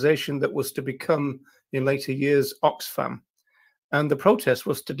organization that was to become, in later years, Oxfam. And the protest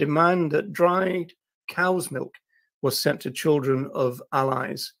was to demand that dried cow's milk was sent to children of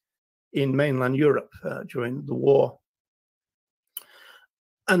allies in mainland Europe during the war.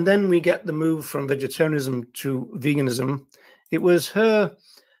 And then we get the move from vegetarianism to veganism. It was her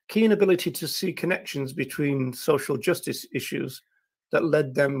keen ability to see connections between social justice issues that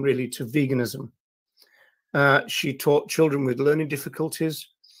led them really to veganism. She taught children with learning difficulties.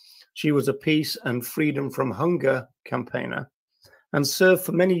 She was a peace and freedom from hunger campaigner and served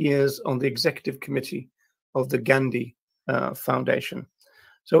for many years on the executive committee of the Gandhi Foundation.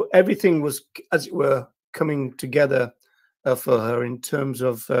 So everything was, as it were, coming together for her in terms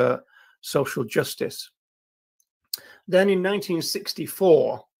of social justice. Then in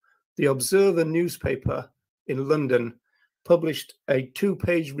 1964, the Observer newspaper in London published a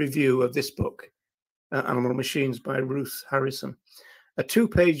 2-page review of this book, Animal Machines by Ruth Harrison. A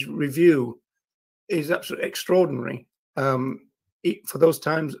 2-page review is absolutely extraordinary for those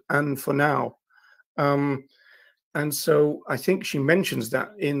times and for now. And so I think she mentions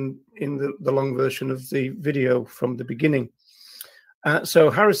that in the long version of the video from the beginning. So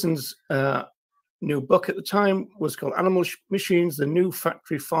Harrison's new book at the time was called Animal Machines, the New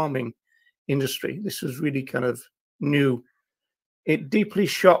Factory Farming Industry. This was really kind of new it deeply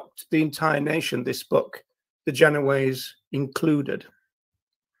shocked the entire nation, this book, the Janoways included.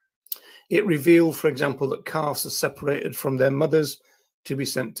 It revealed, for example, that calves are separated from their mothers to be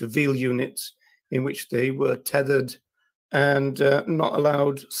sent to veal units in which they were tethered and not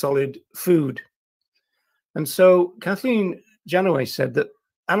allowed solid food. And so Kathleen Janaway said that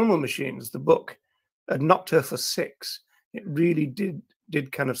Animal Machines, the book, had knocked her for 6. It really did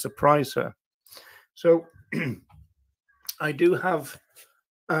kind of surprise her. So I do have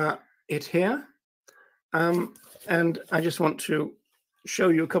it here. And I just want to show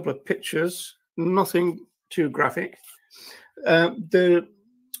you a couple of pictures, nothing too graphic.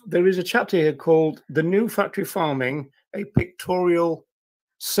 There is a chapter here called The New Factory Farming, a Pictorial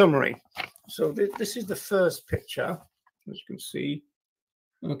Summary. So this is the first picture, as you can see.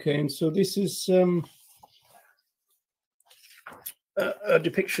 Okay, and so this is a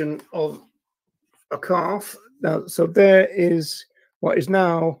depiction of a calf. Now, so there is what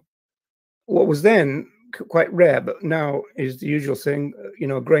was then quite rare, but now is the usual thing. You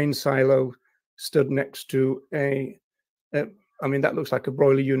know, a grain silo stood next to I mean, that looks like a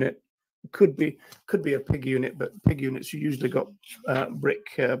broiler unit. Could be a pig unit, but pig units usually got brick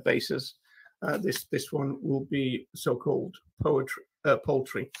bases. This one will be so-called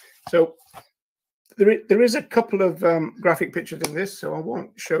poultry. So there is a couple of graphic pictures in this, so I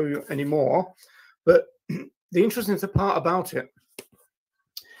won't show you any more. But the interesting part about it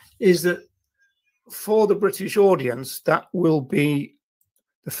is that for the British audience, that will be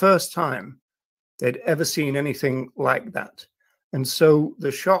the first time they'd ever seen anything like that. And so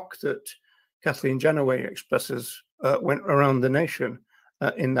the shock that Kathleen Janaway expresses went around the nation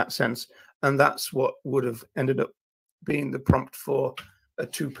in that sense. And that's what would have ended up being the prompt for a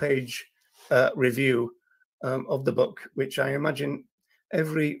 2-page review of the book, which I imagine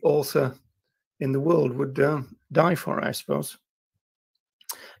every author in the world would die for, I suppose.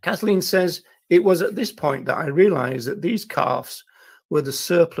 Kathleen says, it was at this point that I realized that these calves were the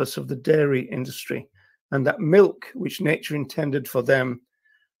surplus of the dairy industry, and that milk, which nature intended for them,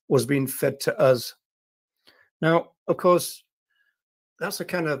 was being fed to us. Now, of course, that's a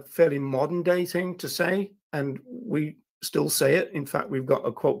kind of fairly modern day thing to say, and we still say it. In fact, we've got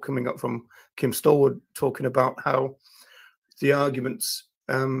a quote coming up from Kim Stallwood talking about how the arguments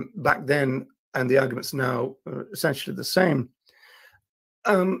back then and the arguments now are essentially the same.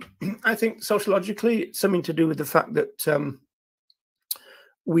 I think sociologically, it's something to do with the fact that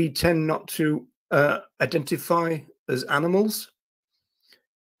we tend not to identify as animals,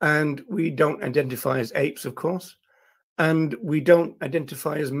 and we don't identify as apes, of course, and we don't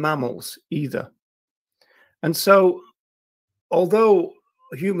identify as mammals either. And so, although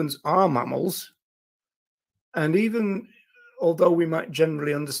humans are mammals, and even although we might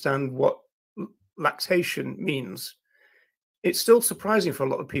generally understand what lactation means, it's still surprising for a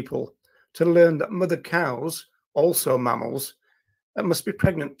lot of people to learn that mother cows, also mammals, must be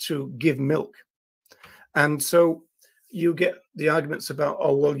pregnant to give milk. And so you get the arguments about,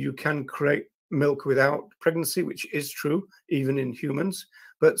 oh, well, you can create milk without pregnancy, which is true, even in humans,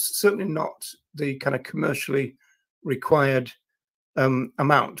 but certainly not the kind of commercially required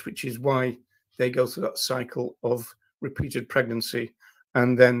amount, which is why they go through that cycle of repeated pregnancy,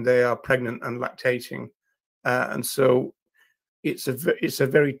 and then they are pregnant and lactating. And so it's a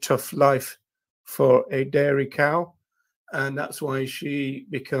very tough life for a dairy cow, and that's why she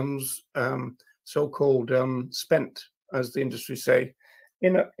becomes so-called spent, as the industry say,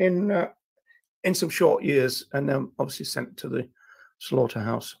 in some short years, and then obviously sent to the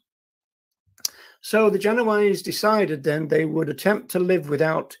slaughterhouse. So the Janoways decided then they would attempt to live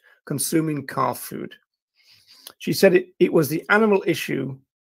without consuming calf food. She said it was the animal issue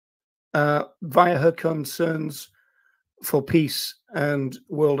via her concerns for peace and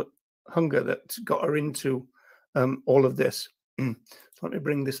world hunger that got her into all of this. So let me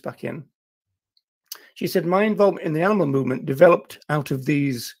bring this back in. She said, my involvement in the animal movement developed out of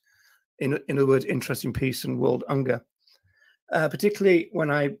these, in other words, interest in peace and world hunger, particularly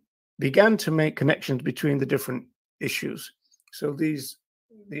when I began to make connections between the different issues. So these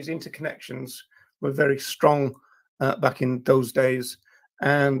interconnections were very strong back in those days,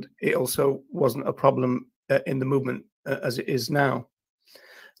 and it also wasn't a problem in the movement as it is now.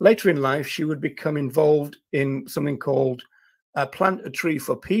 Later in life, she would become involved in something called Plant a Tree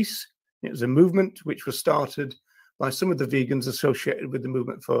for Peace. It was a movement which was started by some of the vegans associated with the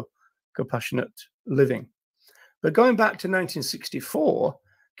movement for compassionate living. But going back to 1964,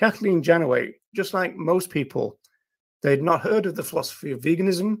 Kathleen Janaway, just like most people, they'd not heard of the philosophy of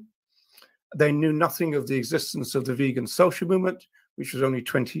veganism. They knew nothing of the existence of the vegan social movement, which was only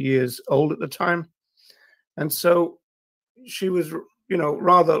 20 years old at the time. And so she was,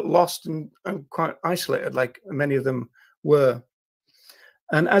 rather lost and quite isolated, like many of them were.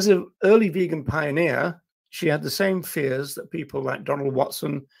 And as an early vegan pioneer, she had the same fears that people like Donald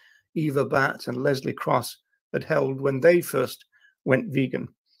Watson, Eva Batt, and Leslie Cross had held when they first went vegan.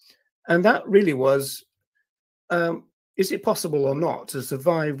 And that really was, is it possible or not to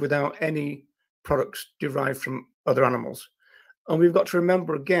survive without any products derived from other animals? And we've got to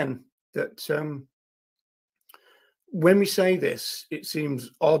remember again that when we say this, it seems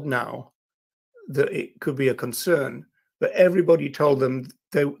odd now that it could be a concern, but everybody told them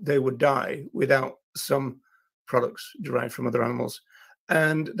they would die without some products derived from other animals.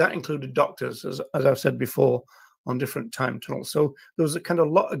 And that included doctors, as I've said before, on different time tunnels. So there was a kind of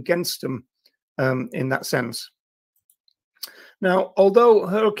lot against them in that sense. Now, although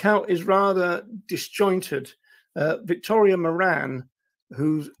her account is rather disjointed, Victoria Moran,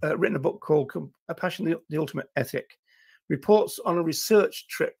 who's written a book called Compassion, the Ultimate Ethic, reports on a research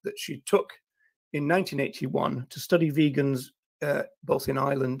trip that she took in 1981 to study vegans both in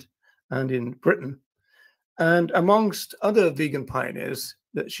Ireland and in Britain. And amongst other vegan pioneers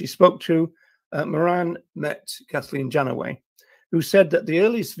that she spoke to, Moran met Kathleen Janaway, who said that the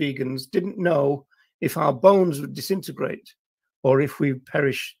earliest vegans didn't know if our bones would disintegrate or if we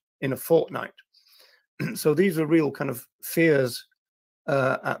perish in a fortnight. So these are real kind of fears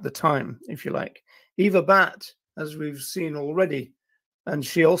at the time, if you like. Eva Batt, as we've seen already, and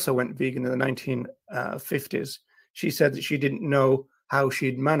she also went vegan in the 1950s. She said that she didn't know how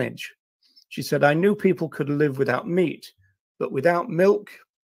she'd manage. She said, I knew people could live without meat, but without milk,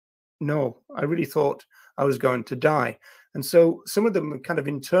 no, I really thought I was going to die. And so some of them kind of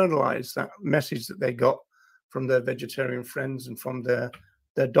internalized that message that they got from their vegetarian friends and from their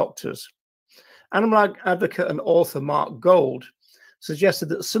doctors. Animal advocate and author Mark Gold suggested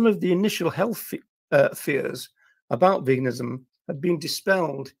that some of the initial health fears about veganism had been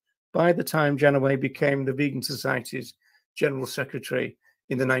dispelled by the time Janaway became the Vegan Society's General Secretary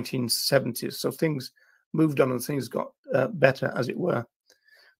in the 1970s. So things moved on and things got better, as it were.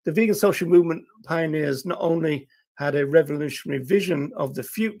 The vegan social movement pioneers not only had a revolutionary vision of the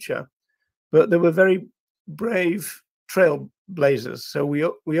future, but they were very brave trailblazers. So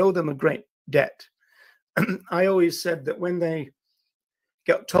we owe them a great debt. I always said that when they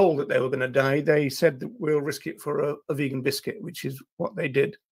got told that they were going to die, they said that we'll risk it for a vegan biscuit, which is what they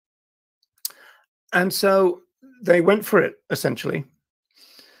did. And so they went for it, essentially.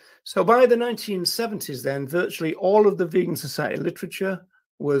 So by the 1970s, then, virtually all of the Vegan Society literature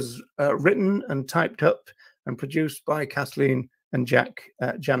was written and typed up and produced by Kathleen and Jack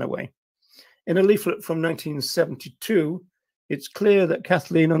Janaway. In a leaflet from 1972, it's clear that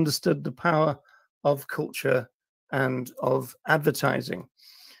Kathleen understood the power of culture and of advertising.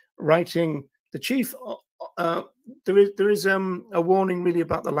 Writing, the chief, there is a warning really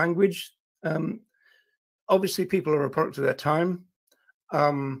about the language. Obviously, people are a product of their time.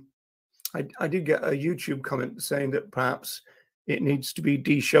 I did get a YouTube comment saying that perhaps it needs to be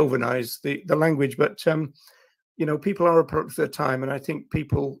de-chauvinized, the language, but people are a product of their time, and I think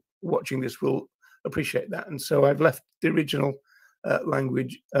people watching this will appreciate that. And so I've left the original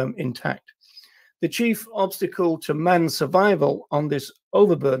language intact. The chief obstacle to man's survival on this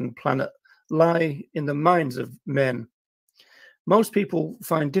overburdened planet lie in the minds of men. Most people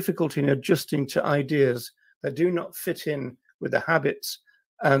find difficulty in adjusting to ideas that do not fit in with the habits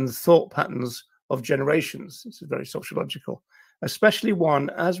and thought patterns of generations. This is very sociological, especially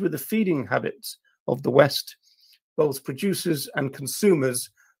one, as with the feeding habits of the West, both producers and consumers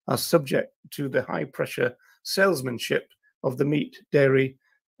are subject to the high-pressure salesmanship of the meat, dairy,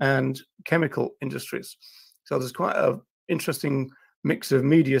 and chemical industries. So there's quite an interesting mix of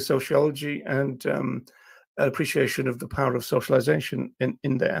media sociology and appreciation of the power of socialization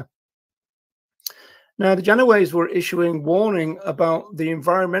in there. Now, the Janaways were issuing warning about the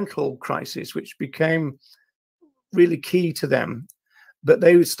environmental crisis, which became really key to them. But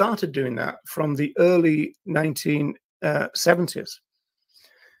they started doing that from the early 1970s.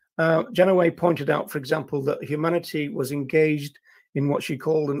 Janaway pointed out, for example, that humanity was engaged in what she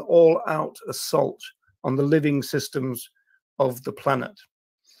called an all-out assault on the living systems of the planet.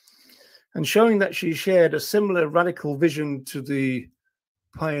 And showing that she shared a similar radical vision to the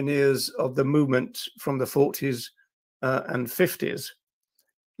pioneers of the movement from the 40s and 50s.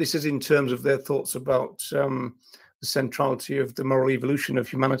 This is in terms of their thoughts about the centrality of the moral evolution of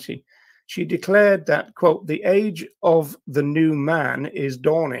humanity. She declared that, quote, the age of the new man is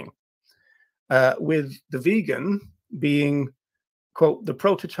dawning, with the vegan being, quote, the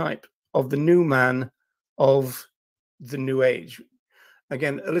prototype of the new man of the new age.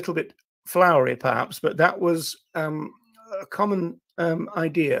 Again, a little bit flowery, perhaps, but that was a common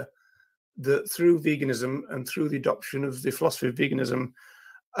idea that through veganism and through the adoption of the philosophy of veganism,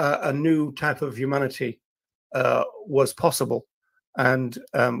 a new type of humanity was possible and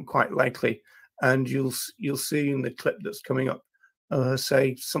quite likely. And you'll see in the clip that's coming up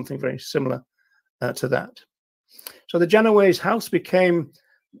say something very similar to that. So the Janoways house became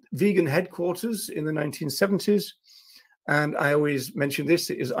vegan headquarters in the 1970s. And I always mention this,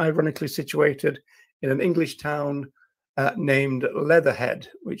 it is ironically situated in an English town named Leatherhead,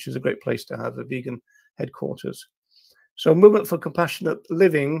 which is a great place to have a vegan headquarters. So Movement for Compassionate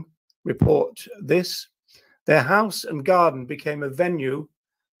Living report this. Their house and garden became a venue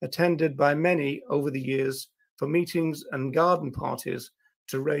attended by many over the years for meetings and garden parties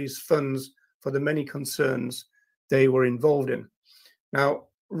to raise funds for the many concerns they were involved in. Now,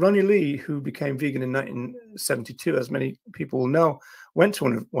 Ronnie Lee, who became vegan in 1972, as many people will know, went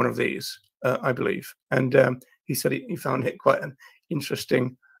to one of these, I believe, and he said he found it quite an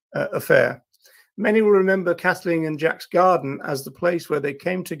interesting affair. Many will remember Kathleen and Jack's garden as the place where they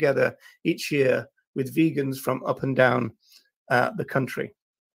came together each year with vegans from up and down the country.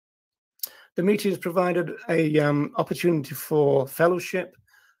 The meetings provided a opportunity for fellowship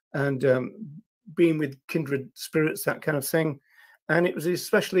and being with kindred spirits, that kind of thing. And it was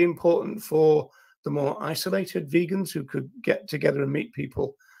especially important for the more isolated vegans who could get together and meet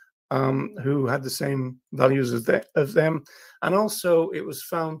people who had the same values as them. And also it was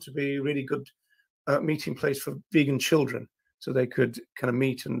found to be a really good meeting place for vegan children, so they could kind of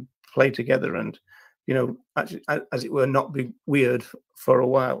meet and play together and, you know, actually, as it were, not be weird for a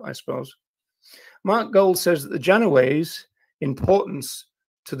while, I suppose. Mark Gold says that the Janoways' importance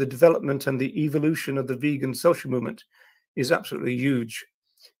to the development and the evolution of the vegan social movement is absolutely huge.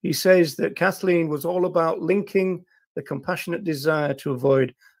 He says that Kathleen was all about linking the compassionate desire to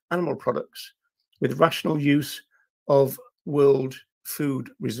avoid animal products with rational use of world food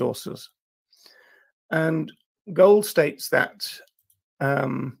resources. And Gold states that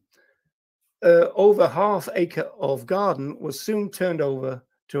over half-acre of garden was soon turned over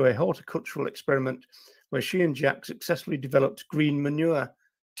to a horticultural experiment where she and Jack successfully developed green manure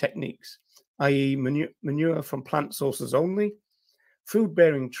techniques, i.e. manure from plant sources only,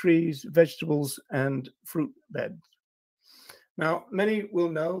 food-bearing trees, vegetables, and fruit beds. Now, many will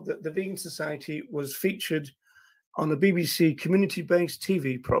know that the Vegan Society was featured on a BBC community-based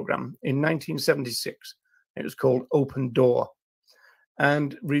TV program in 1976. It was called Open Door.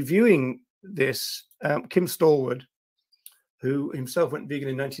 And reviewing this, Kim Stallwood, who himself went vegan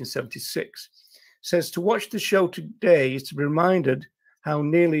in 1976, says to watch the show today is to be reminded how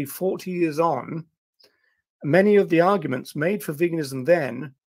nearly 40 years on, many of the arguments made for veganism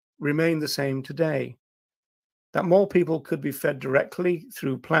then remain the same today. That more people could be fed directly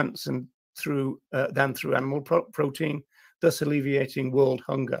through plants and than through animal protein, thus alleviating world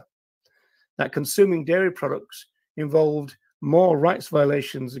hunger. That consuming dairy products involved more rights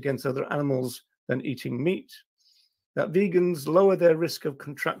violations against other animals than eating meat. That vegans lower their risk of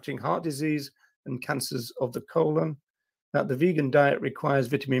contracting heart disease and cancers of the colon. That the vegan diet requires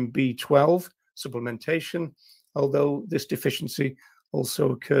vitamin B12 supplementation, although this deficiency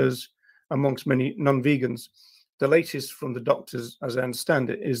also occurs amongst many non-vegans. The latest from the doctors, as I understand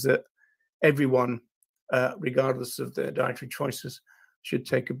it, is that everyone, regardless of their dietary choices, should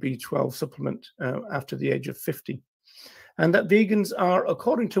take a B12 supplement after the age of 50. And that vegans are,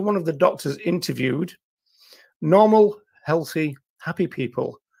 according to one of the doctors interviewed, normal, healthy, happy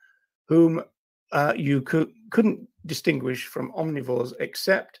people whom you couldn't distinguish from omnivores,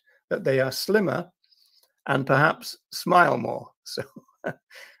 except that they are slimmer and perhaps smile more. So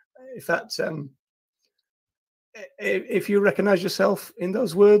if that's if you recognize yourself in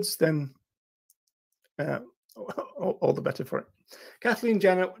those words, then all the better for it. Kathleen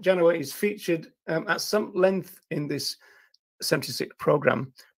Janoway is featured at some length in this 76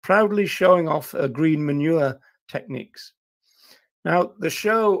 program, proudly showing off her green manure techniques. Now, the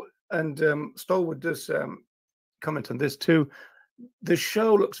show, and Stallwood does comment on this too, the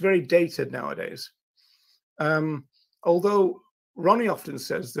show looks very dated nowadays. Although Ronnie often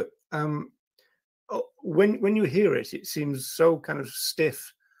says that when you hear it, it seems so kind of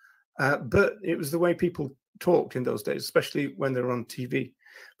stiff, but it was the way people talked in those days, especially when they were on TV.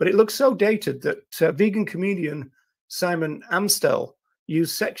 But it looks so dated that vegan comedian Simon Amstel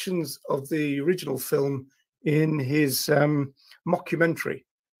used sections of the original film in his mockumentary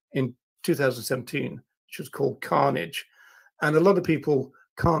in 2017, which was called Carnage. And a lot of people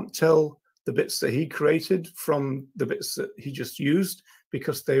can't tell the bits that he created from the bits that he just used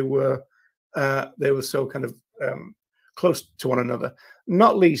because they were so kind of close to one another.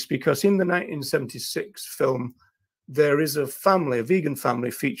 Not least because in the 1976 film, there is a family, a vegan family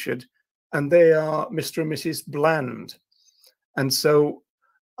featured, and they are Mr. and Mrs. Bland. And so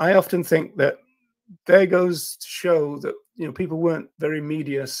I often think that there goes to show that, you know, people weren't very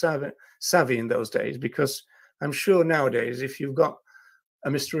media savvy in those days, because I'm sure nowadays, if you've got a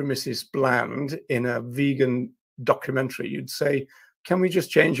Mr. and Mrs. Bland in a vegan documentary, you'd say, can we just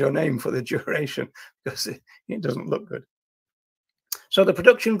change your name for the duration? Because it doesn't look good. So the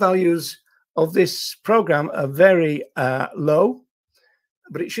production values of this program are very low,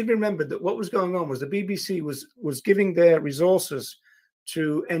 but it should be remembered that what was going on was the BBC was giving their resources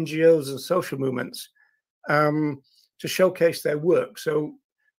to NGOs and social movements to showcase their work. So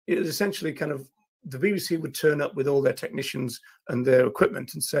it was essentially kind of, the BBC would turn up with all their technicians and their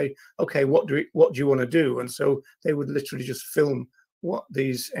equipment and say, okay, what do you want to do? And so they would literally just film what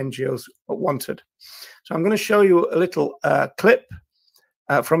these NGOs wanted. So I'm going to show you a little clip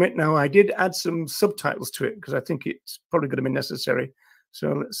from it. Now, I did add some subtitles to it because I think it's probably going to be necessary.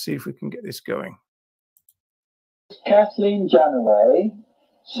 So let's see if we can get this going. Kathleen Janaway,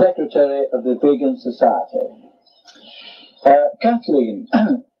 Secretary of the Vegan Society. Kathleen,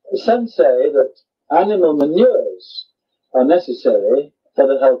 some say that animal manures are necessary for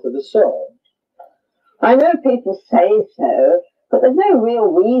the health of the soil. I know people say so, but there's no real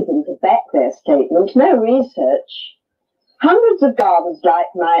reason to back their statement, no research. Hundreds of gardens like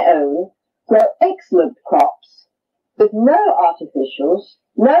my own grow excellent crops with no artificials,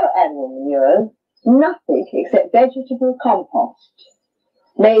 no animal manure, nothing except vegetable compost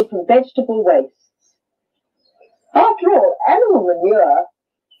made from vegetable wastes. After all, animal manure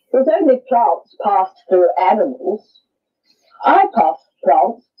is only plants passed through animals. I pass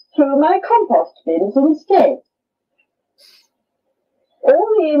plants through my compost bins instead. All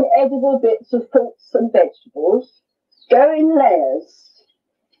the inedible bits of fruits and vegetables go in layers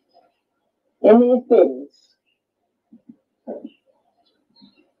in these bins.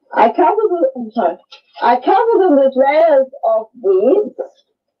 I cover them with layers of weeds.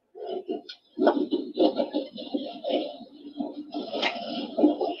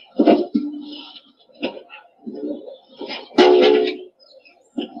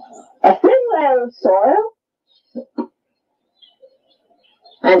 A thin layer of soil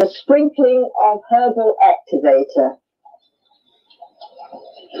and a sprinkling of herbal activator.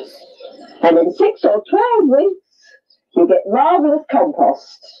 And in 6 or 12 weeks, you get marvellous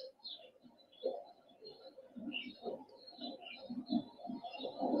compost.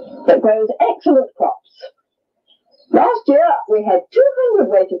 That grows excellent crops. Last year, we had 200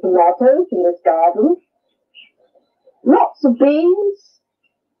 weight of tomatoes in this garden, lots of beans,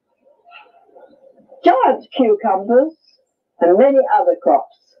 giant cucumbers, and many other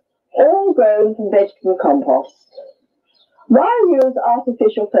crops, all grown from vegetable compost. Why use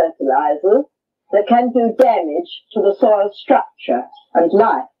artificial fertilizers that can do damage to the soil's structure and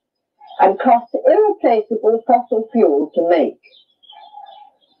life and cost irreplaceable fossil fuel to make?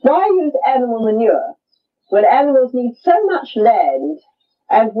 Why use animal manure when animals need so much land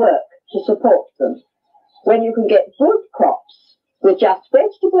and work to support them, when you can get good crops with just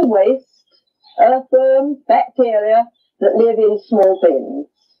vegetable waste, earthworms, bacteria that live in small bins?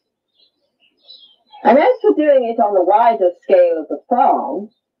 And as for doing it on the wider scale of the farm,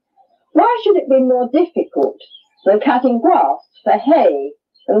 why should it be more difficult than cutting grass for hay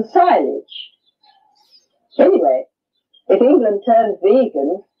and silage? Anyway, if England turned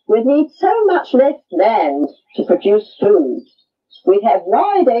vegan, we'd need so much less land to produce food. We'd have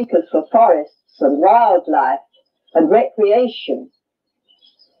wide acres for forests and wildlife and recreation.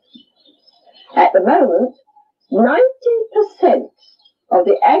 At the moment, 90% of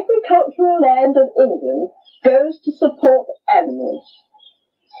the agricultural land of England goes to support animals.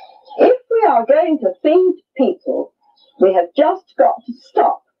 If we are going to feed people, we have just got to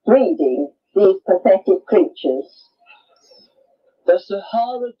stop breeding these pathetic creatures. The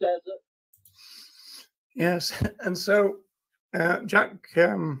Sahara Desert. Yes, and so Jack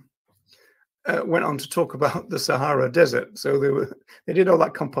went on to talk about the Sahara Desert. So they did all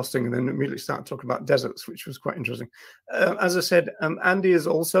that composting and then immediately started talking about deserts, which was quite interesting. As I said, Andy has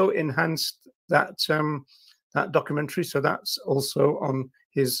also enhanced that that documentary, so that's also on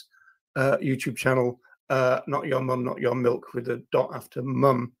his YouTube channel, Not Your Mum, Not Your Milk, with a dot after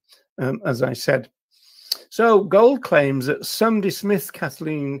mum, as I said. So Gold claims that some dismiss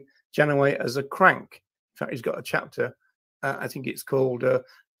Kathleen Janaway as a crank. In fact, he's got a chapter, I think it's called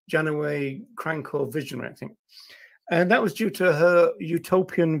Janaway Crank or Visionary, I think. And that was due to her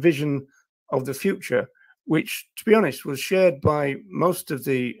utopian vision of the future, which, to be honest, was shared by most of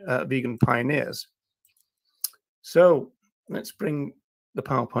the vegan pioneers. So let's bring the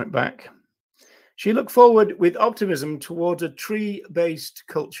PowerPoint back. She looked forward with optimism towards a tree-based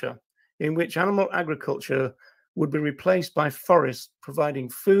culture in which animal agriculture would be replaced by forests, providing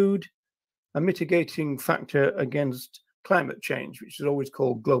food, a mitigating factor against climate change, which is always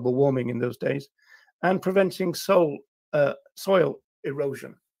called global warming in those days, and preventing soil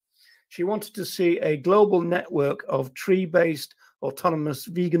erosion. She wanted to see a global network of tree-based autonomous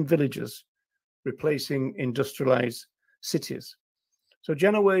vegan villages replacing industrialized cities. So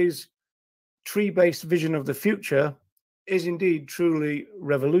Janaway's tree-based vision of the future is indeed truly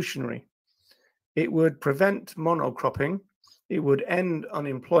revolutionary. It would prevent monocropping, it would end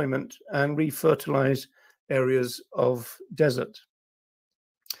unemployment and refertilize areas of desert.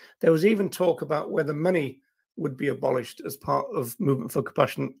 There was even talk about whether money would be abolished as part of Movement for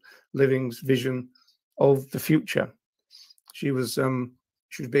Compassionate Living's vision of the future. She was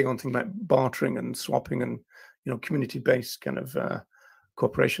big on things like bartering and swapping and community-based kind of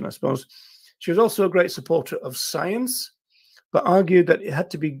cooperation, I suppose. She was also a great supporter of science, but argued that it had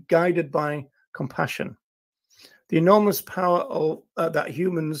to be guided by compassion. The enormous power that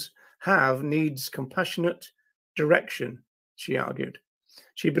humans have needs compassionate direction, she argued.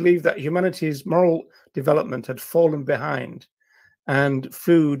 She believed that humanity's moral development had fallen behind, and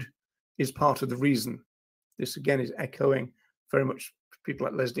food is part of the reason. This again is echoing very much people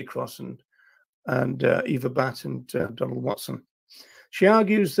like Leslie Cross and Eva Batt and Donald Watson. She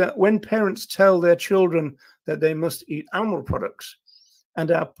argues that when parents tell their children that they must eat animal products and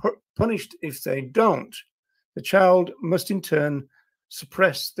are punished if they don't, the child must in turn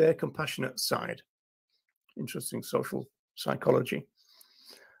suppress their compassionate side. Interesting social psychology.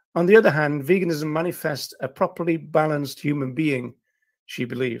 On the other hand, veganism manifests a properly balanced human being, she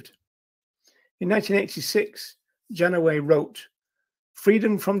believed. In 1986, Janaway wrote,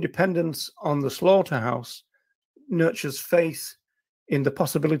 "Freedom from dependence on the slaughterhouse nurtures faith in the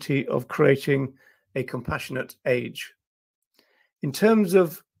possibility of creating a compassionate age." In terms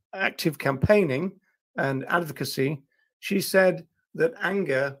of active campaigning and advocacy, she said that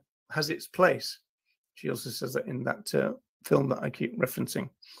anger has its place. She also says that in that film that I keep referencing.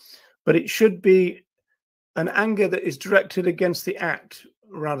 But it should be an anger that is directed against the act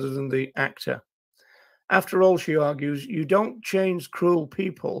rather than the actor. After all, she argues, you don't change cruel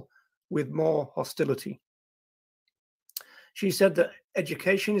people with more hostility. She said that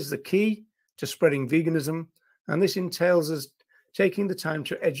education is the key to spreading veganism, and this entails us taking the time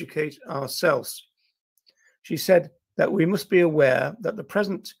to educate ourselves. She said that we must be aware that the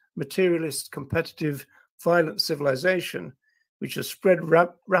present materialist, competitive, violent civilization, which has spread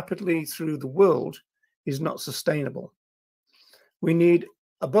rapidly through the world, is not sustainable. We need,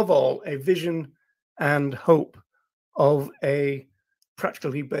 above all, a vision and hope of a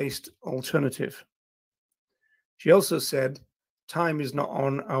practically based alternative. She also said, time is not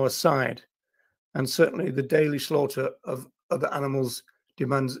on our side, and certainly the daily slaughter of other animals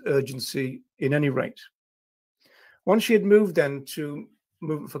demands urgency in any rate. Once she had moved then to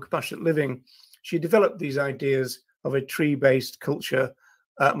Movement for Compassionate Living, she developed these ideas of a tree-based culture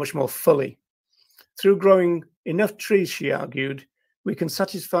much more fully. Through growing enough trees, she argued, we can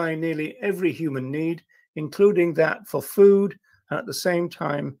satisfy nearly every human need, including that for food, and at the same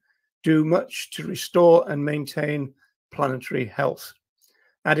time do much to restore and maintain planetary health.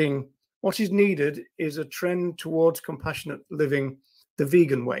 Adding, what is needed is a trend towards compassionate living the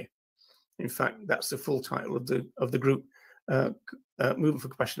vegan way. In fact, that's the full title of the group, Movement for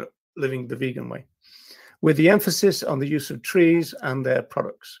Compassionate Living the Vegan Way, with the emphasis on the use of trees and their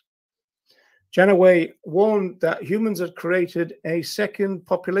products. Janaway warned that humans had created a second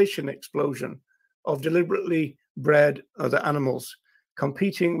population explosion of deliberately bred other animals,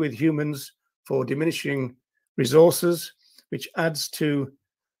 competing with humans for diminishing resources, which adds to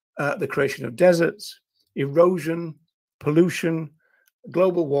the creation of deserts, erosion, pollution,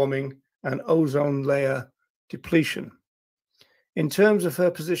 global warming, and ozone layer depletion. In terms of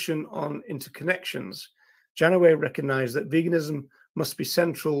her position on interconnections, Janaway recognized that veganism must be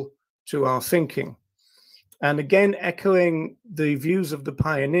central to our thinking. And again, echoing the views of the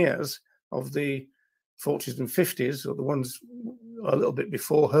pioneers of the 40s and 50s, or the ones a little bit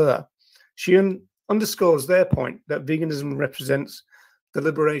before her, she underscores their point that veganism represents the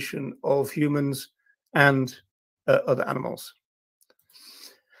liberation of humans and other animals.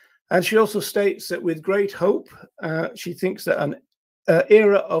 And she also states that with great hope, she thinks that an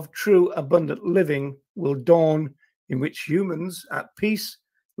era of true abundant living will dawn in which humans at peace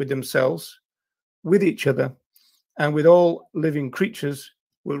with themselves, with each other, and with all living creatures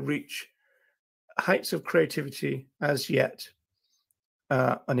will reach heights of creativity as yet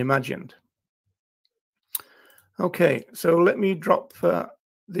unimagined. Okay, so let me drop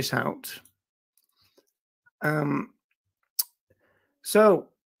this out. So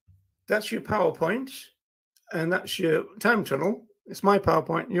that's your PowerPoint, and that's your time tunnel. It's my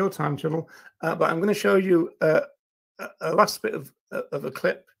PowerPoint and your time tunnel, but I'm going to show you a last bit of a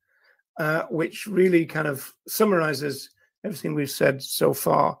clip, which really kind of summarizes everything we've said so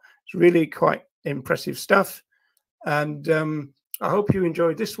far. It's really quite impressive stuff, and I hope you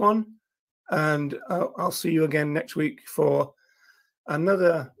enjoyed this one, and I'll see you again next week for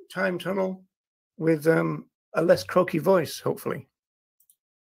another time tunnel with a less croaky voice, hopefully.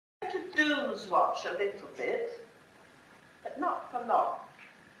 To doom's watch a little bit, but not for long,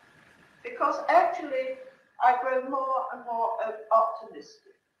 because actually I grow more and more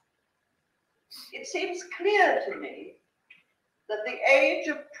optimistic. It seems clear to me that the age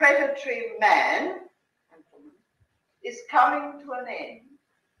of predatory man is coming to an end.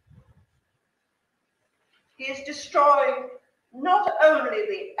 He is destroying not only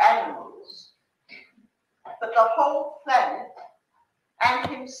the animals, but the whole planet and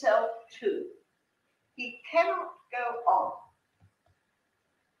himself too. He cannot go on.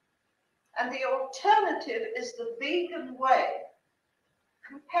 And the alternative is the vegan way.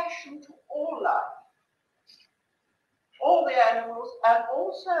 Compassion to all life, all the animals, and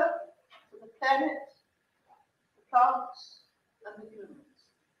also to the planet, the plants, and the humans.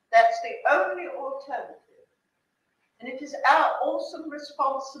 That's the only alternative. And it is our awesome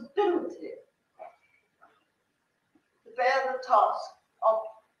responsibility to bear the task of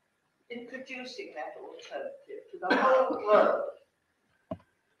introducing that alternative to the whole world.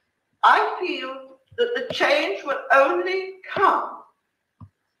 I feel that the change will only come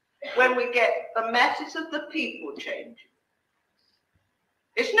when we get the masses of the people changing.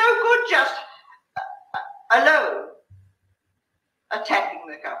 It's no good just alone attacking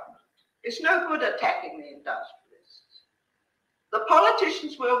the government. It's no good attacking the industrialists. The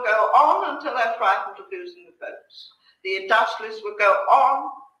politicians will go on until they're frightened of losing the votes. The industrialists will go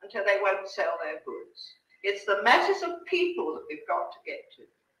on until they won't sell their goods. It's the masses of people that we've got to get to,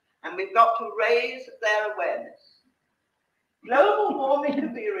 and we've got to raise their awareness. Global warming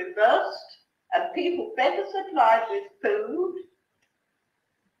can be reversed and people better supplied with food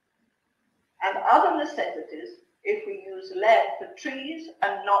and other necessities if we use land for trees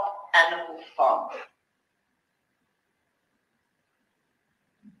and not animal farming.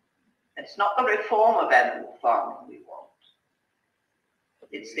 It's not the reform of animal farming we want.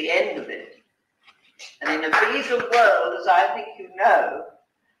 It's the end of it. And in a vegan world, as I think you know,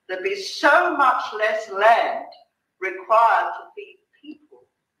 there'd be so much less land required to feed people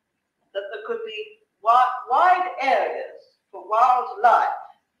that there could be wide areas for wildlife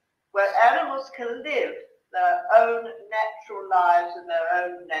where animals can live their own natural lives in their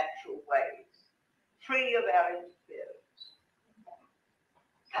own natural ways, free of our interference.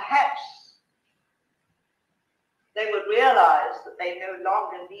 Perhaps they would realize that they no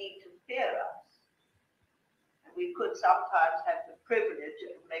longer need to fear us. And we could sometimes have the privilege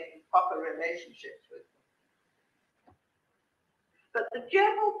of making proper relationships with them. But the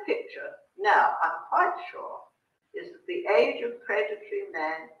general picture now, I'm quite sure, is that the age of predatory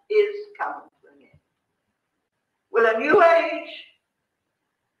man is coming to an end. Will a new age,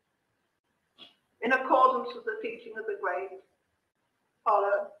 in accordance with the teaching of the great,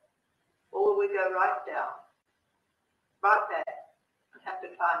 follow, or will we go right down, right there, and have to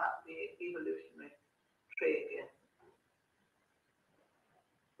climb up the evolutionary tree again?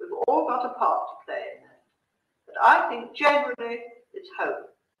 We've all got a part to play in that. But I think generally it's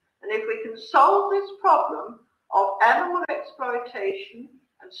hope. And if we can solve this problem of animal exploitation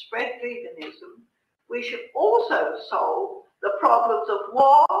and spread veganism, we should also solve the problems of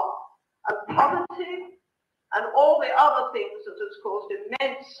war and poverty and all the other things that has caused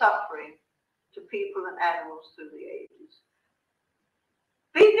immense suffering to people and animals through the ages.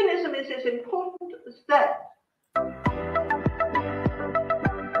 Veganism is as important as that.